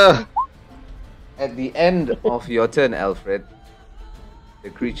 Luther. At the end of your turn, Alfred, the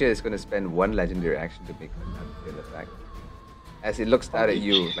creature is going to spend 1 legendary action to make an attack. As it looks out at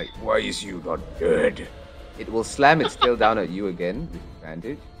you, like, why is you not dead? It will slam its tail down at you again with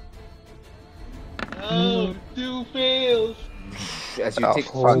advantage. Oh, 2 fails. As you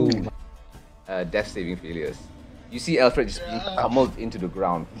take 2 death saving failures. You see Alfred just being pummeled into the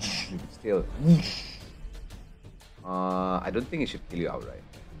ground. Still. I don't think it should kill you outright.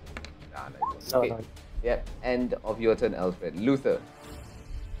 Nah, no, it won't. No, Okay. Yep. End of your turn, Alfred. Luther.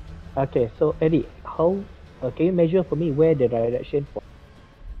 Okay, so Eddie, how can you measure for me where the direction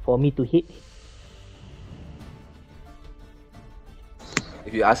for me to hit?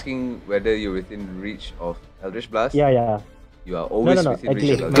 If you're asking whether you're within reach of Eldritch Blast, Yeah. you are always No, within a reach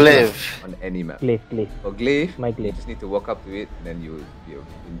glaive. of Glaive. Eldritch Blast on any map. Glaive. For glaive, My you glaive. just need to walk up to it, and then you'll be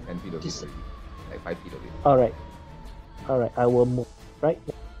within 10 feet of it already. Like 5 feet of it. Alright. I will move. Right.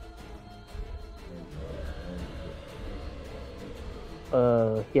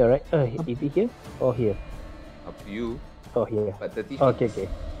 Here, right? Is it here or here? Up to you. Oh, here. But 30 feet Okay, is okay.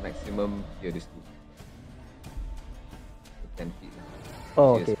 maximum here this 2. 10 feet.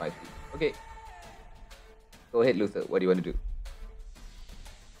 Oh, Here's okay. 5 feet. Okay. Go ahead, Luther. What do you want to do?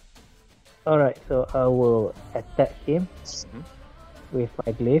 Alright, so I will attack him with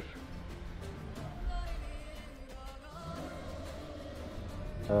my glaive.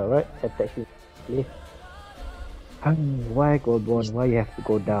 Alright, attack him with glaive. Why go down? Why you have to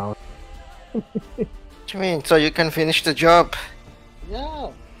go down? What you mean? So you can finish the job? Yeah,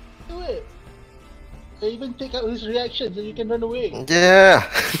 do it. I even take out his reaction so you can run away. Yeah.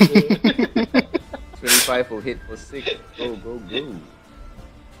 25 will hit for 6. Go.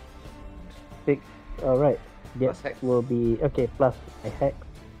 6. Alright. That Plus hex. will be okay, plus my hex.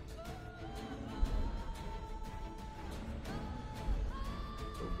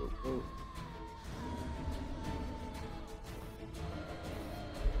 Go.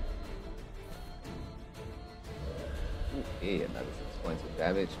 Okay, another 6 points of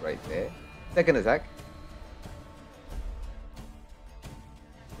damage right there. Second attack.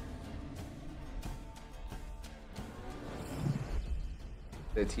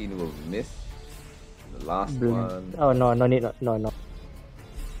 $13 will miss. The last one. Oh no, no need, no.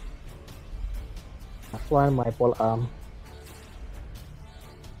 Last one, my pole arm.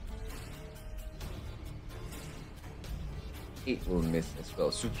 Eight will miss as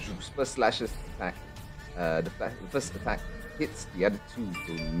well. First slashes attack. The first attack hits. The other 2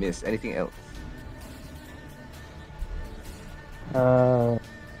 will miss. Anything else? I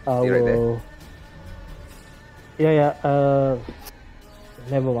Stay right there. will. Yeah.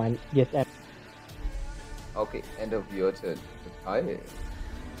 Never mind. Yes, Okay, end of your turn. Hi.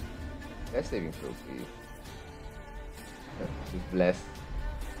 Death saving throw, please. With bless.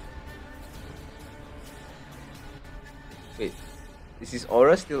 Wait, is his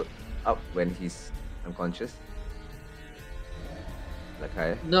aura still up when he's unconscious? Like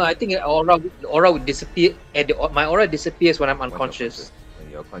I. No, I think aura would disappear. My aura disappears when I'm unconscious. When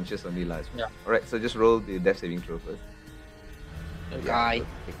you're conscious, only lies. Yeah. Alright, so just roll the death saving throw first. Okay. Yeah, so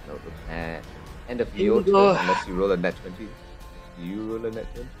take note of that. End of Here your we go. turn, unless you roll a net 20. Do you roll a net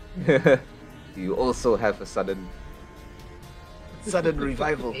 20? You also have a sudden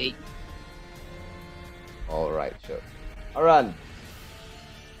revival. Alright, sure. Aran.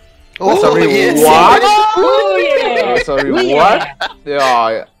 Oh, sorry, yes. what? Oh yeah. Sorry, Yeah. what?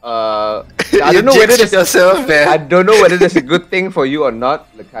 Yeah, I You don't know whether jinxed this yourself, man. I don't know whether that's a good thing for you or not,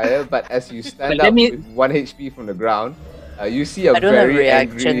 Lakaya, but as you stand But let up me- with 1 HP from the ground, you see a I don't have very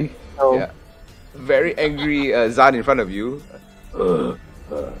reaction, angry, so- very angry Zan in front of you.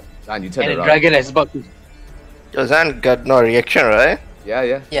 Zan, you turn And the around. dragon is about to. Zan got no reaction, right?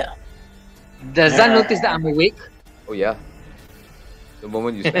 Yeah. Does Zan notice that I'm awake? Oh yeah. The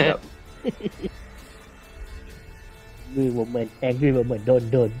moment you stand up. angry woman.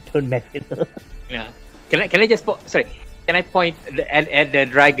 Don't mess with her. Yeah. Can I just sorry? Can I point at the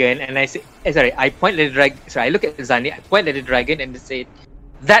dragon and I say sorry? I point at the dragon. Sorry, I look at Zani. I point at the dragon and say,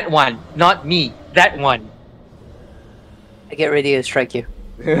 "That one, not me. That one." I get ready to strike you.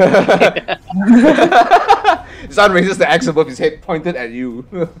 Zan raises the axe above his head, pointed at you.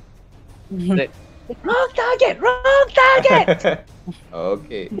 Wrong target. Wrong target.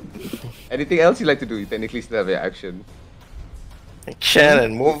 Okay. Anything else you like to do? You technically still have your action. Action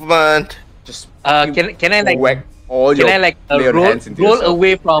and movement. Just Can I like whack all can your I like player roll hands into roll yourself.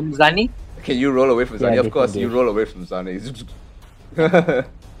 away from Zani? Can you roll away from Zani? Yeah, Of course, you disengage. roll away from Zani.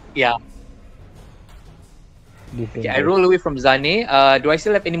 Yeah. Okay, I roll away from Zane. Do I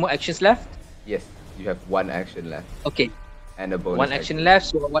still have any more actions left? Yes, you have 1 action left Okay, and a bonus. one action left.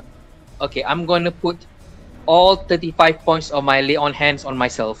 So what? Okay, I'm gonna put all 35 points of my lay on hands on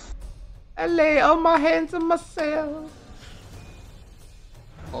myself. I lay all my hands on myself.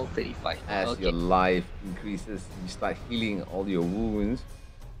 All 35. As Okay. your life increases, you start healing all your wounds.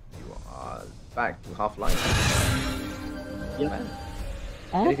 You are back to half life. Yep.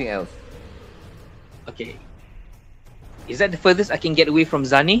 Anything else? Okay. Is that the furthest I can get away from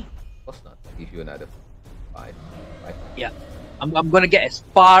Zani? Of course not. I'll give you another 5. Yeah. I'm gonna get as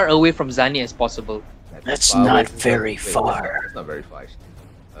far away from Zani as possible. That's far away not from- very wait, far. That's not very far.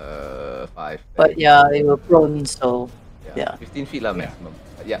 Actually. 5. But yeah, they were prone, so yeah. 15 feet lah maximum.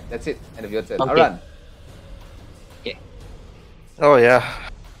 But yeah, that's it. End of your turn. Okay. Aran. Okay. Oh yeah.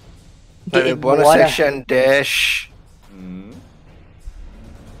 Get Maybe in the bonus water. action dash. Mm.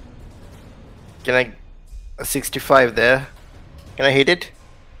 Can I? A 65 there. Can I hit it?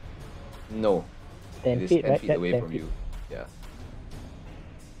 No. 10 It is feet, 10 right? feet Yeah, away 10 from feet. you. Yeah.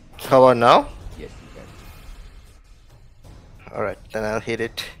 How about now? Yes, you can. Alright, then I'll hit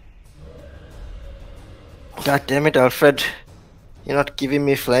it. God damn it, Alfred. You're not giving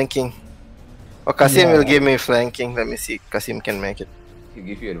me flanking. Oh, Kasim will give me flanking. Let me see. Kasim can make it. He'll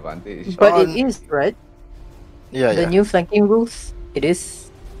give you advantage. But On- it is, right? Yeah, The yeah. new flanking rules, it is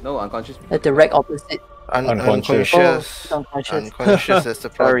No, unconscious people. at the direct opposite. Unconscious. Unconscious. Oh, unconscious. Unconscious, that's the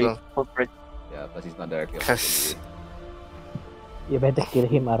Sorry, problem. corporate. Yeah, plus he's not directly Kas- opposite You better kill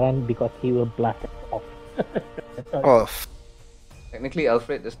him, Aran, because he will blast us off. Oh, you. Technically,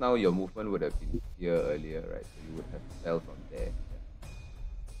 Alfred, just now your movement would have been here earlier, right? So you would have fell from there. Yeah.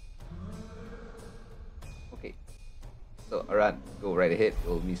 Okay. So, Aran, go right ahead.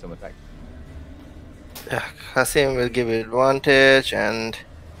 Roll me some attack. yeah. Kasim will give it advantage and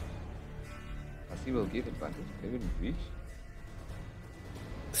Kasim will give advantage. Can even reach?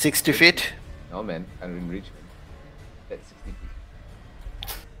 60 feet. No, man. Can't even reach. Man. That's 60 feet.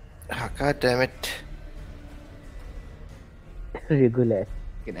 Oh, God damn it. Regular.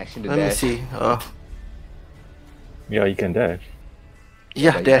 You can action the Let me dash. see. Oh, Yeah, you can dash.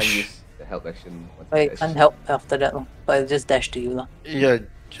 yeah, but you can't dash. use the help action. once you I dash. can't help after that, lah. But I'll just dash to you. Lah. Yeah,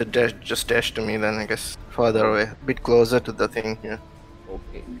 just dash to me then, I guess. Farther away. A bit closer to the thing here.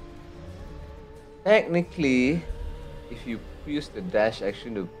 Okay. Technically, if you use the dash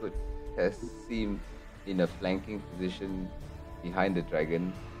action to put Kasim in a flanking position behind the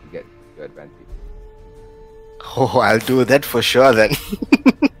dragon, you get your advantage. Oh, I'll do that for sure then.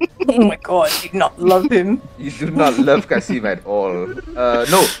 Oh my god, you not love him. You do not love Kasim at all.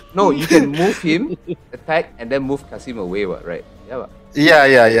 No, you can move him, attack, and then move Kasim away, what, right? Yeah, what?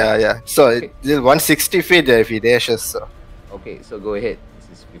 Yeah. So Okay. it's 160 feet there if he dashes, so. Okay, so go ahead.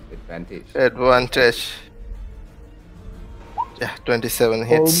 This is with advantage. Advantage. Yeah, 27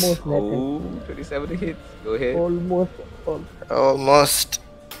 hits. Almost let him. Oh, 27 hits. Go ahead. Almost.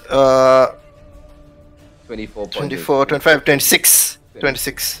 24 points. 24, 25, 26.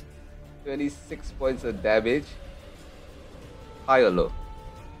 26. 26 points of damage. High or low?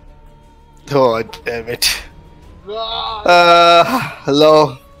 Oh, damn it. God.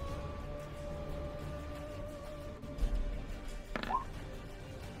 Low.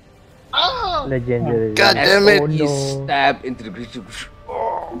 Ah! Legendary. God damn it. Oh, You no. stab into the creature.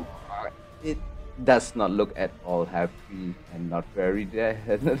 Oh, it does not look at all happy and not very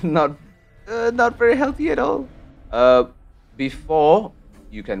not very healthy at all. Before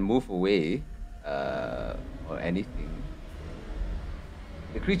you can move away or anything,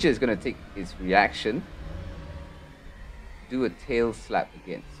 the creature is gonna take its reaction, do a tail slap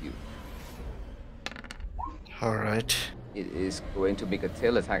against you. Alright. It is going to make a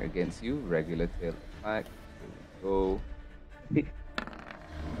tail attack against you. Regular tail attack. Here we go.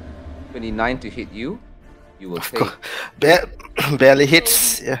 29 to hit you. You will take Barely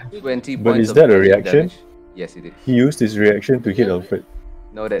hits. Yeah. 20 But points is of that a bludgeoning reaction? damage. Yes, it is. He used his reaction to hit Alfred.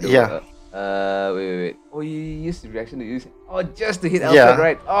 No, that Yeah. wait. Oh, you used the reaction to use. Oh, just to hit Yeah. Alfred,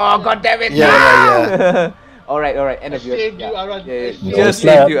 right? Oh, god damn it! Yeah. all right. End of your. saved you, Aran. I No Just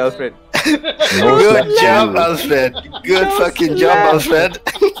slap. saved you, Alfred. No Good slap. job, Alfred. Good fucking job, Alfred.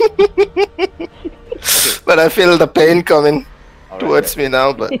 But I feel the pain coming All right, towards me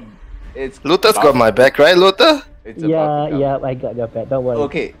now, but It's Luther's about- got my back, right, Luther? It's about to come. Yeah, I got your back. Don't worry.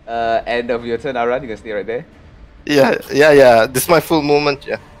 Okay. End of your turn, Aran. You can stay right there. Yeah. This is my full movement,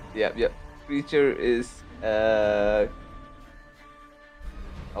 yeah. Yep. Creature is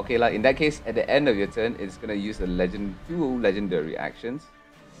okay lah. In that case, at the end of your turn, it's gonna use two legendary actions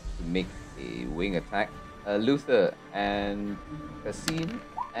to make a wing attack. Luther and Kasim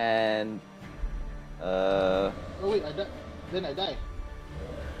and Oh wait, I died. Then I die.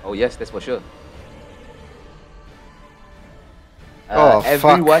 oh yes, that's for sure. Oh, fuck.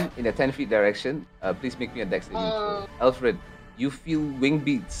 Everyone in a 10 feet direction, please make me a dex saving throw. Alfred, you feel wing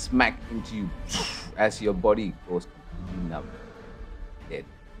beats smack into you as your body goes completely numb. Dead.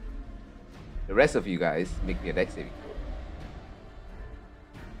 The rest of you guys, make me a dex saving throw.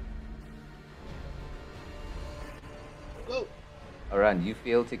 Go. Aran, you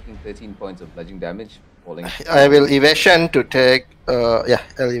fail, taking 13 points of bludgeoning damage, falling. I will evasion to take,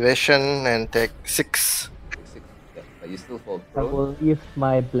 elevation and take 6. Yeah, but you still fall I prone. will use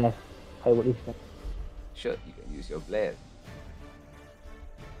my blast. I will use that. Sure, you can use your blast.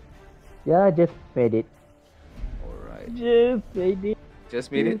 Yeah, just made it. Alright. Just made it.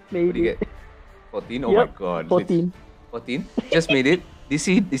 Just made it? Just made What do you it. get? 14? Oh Yep, my god. 14. 14. Just made it.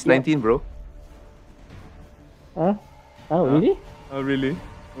 DC is 19, bro. Huh? Oh, really? Oh, really?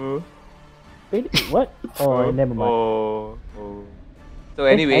 Oh. Really? What? Oh, never mind. Oh. So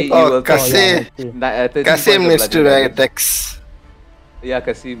anyway, you Oh, will Kasim. 13 Kasim points needs of to bludgeoning write damage. Dex. Yeah,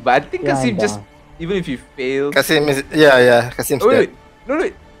 Kasim. But I think Yeah, Kasim I'm just, down. even if you fail. Kasim is yeah. Kasim's Oh, dead. wait. No,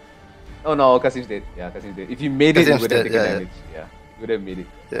 wait. Oh no, Kasim's dead. Yeah, Kasim's dead. If you made it, you Kasim's would have dead, taken yeah, damage. Yeah, you would have made it.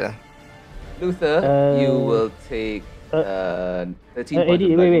 Yeah. Luther, you will take 13 points of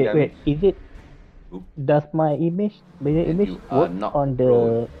Eddie, bludgeoning damage. wait. Is it? Does my image You are work not on the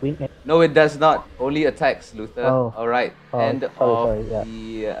prone. wing? No, it does not. Only attacks, Luther. Oh. Alright. Oh, End sorry, of yeah.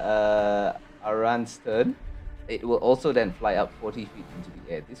 the Aran's turn. It will also then fly up 40 feet into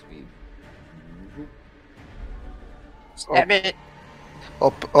the air this way. Stab it.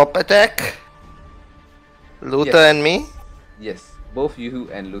 Op attack. Luther Yes. and me. Yes, both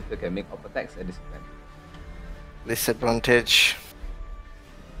you and Luther can make up attacks at this time. Disadvantage.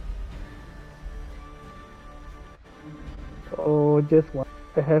 Oh, just one.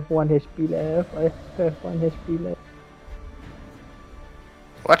 I have 1 HP left.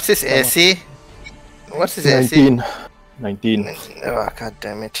 What's his AC? What's his AC? 19. Oh, god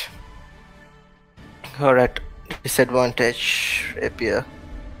damn it. Alright. Disadvantage. Rapier.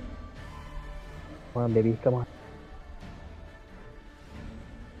 Come on, baby. Come on.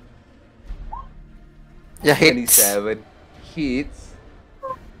 Yeah, hits. 27 hits.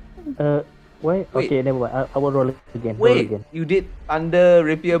 Wait. Wait. Okay, never mind. I will roll it again. Wait, you did Thunder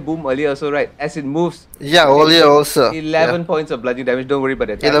Rapier Boom earlier also, right? As it moves. Yeah, you earlier take also. 11 points of bludgeoning damage. Don't worry about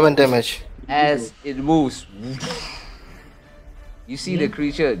that. 11 damage. As it moves, you see the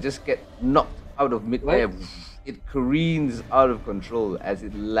creature just get knocked out of midair. It careens out of control as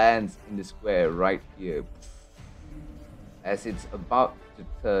it lands in the square right here. As it's about to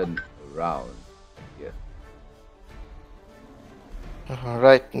turn around here.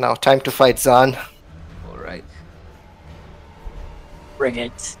 Alright, now time to fight Zan. Alright. Bring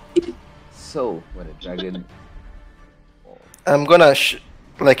it. So, when a dragon. I'm gonna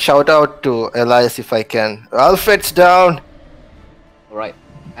shout out to Elias if I can. Alfred's down! Alright.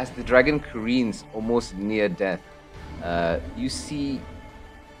 As the dragon careens almost near death, you see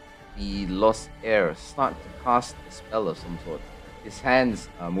the lost heir start to cast a spell of some sort. His hands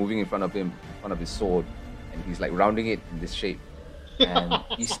are moving in front of him, in front of his sword, and he's like rounding it in this shape. And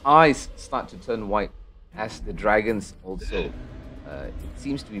his eyes start to turn white as the dragons also. It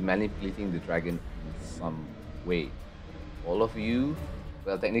seems to be manipulating the dragon in some way. All of you,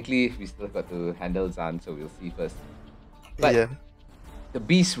 well, technically, we still got to handle Zan, so we'll see first. But Yeah. the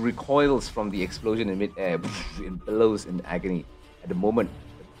beast recoils from the explosion in midair and bellows in agony. At the moment,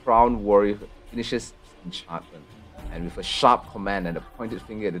 the crowned warrior finishes his enchantment, and with a sharp command and a pointed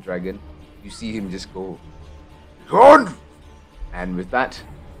finger at the dragon, you see him just go, Gone! and with that,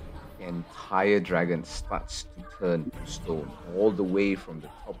 the entire dragon starts to turn to stone. All the way from the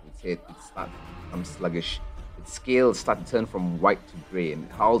top of its head, it starts to become sluggish. Its scales start to turn from white to grey, and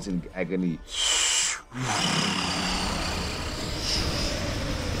it howls in agony.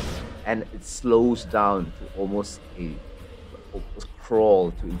 And it slows down to almost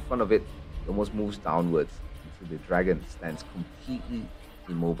crawl to in front of it. It almost moves downwards until the dragon stands completely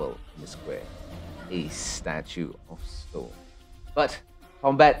immobile in the square, a statue of stone. But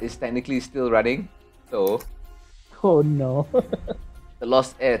combat is technically still running, so Oh no. the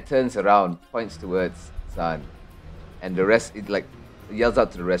lost heir turns around, points towards Zan, and the rest it like yells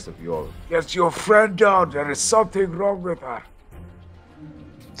out to the rest of you all. Get your friend down. There is something wrong with her.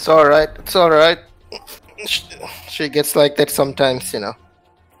 It's alright. She gets like that sometimes, you know.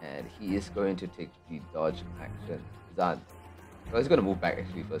 And he is going to take the dodge action. Zan. Well, he's going to move back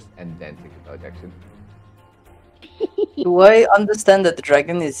actually first and then take the dodge action. Do I understand that the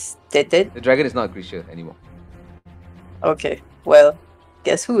dragon is dead? The dragon is not a creature anymore. Okay, well,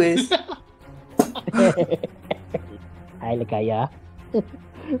 guess who is? Hi, Lekaya.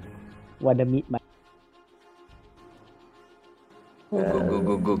 Wanna meet my...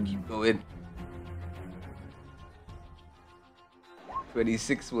 Go, keep going.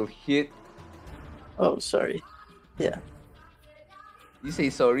 26 will hit. Oh, sorry. Yeah. You say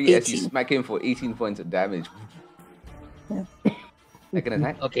sorry as you 18. smack him for 18 points of damage. Second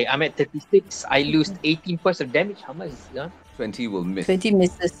attack. Okay, I'm at 36. I lose 18 points of damage. How much is it done? 20 will miss. 20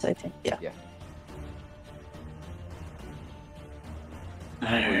 misses, I think. Yeah.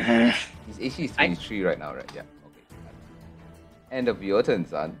 His AC is 23 right now, right? Yeah. Okay. End of your turn,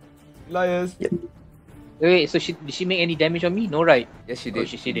 son. Elias. Yep. Wait, so did she make any damage on me? No, right? Yes, she Oh, did.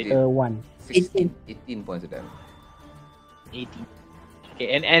 she did. 1. 18 points of damage. 18. Okay,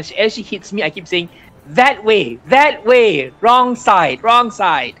 and as she hits me, I keep saying, That way, wrong side.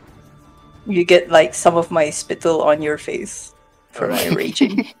 You get like some of my spittle on your face for my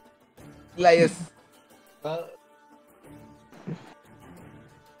raging. Elias.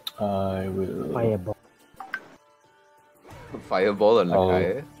 I will. Fireball. Fireball on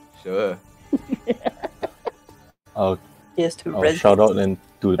Lakai. Sure. I'll Yes, to I'll res- shout out and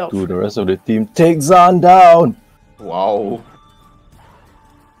to No. the rest of the team. Take Zan down. Wow.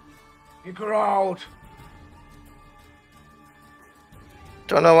 Kick her out.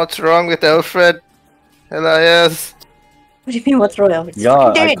 Don't know what's wrong with Alfred. Elias. What do you mean? What's wrong? Alex?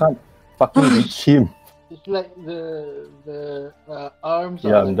 Yeah, Damn I it. can't fucking reach him. It's like the arms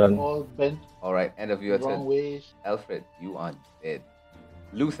Yeah, are I'm like done. all bent Alright, end of your wrong turn. ways. Alfred, you are dead.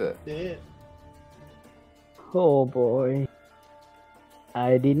 Luther. Dead. Oh boy.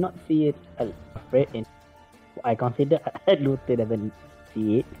 I did not see it. Afraid, and I consider Luther doesn't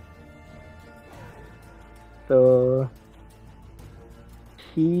see it. So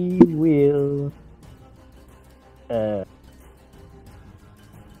he will.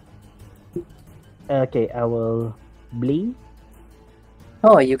 Okay, I will blink.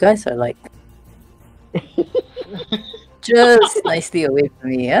 Oh, you guys are like just nicely away from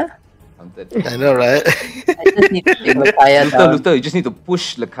me, yeah? Counted. I know, right? I just need to take Messiah Luther, down. Luther, you just need to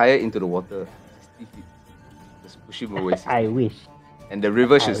push Lakaya into the water. 60 feet. Just push him away. 60 I feet. wish. And the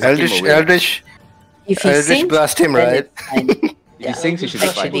river should suck him Eldritch, away. Eldritch, If he Eldritch sinks, blast him, then right? it's fine. If he sinks, he should be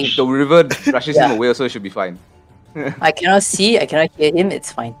fine. Actually- If the river rushes him Yeah. away, also, it should be fine. I cannot see, I cannot hear him,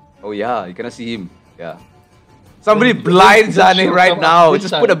 it's fine. Oh yeah, you cannot see him. Yeah. Somebody blind Zane right now.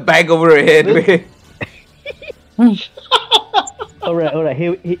 Just put a bag over her head. Wait. Alright.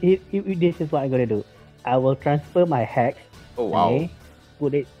 This is what I'm gonna do. I will transfer my hex. Oh wow. Okay,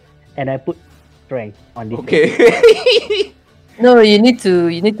 put it, and I put strength on this. Okay. No, you need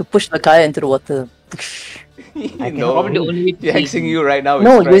to push the Kaya into the water. No, Probably the only way to he's hexing you right now. with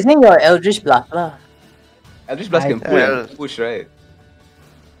No, strength. using your Eldritch Blast lah. Eldritch Blast can pull Yeah. and push, right?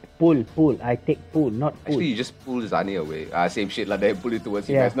 Pull. I take pull, not pull. Actually, you just pull Zani away. Same shit lah. Then pull it towards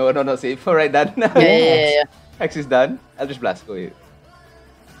you Yeah. guys. No, safe. Alright, done. Yeah. Hex is done. Eldritch Blast, go ahead.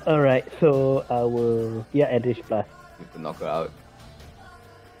 Alright, so I will Eldritch Blast. You have to knock her out.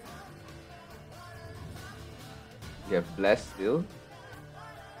 You have Blast still.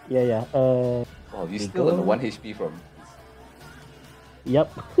 Yeah. Oh, you we still on the go. 1 HP from. Yup.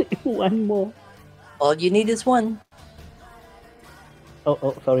 One more. All you need is one.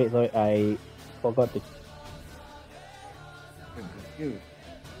 Oh, sorry. I forgot to.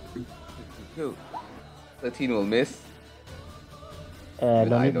 Go. 13 will miss. No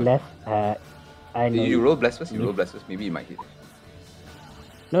I need know. blast. I know. You roll Blast first. Maybe you might hit.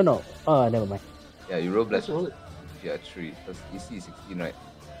 No. Oh, never mind. Yeah, you roll Blast Roll first. Yeah, 3. Because AC is 16, right?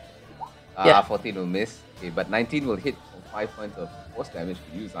 Yeah. 14 will miss. Okay, but 19 will hit for 5 points of force damage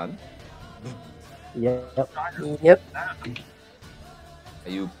to you, Zan. Yep. Yep. Are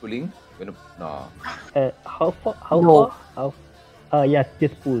you pulling? No. How far? How No. far? How? Yeah,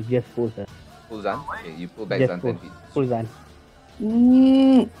 just pull, sir. Pull Zan? Okay, you pull back Just Zan pull. 10 feet. Pull Zan.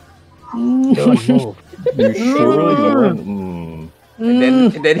 Mm. Don't move. You sure you want?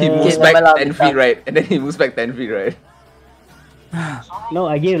 And then he moves Okay, back never 10 mind. feet, right? And then he moves back 10 feet, right? No,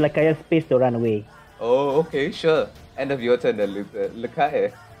 I gave Lakaya space to run away. Oh, okay, sure. End of your turn then,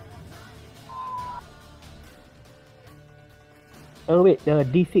 Lukai. Oh wait, the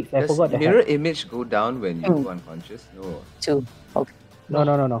D6. I Does forgot the mirror hex. image go down when you go unconscious? No. 2. Okay.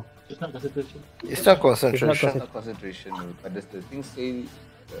 No. It's not concentration. It's not concentration. It's not concentration, no. But does the thing say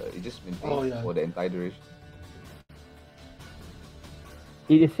it just maintains Oh, yeah. for the entire duration?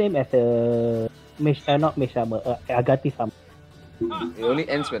 It is same as not Mage Armor, Agati Armor. It only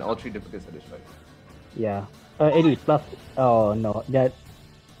ends when all 3 duplicates are destroyed. Yeah. Eddie, plus. Oh no, that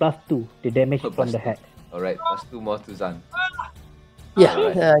plus 2. The damage Oh, from plus the 2. hex. Alright, plus 2 more to Zan. Yeah,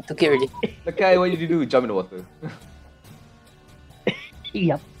 Alright. I took it already. Lukai, what did you do? Jump in the water.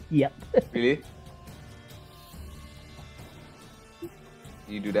 Yep. Really?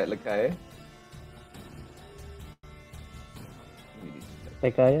 You do that, Lukai?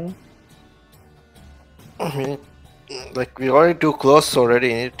 Lakaya. I mean, like, we're already too close already.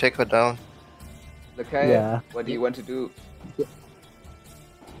 You need to take her down. Lukai, Yeah. what do you want to do?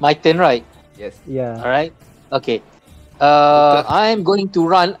 My turn, right? Yes. Yeah. Alright. Okay. I'm going to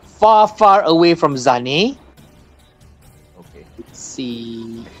run far away from Zane. Okay. Let's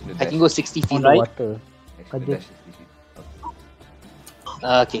see. Action to I can dash. go 60 feet, On the right? water. Action to dash 60 feet.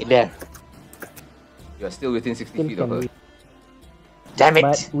 Okay, there. You are still within 60 Still feet of can her. reach. Damn it.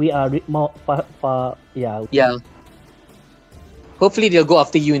 But we are more far. Yeah. Yeah. Hopefully they'll go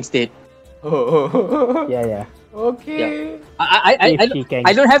after you instead. Oh. Yeah. Okay.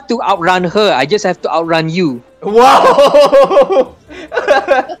 I don't have to outrun her. I just have to outrun you. Wow.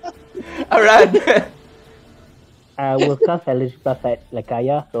 Alright. We'll cast Eldritch Blast at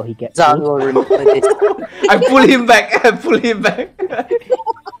Lakaya so he gets. Zan will remember this. I pull him back.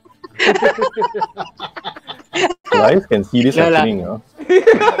 Guys can see this happening.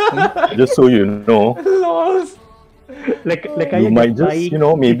 Just so you know. Lost. Lakaya You might just,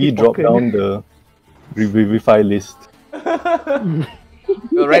 flying, maybe his drop pocket. down the Revivify list.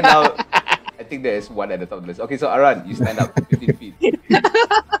 So right now, I think there is one at the top of the list. Okay, so Aran, you stand up 15 feet.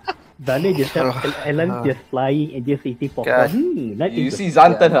 Zane just Ellen just flying and just eating popcorn. God. You see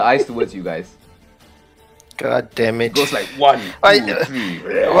Zan turn her eyes towards you guys. God damn it. It goes like 1, 2, 3.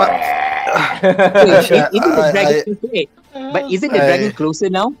 What? Isn't the dragon closer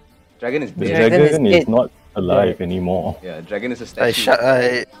now? Dragon is The dead. dragon is not alive anymore. Yeah, dragon is a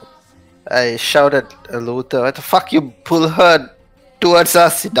statue. I shouted at Luther, what the fuck you pull her towards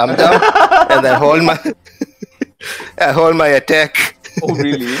us, you dum dum? And I hold my attack. Oh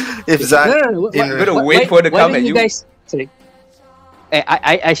really? If Zan, You're gonna wait for her to come at you. Guys, sorry.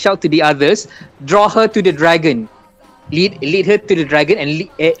 I shout to the others, draw her to the dragon. Lead her to the dragon and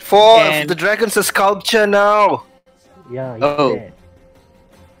the dragon's a sculpture now. Yeah.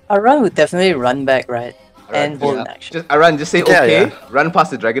 Aran would definitely run back, right? And hold an action. Just say okay. Run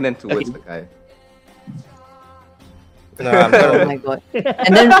past the dragon and towards the guy. No, I'm not. Oh my god.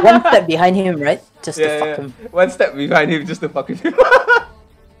 And then one step behind him, right? Just to fuck him. One step behind him just to fuck with him.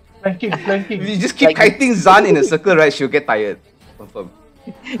 Flanking. If you just keep kiting Zan in a circle, right, she'll get tired. Confirm.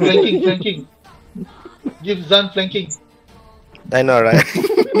 Flanking. Give Zan flanking. I know, right?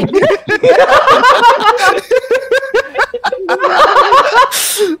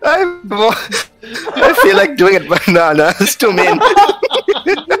 I feel like doing it, but no, it's too mean.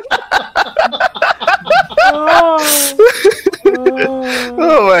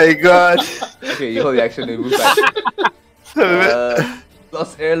 Oh my god. Okay, you hold the action and move back.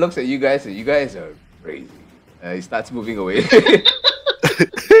 Lost Air looks at you guys and you guys are crazy. He starts moving away.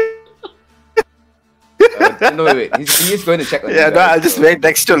 No, wait. He is going to check on you guys, I'll just wait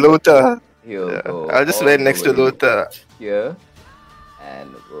next to Luther. I'll just wait next to Luther. Here.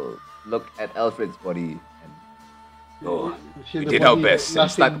 And we'll look at Alfred's body. And we did our best. And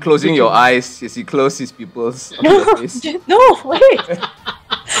start closing your eyes as he closes his pupils. No, wait.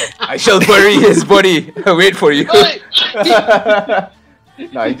 I shall bury his body. Wait for you.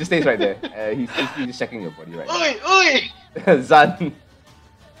 No, he just stays right there. He's just checking your body right now. Zan.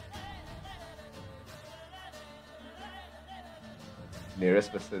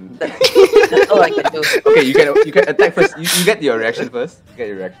 Nearest person. That's all I can do. Okay, you can attack first. You get your reaction first. You get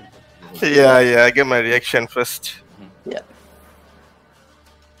your reaction first. Yeah, I get my reaction first. Yeah.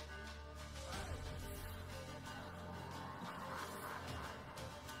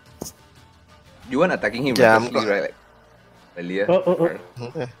 You weren't attacking him recklessly, right? Like earlier.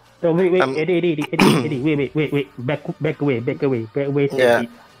 No, wait, Eddie, wait, back away. Yeah.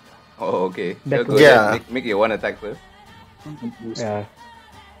 Oh, okay. Back Go away. ahead. Make your one attack first. Yeah.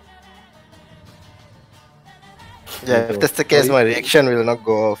 Yeah, if that's the case, my reaction will not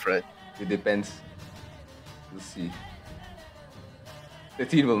go off, right? It depends. We'll see.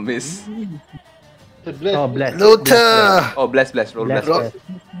 13 will miss. Oh, bless. Luther! Oh, bless. Roll bless Bless. first.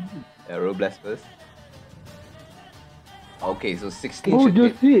 Yeah, roll bless first. Okay, so 16 Oh, should hit.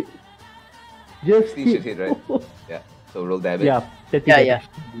 just hit. 16 should hit, right? Yeah. So roll damage. Yeah, 13 Yeah.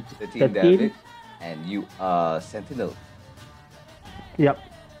 13 damage. And you are Sentinel. Yep.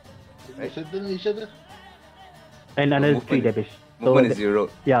 Right? Each other. And another movement- 3 damage. Movement is 0.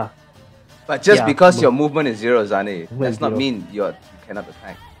 Yeah. But just Yeah, because your movement is 0, Zane, does not 0. mean you cannot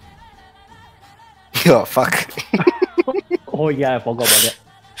attack. Oh, fuck. Oh yeah, I forgot about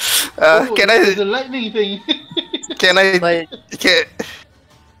that. Can There's I... a lightning thing. Can I... But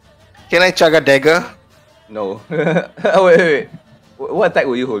Can I chug a dagger? No. Oh, wait. What attack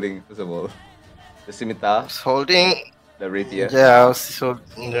were you holding, first of all? The scimitar? Holding... The rapier? Yeah, I was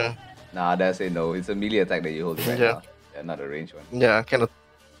holding... Yeah. Nah, that's say no. It's a melee attack that you're holding right now. Yeah, not a ranged one. Yeah, kind of.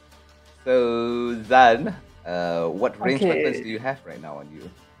 So, Zan, what ranged Okay. weapons do you have right now on you?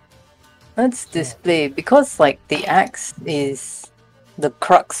 let's display, because like the axe is the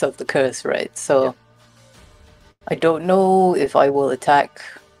crux of the curse, right? So I don't know if I will attack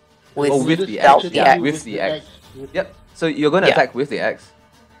with, with the without axe. the axe. With the axe. Yep. So you're gonna Yeah. attack with the axe.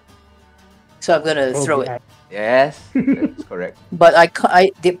 So I'm gonna throw it. Yes, that's correct. But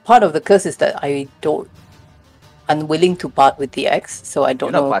the part of the curse is that unwilling to part with the axe, so I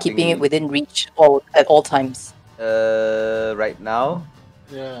don't You're not know, parting keeping it with- within reach at all times. Right now,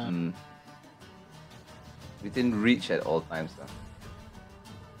 Yeah. within reach at all times.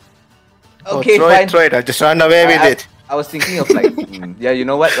 Oh, Okay, throw fine. it, throw it. I just run away with it. I was thinking of like, yeah, you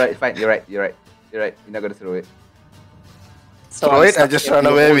know what? Right, fine. You're right. You're not gonna throw it. So Throw it. I just run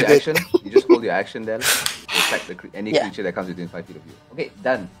away with it. You just hold your action then. To attack any Yeah. creature that comes within 5 feet of you. Okay,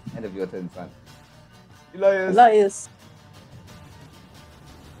 done. End of your turn, son. Elias. Elias.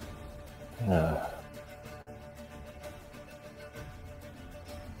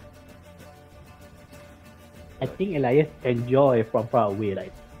 I think Elias enjoy from far away,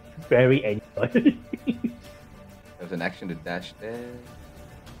 like very enjoy. There's an action to dash there.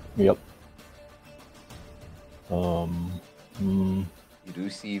 Yep. You do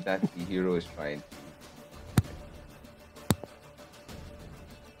see that the hero is trying to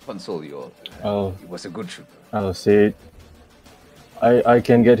console you all. Oh. He was a good shooter. I'll say it. I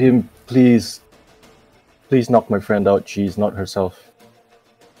can get him. Please knock my friend out. She's not herself.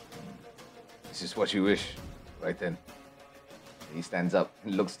 This is what you wish. Right then. He stands up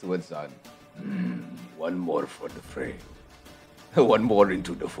and looks towards Zan. One more for the fray. One more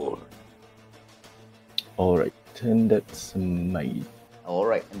into the fold. Alright, and that's my...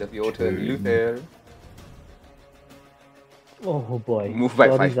 Alright, end of your turn, Luther. Oh boy. Move back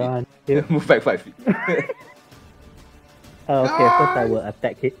Sorry, 5 Zan. feet. Move back 5 feet. Okay, first I will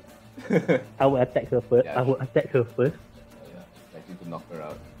attack it. I will attack her first. Yeah. I will attack her first. Yeah, likely to knock her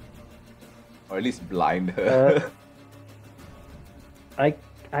out. Or at least blind her. I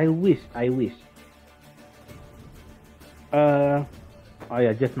wish. Oh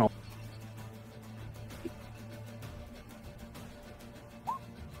yeah, just now. –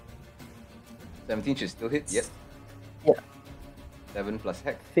 17 should still hit, yes. Yeah. 7 plus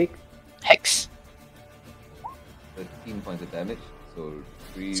hex. 6. Hex. 13 points of damage. So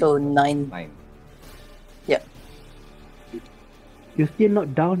 3. So 9. 9. Yeah. You still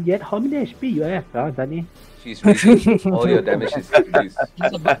not down yet? How many HP you have, Zani? She's reduced. All your damage is reduced.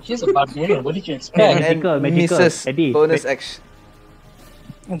 She's a barbarian. What did you expect? And Magical. misses Eddie, bonus action.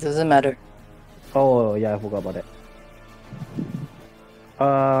 It doesn't matter. Oh yeah, I forgot about that.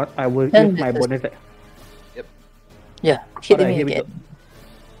 I will And use my misses. bonus. Yep. Yeah, hit Alright, me here we again.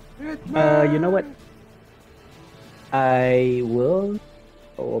 go. You know what? I will.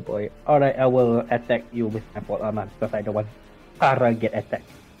 Oh boy. Alright, I will attack you with my full armor because I don't want Tara get attacked.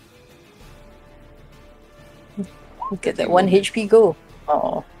 Look at that 1 HP go.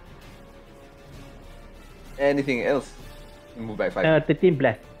 Oh. Anything else? You move back 5. 13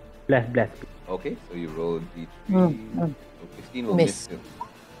 blast. Blast. Okay, so you roll D3. Mm. So 15 will Miss. miss still.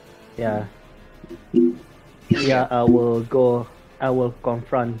 Yeah. Yeah, I will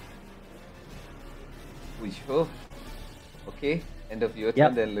confront. We sure? Okay, end of your Yep.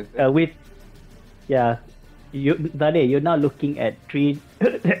 turn then, Luther. Yeah. You're now looking at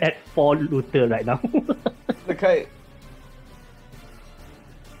 4 Luther right now. Okay.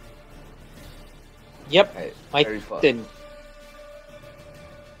 Yep, Okay, my very fast. turn.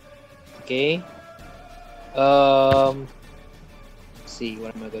 Okay. See,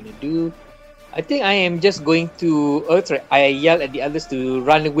 what am I gonna do? I think I am just going to. Oh, sorry. I yell at the others to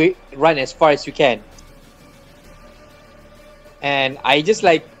run away, run as far as you can. And I just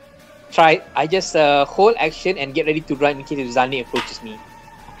like hold action and get ready to run in case Zani approaches me.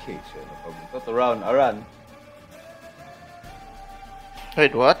 Okay, sure, no problem. That's around, Aran.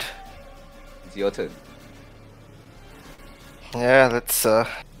 Wait, what? It's your turn. Yeah, let's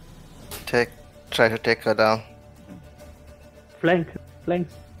try to take her down. Flank.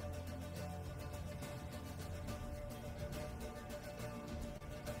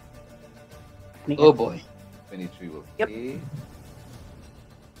 Oh boy. 23 will Yep. hit.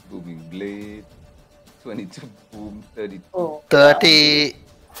 Booming blade. 22 boom. 32. Oh.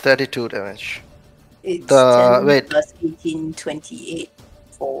 32 damage. It's The- 10 wait. plus 18, 28,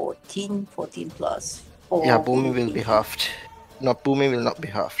 14 plus 4. Yeah, booming will be halved. No, booming will not be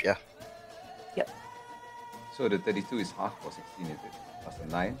halved, yeah. So the 32 is half for 16, is it? Plus a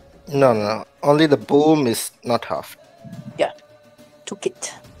 9. No. Only the boom is not halved. Yeah. Took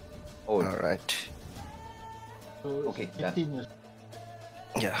it. Oh, Alright. okay, done. 15 is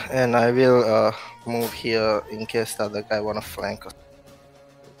Yeah, and I will move here in case the other guy wanna flank us.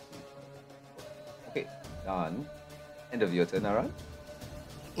 Okay, done. End of your turn, Aran.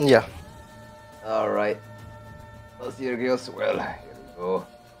 Yeah. Alright. Let's see your girls. Well, here we go.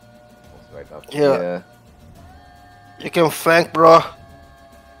 That's right up Yeah. here. You can flank, bro.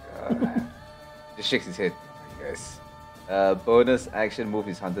 Just shakes his head, I guess. Bonus action move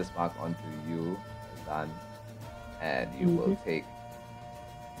his Hunter's Mark onto you, done. And you will take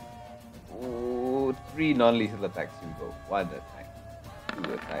 3 non-lethal attacks. You go 1 attack,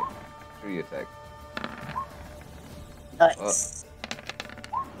 2 attack, 3 attack. Nice.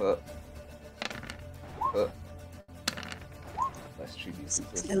 Let's treat these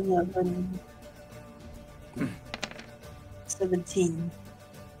people. 11. 17.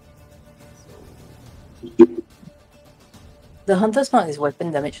 The hunter's mark is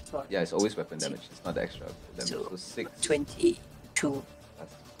weapon damage as well. Yeah, it's always weapon damage. It's not extra damage. So 6. 22.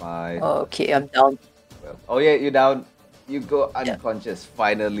 That's 5. Okay, I'm down. 12. Oh yeah, you're down. You go unconscious.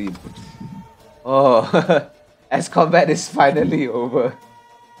 Finally. Oh, as combat is finally over.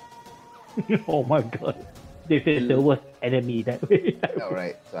 Oh my god. This is the worst enemy that way.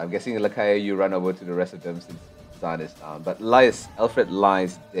 Alright, so I'm guessing Lakaya, you run over to the rest of them since Zan is down. But Alfred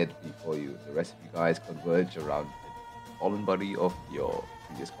lies dead before you. The rest of you guys converge around the fallen body of your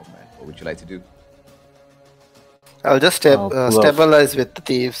previous combat. What would you like to do? I'll just stabilize with the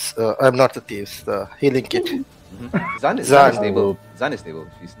thieves. I'm not the thieves. The healing kit. Zan is stable. Zan is stable.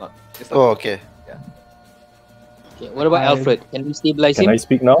 She's not. Okay. Yeah. Okay, what about Alfred? Can we stabilize him? Can I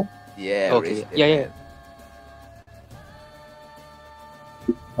speak now? Yeah. Okay. Yeah.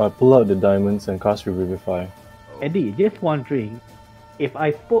 I pull out the diamonds and cast Revivify. Eddie, just wondering, if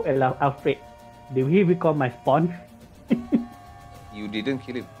I spoke aloud Alfred, do he become my spawn? You didn't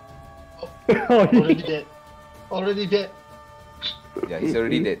kill him. Already dead. Already dead. Yeah, he's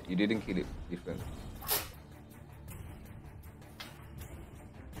already dead. You didn't kill him. Different.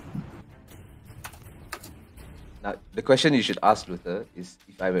 Now, the question you should ask Luther is,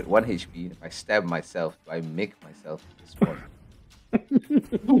 if I'm at 1 HP, if I stab myself, do I make myself spawn?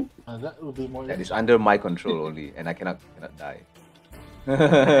 That would be more. That is under my control only, and I cannot die.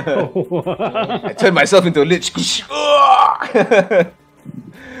 I turn myself into a lich.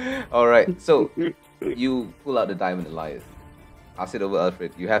 Alright, so you pull out the Diamond Elias. Pass it over,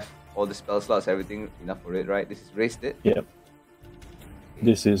 Alfred. You have all the spell slots, everything enough for it, right? This is raised it? Yep.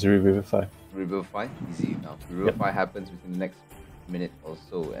 This is Revivify. Revivify? Easy enough. Revivify happens within the next minute or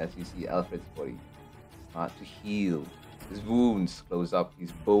so as you see Alfred's body start to heal. His wounds close up,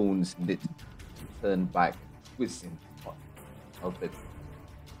 his bones knit, turn back, twist in spot. Alfred,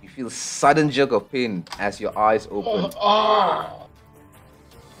 you feel a sudden jerk of pain as your eyes open. And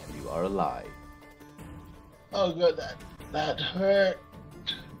you are alive. Oh god, that hurt.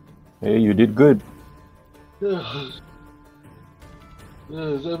 Hey, you did good.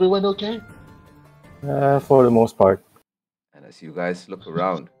 Is everyone okay? For the most part. And as you guys look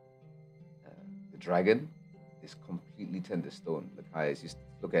around, the dragon is completely turned to stone. Look, as you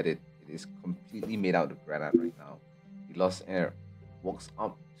look at it, it is completely made out of granite right now. He lost air, walks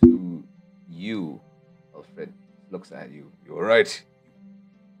up to you, Alfred, looks at you. You were right.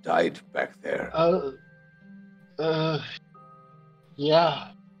 You died back there.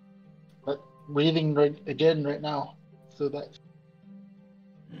 Yeah. But breathing again right now. So that.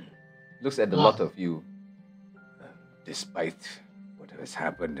 Looks at the lot of you. Despite what has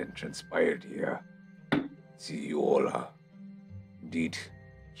happened and transpired here, see, you all are indeed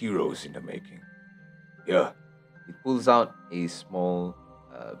heroes in the making. Yeah. He pulls out a small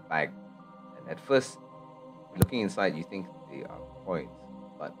bag, and at first, looking inside, you think they are coins,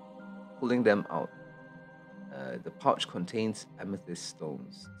 but pulling them out, the pouch contains amethyst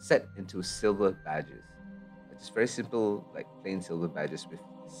stones set into silver badges. It's very simple, like plain silver badges with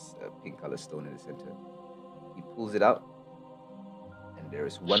this pink color stone in the center. He pulls it out, and there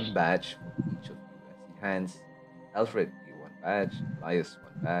is one badge for each of you. As he hands Alfred, you 1 badge, Elias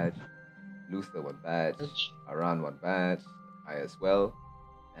 1 badge, Luther 1 badge, Aran 1 badge, I as well,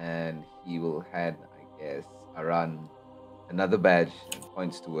 and he will hand, I guess, Aran another badge and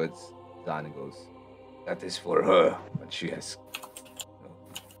points towards Zan and goes, "That is for her, but she has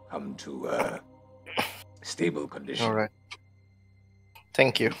come to stable condition." All right.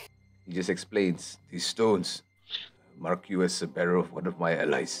 Thank you. He just explains, "These stones mark you as a bearer of one of my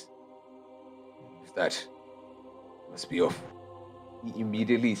allies. With that, must be off." He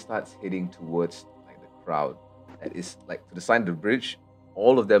immediately starts heading towards like the crowd that is like to the side of the bridge.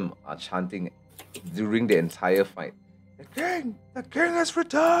 All of them are chanting during the entire fight, The king has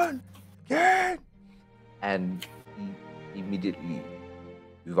returned! King!" and he immediately,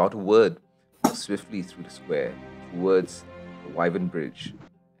 without a word, goes swiftly through the square towards the Wyvern Bridge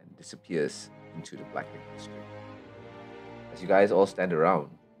and disappears into the Blackened District. As you guys all stand around,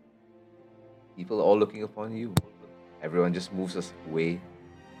 people all looking upon you, everyone just moves us away,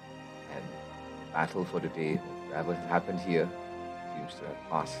 and the battle for the day, whatever has happened here, seems to have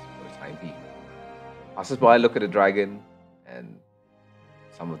passed for the time being. Passers-by look at the dragon, and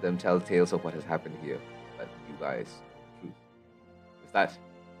some of them tell tales of what has happened here, but you guys know the truth. With that,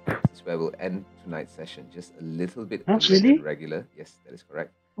 this is where we'll end tonight's session, just a little bit earlier really? than regular. Yes, that is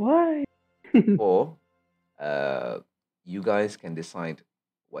correct. Why? For you guys can decide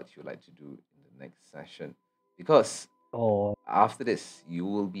what you like to do in the next session, because Oh, after this you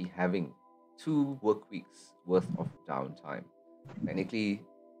will be having 2 work weeks worth of downtime. Technically,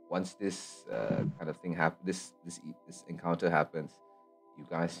 once this kind of thing this encounter happens, you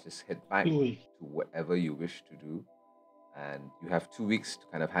guys just head back 2 weeks. to whatever you wish to do, and you have 2 weeks to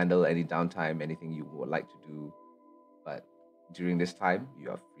kind of handle any downtime, anything you would like to do. But during this time, you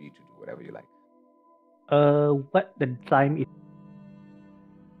are free to do whatever you like. what the time is?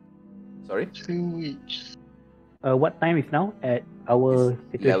 Sorry, 2 weeks. What time is now at our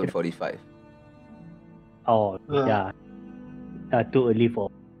it's situation? 11:45. Oh, yeah. Too early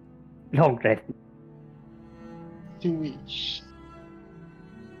for long rest. 2 weeks.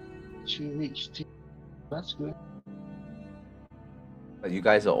 2 weeks. That's good. But you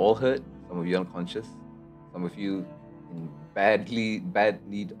guys are all hurt. Some of you unconscious. Some of you in bad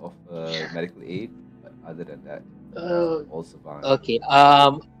need of medical aid. But other than that, all survive. Okay.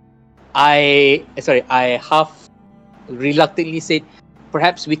 I half reluctantly said,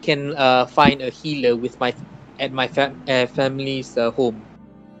 perhaps we can find a healer with my family's home.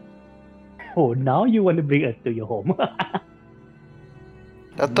 Oh, now you want to bring us to your home?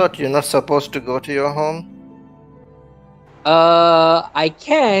 I thought you're not supposed to go to your home. I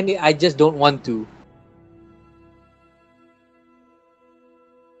can. I just don't want to.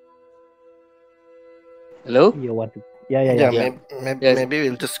 Hello? You want to? Yeah. Maybe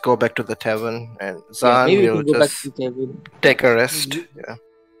we'll just go back to the tavern, and Zan maybe we will can go back just to the tavern. take a rest. Yeah.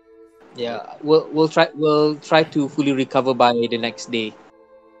 Yeah, we'll try to fully recover by the next day.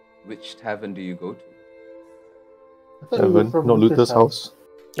 Which tavern do you go to? Tavern? No, Luther's house.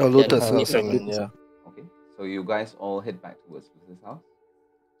 Oh, Luther's Yeah, house. I mean, Yeah. Okay, so you guys all head back towards Luther's house.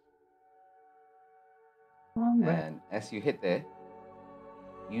 Alright. And as you hit there,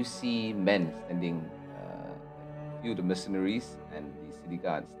 you see men standing, a few of the mercenaries and the city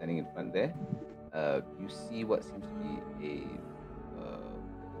guards standing in front there. You see what seems to be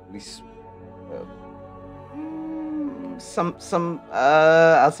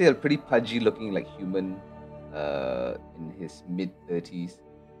I'll say a pretty pudgy looking like human in his mid-30s.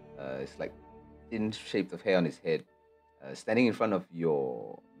 It's like thin shape of hair on his head, standing in front of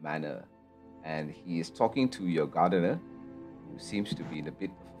your manor, and he is talking to your gardener, who seems to be in a bit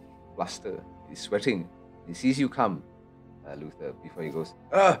of a fluster. He's sweating. He sees you come, Luther, before he goes,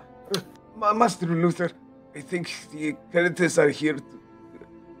 Master Luther, I think the creditors are here to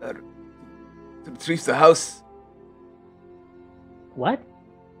retrieve the house. What?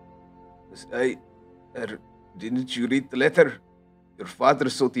 Didn't you read the letter? Your father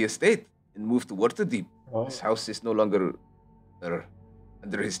sold the estate and moved to Waterdeep. Oh. This house is no longer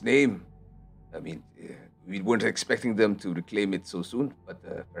under his name. I mean, we weren't expecting them to reclaim it so soon, but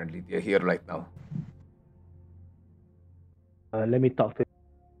apparently they're here right now. Let me talk to.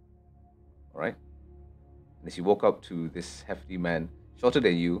 all right? And as you walk up to this hefty man, shorter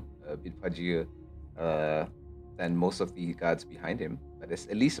than you, a bit pudgier than most of the guards behind him, but there's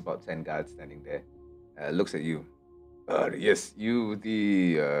at least about 10 guards standing there, looks at you. Yes, you,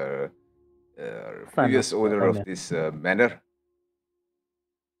 the previous owner of this manor.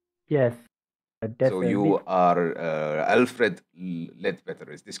 Yes. So you are Alfred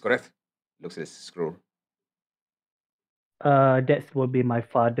Ledbetter, is this correct? Looks at his scroll. That will be my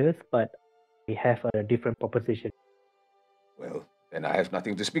father's, but we have a different proposition. Well, then I have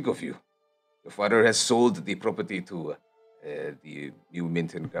nothing to speak of you. Your father has sold the property to the New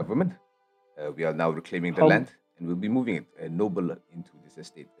Minton government. We are now reclaiming the land, and we'll be moving it, a noble, into this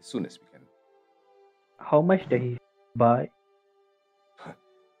estate as soon as we can. How much did he buy?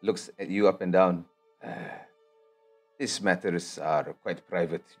 Looks at you up and down. These matters are quite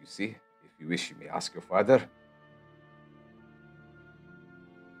private, you see. If you wish, you may ask your father.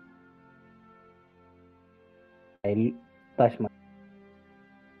 I touch my.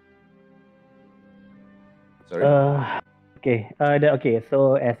 Sorry. Okay. Okay.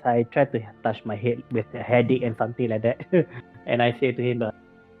 So as I try to touch my head with a headache and something like that, and I say to him,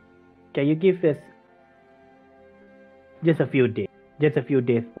 "Can you give us just a few days? Just a few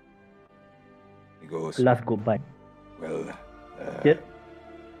days." He goes, last goodbye. Well, Just,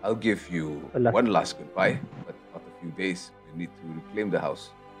 I'll give you one last goodbye, but not a few days. You need to reclaim the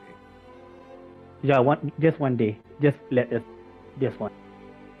house. yeah, just one day. Just let us. Just one.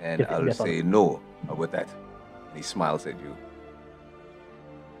 And Just- I'll that's all. say no. How about that? And he smiles at you.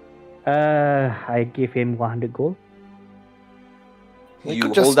 I give him 100 gold. We You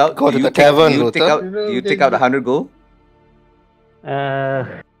could just hold out. go to you the take- tavern, you take Luther. out. You take out 100 gold.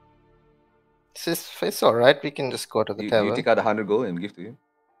 It's all right. We can just go to the You tavern. take out 100 gold and give to him.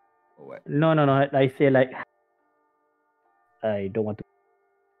 Or what? No. I say like I don't want to.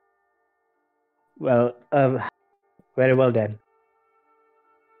 Well, very well then.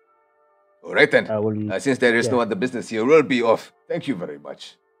 All right then. I will. Since there is no yeah. other business here, we'll be off. Thank you very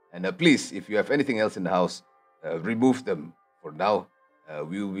much. And please, if you have anything else in the house, remove them for now.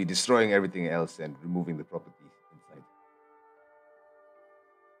 We will be destroying everything else and removing the property inside.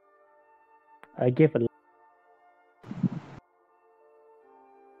 I gave a.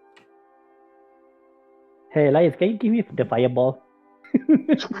 Hey, Elias, can you give me the fireball?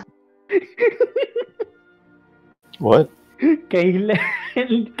 What? Can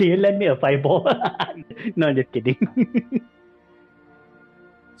you lend me a fireball? No, just kidding.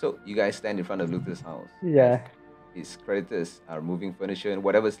 So you guys stand in front of Luther's house. Yeah. His creditors are moving furniture and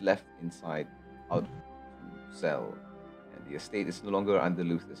whatever's left inside out to sell. And the estate is no longer under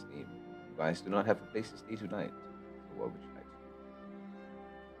Luther's name. You guys do not have a place to stay tonight. So what would you like to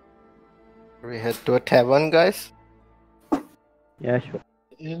do? We head to a tavern, guys. Yeah, sure.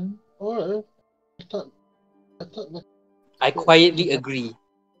 Or I thought like I quietly agree.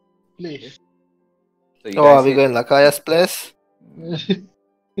 place. So you Oh, guys are we hit- going Lakaya's place?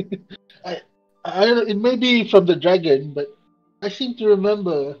 I don't know, it may be from the dragon, but I seem to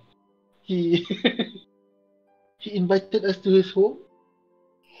remember he he invited us to his home.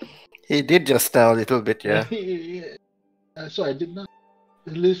 He did just now a little bit, yeah. So I did not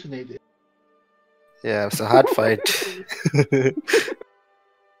hallucinate it. Yeah, it was a hard fight.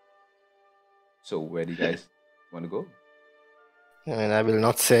 So where do you guys want to go? I mean, I will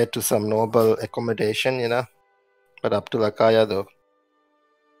not say to some noble accommodation, you know. But up to Lakaya, though.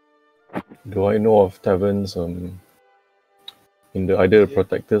 Do I know of taverns in the either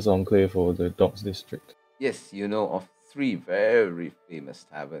Protector's Enclave or the Docks District? Yes, you know of 3 very famous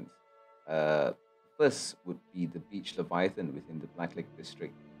taverns. First would be the Beach Leviathan within the Black Lake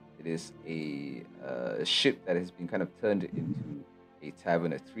District. It is a ship that has been kind of turned into a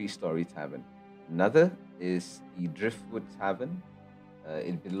tavern, a 3-story tavern. Another is the Driftwood Tavern.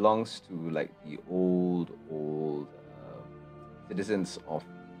 It belongs to like the old citizens of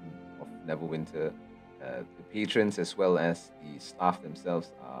Neverwinter. The patrons as well as the staff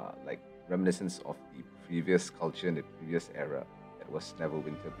themselves are like reminiscence of the previous culture and the previous era that was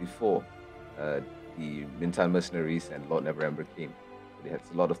Neverwinter before the Mintan mercenaries and Lord Neverember came. So they had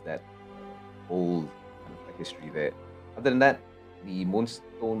a lot of that old kind of like history there. Other than that, the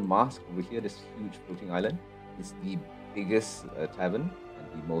Moonstone Mask over here, this huge floating island, is the biggest tavern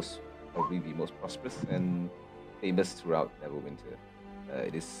and probably the most prosperous and famous throughout Neverwinter.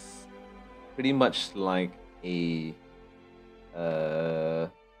 It is pretty much like a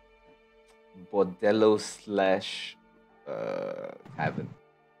bordello slash tavern.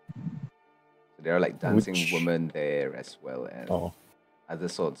 So there are like dancing women there as well as other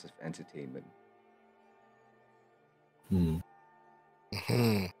sorts of entertainment.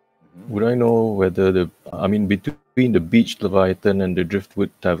 Would I know whether between the Beach Leviathan and the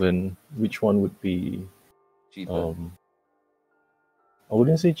Driftwood Tavern, which one would be cheaper? I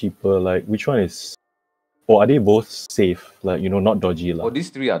wouldn't say cheaper. Like, which one is? Or are they both safe? Like, not dodgy, Oh, these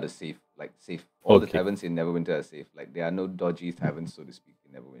 3 are the safe. All the taverns in Neverwinter are safe. Like, there are no dodgy taverns, so to speak,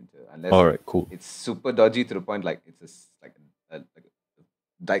 in Neverwinter. Unless Alright, cool. it's super dodgy to the point like it's a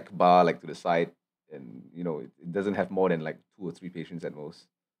dyke bar like to the side, and it doesn't have more than like 2 or 3 patrons at most.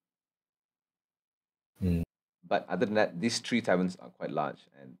 But other than that, these 3 taverns are quite large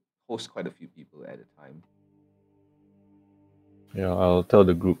and host quite a few people at a time. Yeah, I'll tell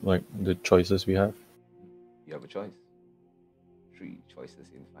the group like the choices we have. You have a choice. 3 choices,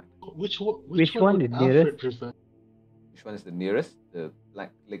 in fact. Which Which one one would is Alfred nearest? prefer? Which one is the nearest? The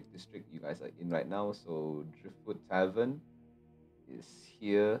Black Lake District you guys are in right now. So Driftwood Tavern is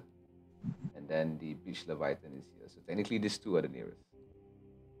here, and then the Beach Leviathan is here. So technically, these 2 are the nearest.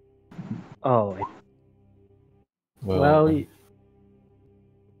 Oh. Well, Well, the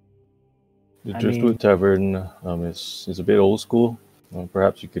I Driftwood mean- Tavern is a bit old school.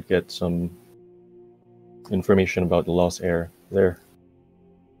 Perhaps you could get some information about the lost heir there.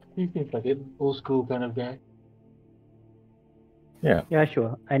 He seems like an old school kind of guy. Yeah. Yeah,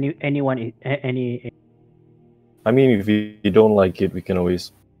 sure. Anyone is any. I mean, if you don't like it, we can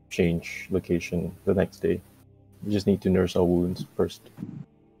always change location the next day. We just need to nurse our wounds first.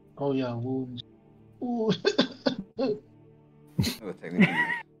 Oh yeah, wounds. Ooh. Well, technically,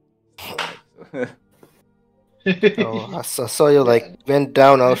 Oh, I saw you like went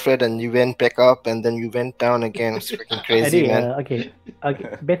down, Alfred, and you went back up, and then you went down again. It's freaking crazy, man. Okay.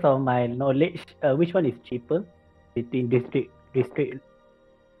 Based on my knowledge, which one is cheaper between district?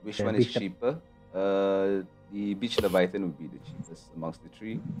 Which The one is Beach cheaper? The Beach Leviathan would be the cheapest amongst the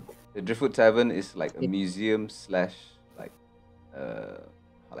 3. The Driftwood Tavern is like a museum slash like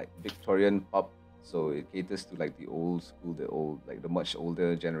like Victorian pub. So it caters to like the old school, the much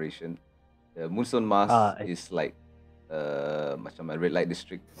older generation. The Moonstone Mas is like macam a red light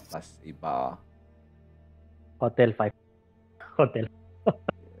district plus a bar. Hotel 5. Hotel.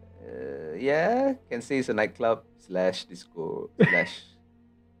 Yeah, can say it's a nightclub slash disco slash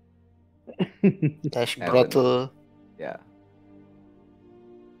brothel. Yeah.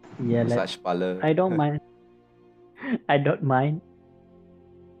 Yeah, Massage parlor. I don't mind. I don't mind.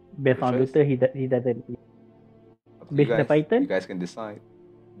 Based on Luther, he doesn't. Up to Based on Python? you guys can decide.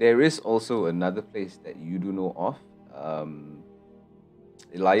 There is also another place that you do know of,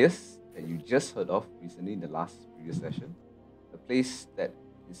 Elias, that you just heard of recently in the last previous session. A place that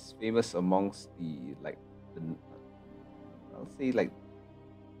is famous amongst I'll say like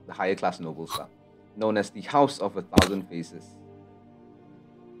the higher class nobles, known as the House of 1,000 Faces.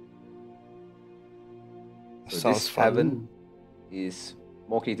 So Sounds this fun. tavern is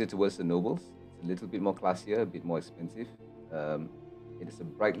more catered towards the nobles. It's a little bit more classier, a bit more expensive. It is a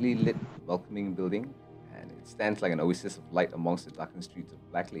brightly lit, welcoming building, and it stands like an oasis of light amongst the darkened streets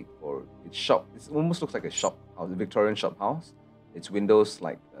of Black Lake. Or its shop, it almost looks like a shop house, a Victorian shop house. Its windows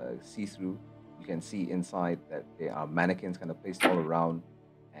like see-through. You can see inside that there are mannequins kind of placed all around,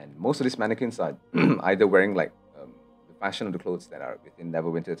 and most of these mannequins are either wearing like the fashion of the clothes that are within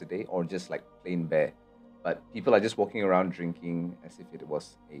Neverwinter today, or just like plain bare. But people are just walking around drinking as if it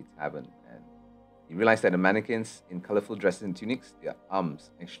was a tavern. And you realize that the mannequins in colorful dresses and tunics, their arms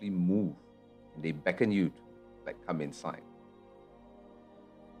actually move, and they beckon you to like come inside.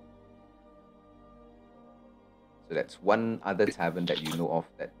 So that's one other tavern that you know of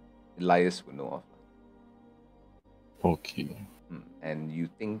that Elias would know of. Okay. And you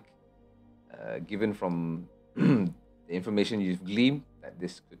think, given from the information you've gleaned, that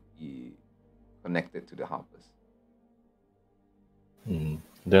this could be connected to the Harpers.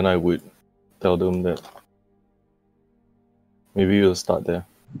 Then I would tell them that maybe we'll start there.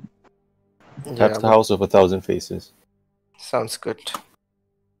 Perhaps the House of 1,000 Faces. Sounds good.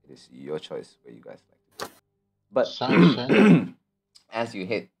 It is your choice where you guys like to go. But as you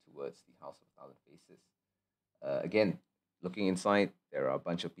head towards the House of 1,000 Faces, again, looking inside, there are a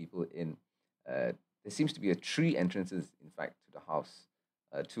bunch of people in. There seems to be 3 entrances, in fact, to the house.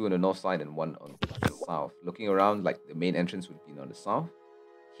 2 on the north side and 1 on the south. Looking around, like the main entrance would be on the south.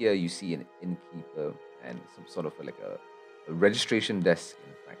 Here you see an innkeeper and some sort of a registration desk,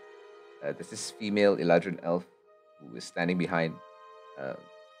 in fact. There's this female Eladrin elf who is standing behind,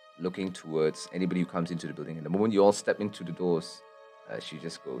 looking towards anybody who comes into the building. And the moment you all step into the doors, she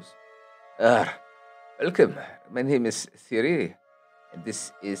just goes, welcome. My name is Thierry, and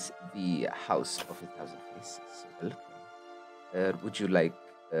this is the House of 1,000 Faces. Welcome. Would you like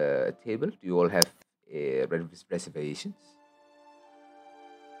a table? Do you all have reservations?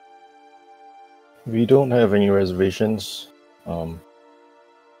 We don't have any reservations,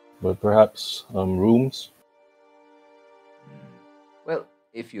 but perhaps rooms. Well,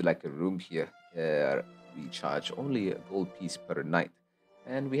 if you like a room here, we charge only a gold piece per night,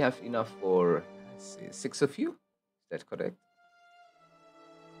 and we have enough for, say, 6 of you. Is that correct?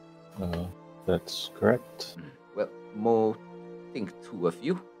 That's correct. Well, think 2 of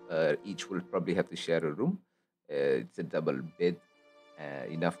you. Each will probably have to share a room. It's a double bed,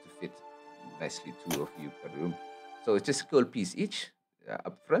 enough to fit nicely 2 of you per room. So it's just a gold piece each.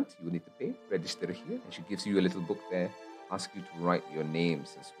 Up front, you will need to pay. Register here, and she gives you a little book there. Asks you to write your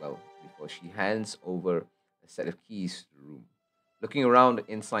names as well before she hands over a set of keys to the room. Looking around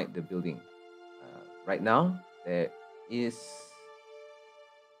inside the building, right now there is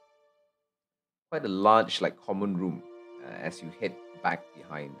quite a large, like, common room. As you head back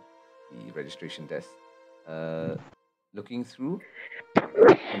behind the registration desk, looking through,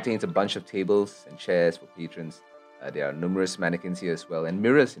 contains a bunch of tables and chairs for patrons. There are numerous mannequins here as well, and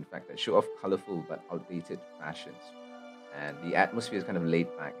mirrors, in fact, that show off colorful but outdated fashions. And the atmosphere is kind of laid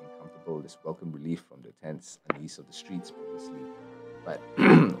back and comfortable. This welcome relief from the tense unease of the streets previously. But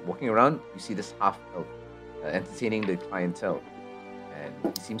walking around, you see this half-elf entertaining the clientele, and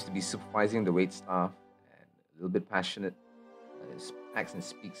he seems to be supervising the wait staff. A little bit passionate. His accent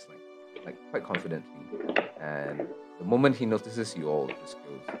speaks like quite confidently, and the moment he notices you all, just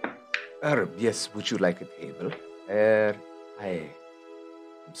goes, yes, would you like a table? I'm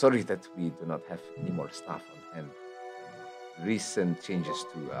sorry that we do not have any more staff on hand. Recent changes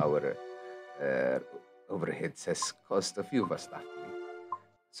to our overheads has caused a few of our staff to leave.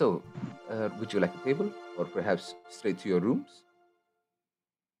 So, would you like a table, or perhaps straight to your rooms?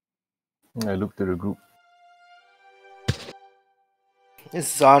 I looked at the group. Is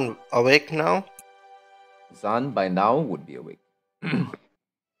Zahn awake now? Zahn by now would be awake.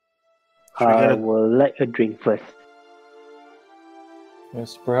 I will like a drink first.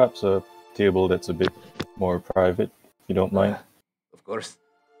 Yes, perhaps a table that's a bit more private, if you don't mind. Of course.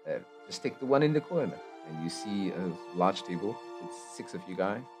 Just take the one in the corner, and you see a large table. It's 6 of you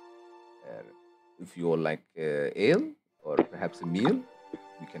guys. If you all like ale or perhaps a meal,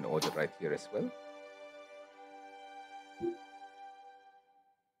 you can order right here as well.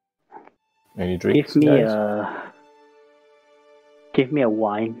 Any drinks, Give me a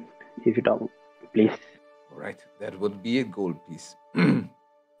wine, if you don't, please. All right, that would be a gold piece.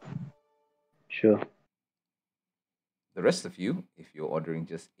 Sure. The rest of you, if you're ordering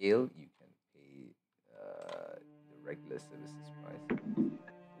just ale, you can pay the regular services price.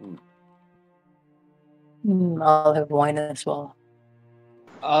 Ooh. I'll have wine as well.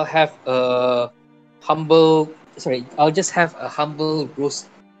 I'll have a humble. Sorry, I'll just have a humble roast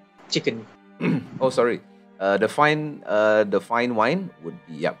chicken. Oh, sorry. The fine wine would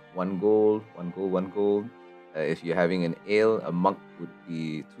be 1 gold, 1 gold, 1 gold. If you're having an ale, a mug would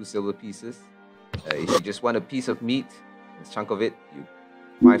be 2 silver pieces. If you just want a piece of meat, a chunk of it,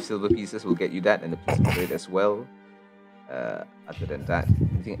 5 silver pieces will get you that, and a piece of bread as well. Other than that,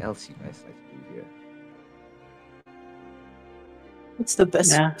 anything else you guys like to do here? What's the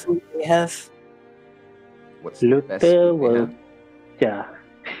best food we have? What's the best food we have? Yeah.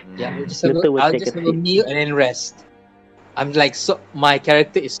 Yeah, I'll just have a meal and then rest. I'm like, so my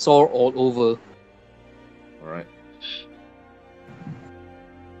character is sore all over. Alright.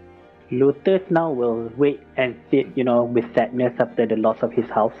 Luthers now will wait and sit, with sadness after the loss of his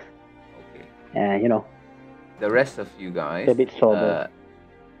house. Okay. And, The rest of you guys, a bit sober.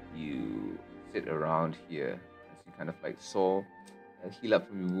 You sit around here as you kind of like heal up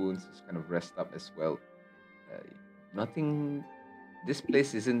from your wounds, just kind of rest up as well. Nothing. This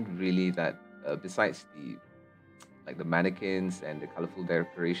place isn't really that. Besides the mannequins and the colorful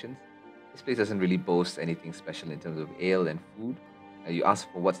decorations, this place doesn't really boast anything special in terms of ale and food. You ask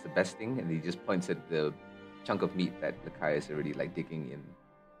for what's the best thing, and he just points at the chunk of meat that Lakai is already digging in.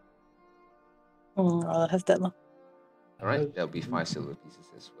 I'll have that one. All right, that'll be 5 silver pieces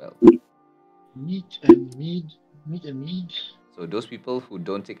as well. Meat and mead. So those people who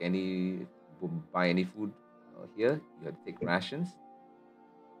don't buy any food here, you have to take rations.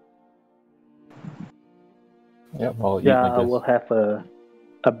 Yeah, I'll eat, I will have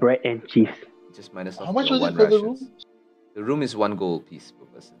a bread and cheese. Just minus off How much your was it 1 for the rations. room? The room is 1 gold piece per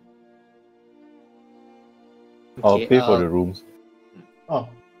person. I'll pay for the rooms Oh.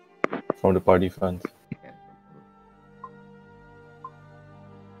 from the party funds. Yeah.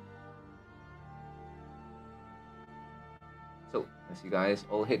 So, as you guys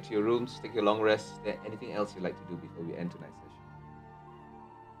all head to your rooms, take your long rest, is there anything else you'd like to do before we end tonight's session?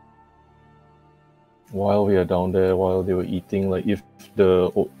 While we are down there, while they were eating, if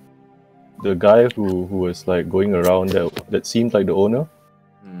the guy who was going around that seemed like the owner.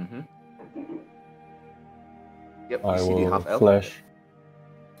 Mm-hmm. Yep, I you see the will half-elf. flash.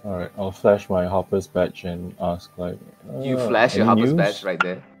 All right, I'll flash my Harper's badge and ask You flash your any Harper's news? badge right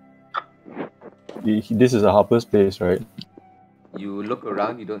there. This is a Harper's place, right? You look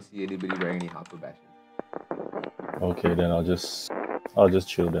around, you don't see anybody wearing any Harper badges. Okay, then I'll just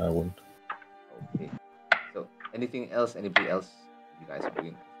chill there. I won't. Okay. So, anything else? Anybody else? You guys are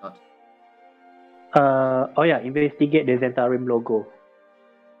doing? If not. Investigate the Zentarim logo.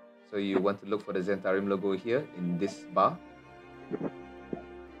 So you want to look for the Zentarim logo here in this bar?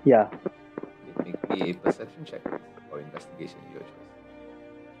 Yeah. Okay, make me a perception check or investigation, your choice.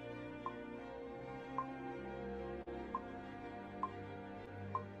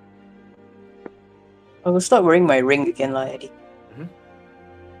 I will start wearing my ring again, Eddie. Mm-hmm.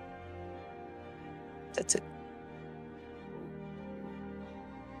 That's it.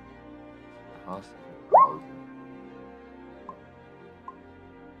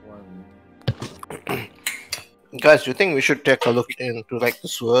 Guys, do you think we should take a look into the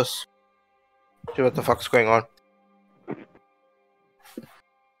sewers? See what the fuck's going on?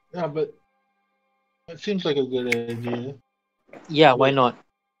 Yeah, but it seems like a good idea. Yeah, why not?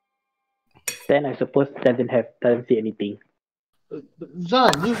 Then I suppose doesn't see anything.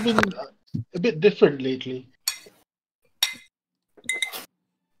 Zan, you've been a bit different lately.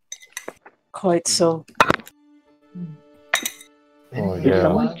 Quite so. Oh Is yeah,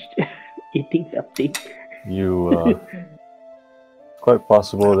 someone eating something? you. Quite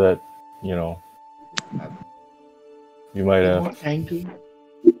possible that you might have Angry.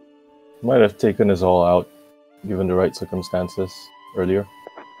 taken us all out, given the right circumstances earlier.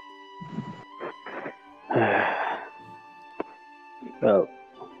 Well,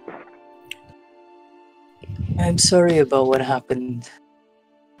 I'm sorry about what happened,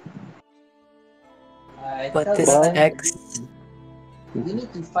 but this Well, X We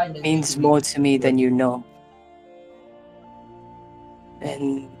need to find a way means to more make to me than you know.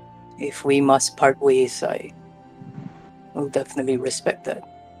 And if we must part ways, I will definitely respect that.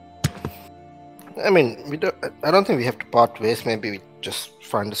 I mean, we don't. I don't think we have to part ways. Maybe we just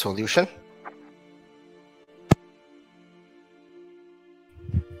find a solution.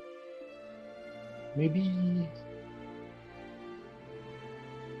 Maybe.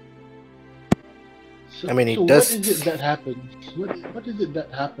 So, I mean, it so does. what is it that happens? What is it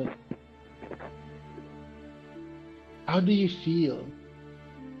that happens? How do you feel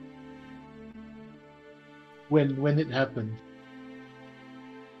when it happens?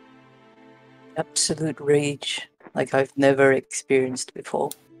 Absolute rage, like I've never experienced before.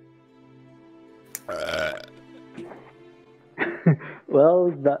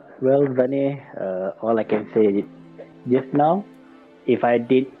 well, Zane, all I can say is just now, if I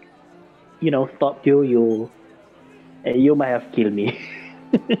did, stop you, you might have killed me.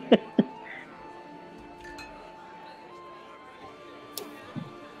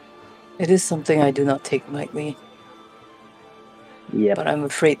 It is something I do not take lightly. Yeah. But I'm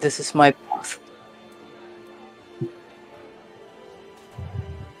afraid this is my path.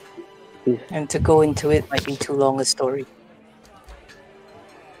 And to go into it might be too long a story.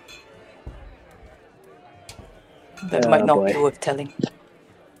 That might not be worth telling.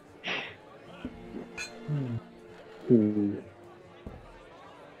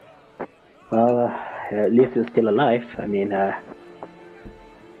 Well, at least you're still alive. I mean,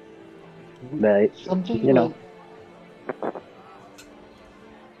 but Something you know,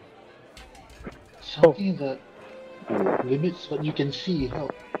 something that limits what you can see. How?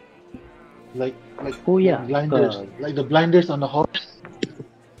 Like blinders, like the blinders on the horse.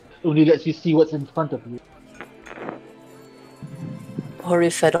 Only lets you see what's in front of you. Or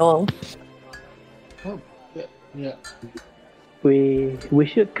if at all. Oh, yeah. we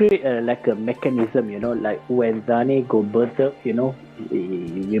should create like a mechanism, like when Zane go berserk,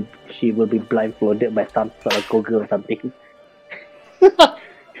 she will be blindfolded by some sort of goggle or something.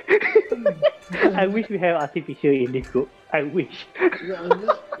 I wish we have artificial in this group. I wish.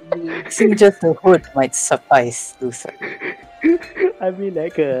 I think just a hood might suffice, Luther. I mean,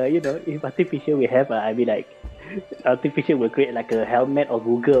 like, if artificial we have, I mean, like, artificial will create like a helmet or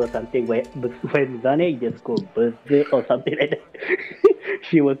Google or something where when Zane just go berserk or something like that,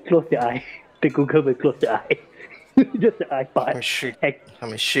 she will close the eye. The Google will close the eye. Just the eye part. I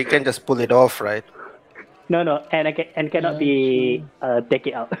mean, she can just pull it off, right? No, and cannot be take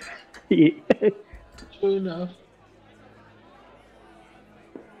it out. True enough.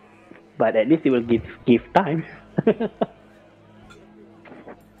 But at least it will give time.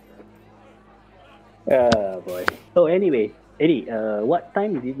 Oh boy. So anyway, Eddie, what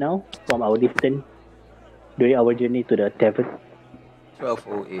time is it now from our distance during our journey to the tavern?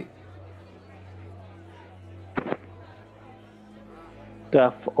 12:08.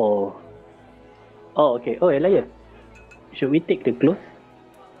 12 or... Oh, okay. Oh, Elijah, should we take the clothes?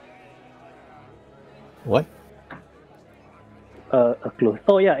 What? A clothes.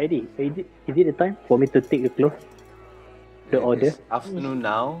 Oh yeah, Eddie, is it the time for me to take the clothes? The order? It's afternoon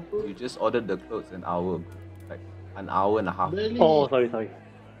now. You just ordered the clothes an hour and a half. Barely, Oh, sorry.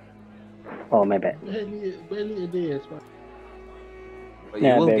 Oh, my bad. barely a day as well. But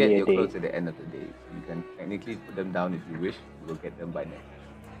you will get your clothes at the end of the day. So you can technically put them down if you wish. You will get them by next.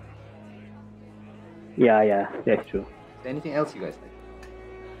 Yeah, that's true. Is there anything else you guys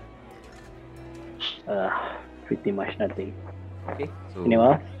like? Pretty much nothing. Okay, so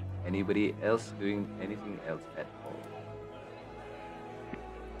Anyone else? Anybody else doing anything else at all?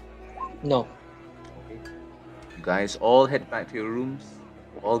 No. Okay. You guys all head back to your rooms.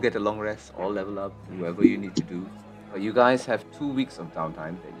 All get a long rest. All level up. Do whatever you need to do. But you guys have 2 weeks of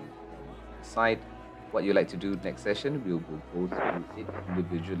downtime that you can decide what you like to do next session. We'll go through it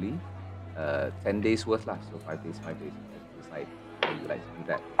individually. 10 days worth last, so 5 days. You can decide how you like to do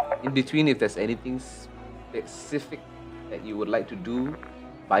that. In between, if there's anything specific that you would like to do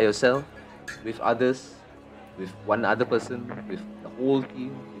by yourself, with others, with one other person, with the whole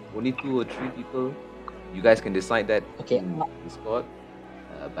team, with only 2 or 3 people, you guys can decide that in Discord.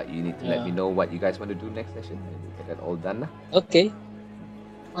 But you need to let me know what you guys want to do next session, and we'll get that all done. Okay.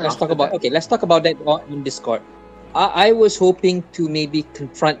 Let's talk about that in Discord. I was hoping to maybe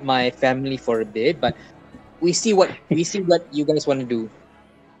confront my family for a bit, but we see what you guys want to do.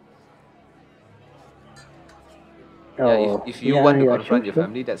 If you want to confront your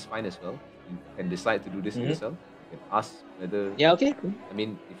family, that's fine as well. You can decide to do this yourself. You can ask whether. Yeah, okay. I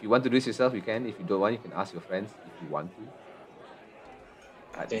mean, if you want to do this yourself, you can. If you don't want, you can ask your friends if you want to.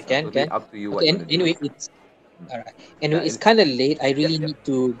 Okay, It's can. totally up to you what Okay, you want to anyway, do. it's alright. Anyway, it's and- kind of late. I really Yep. need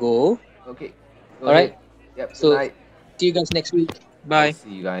to go. Okay. Go All right. ahead. Yep. Good So night. see you guys next week. I'll Bye. see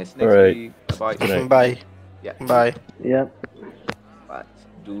you guys next Alright. week. Bye. Good night. Bye. Yeah. Bye. Yep. But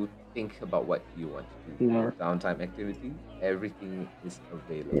do think about what you want to do. Yeah. For downtime activity, everything is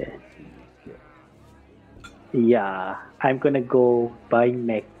available Yeah. to you here. Yeah, I'm gonna go buy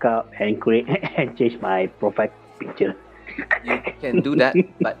makeup and create and change my profile picture. You can do that,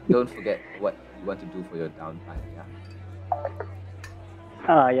 but don't forget what you want to do for your downtime. Yeah.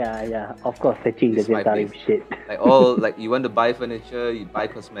 Yeah. Of course, searching the This is my Zentarim place. shit. Like you want to buy furniture, you buy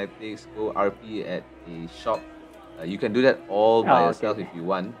cosmetics, go RP at a shop. You can do that all by yourself if you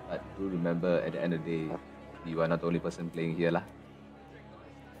want, but do remember at the end of the day, you are not the only person playing here, lah.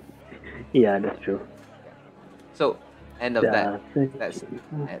 Yeah, that's true. So, end of that. Yeah. That's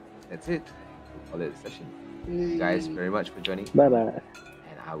it. We'll call it a session. Thank you guys very much for joining. Bye bye.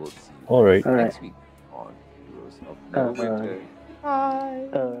 And I will see you Alright. next week on Heroes of Neverwinter.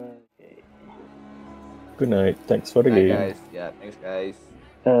 Good night. Thanks for the Bye, game. guys. Yeah, thanks, guys.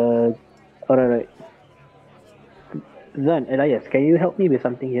 Alright. Zan, Elias, can you help me with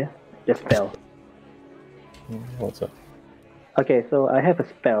something here? The spell. What's up? Okay, so I have a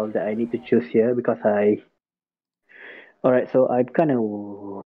spell that I need to choose here because Alright, so I'm kind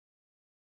of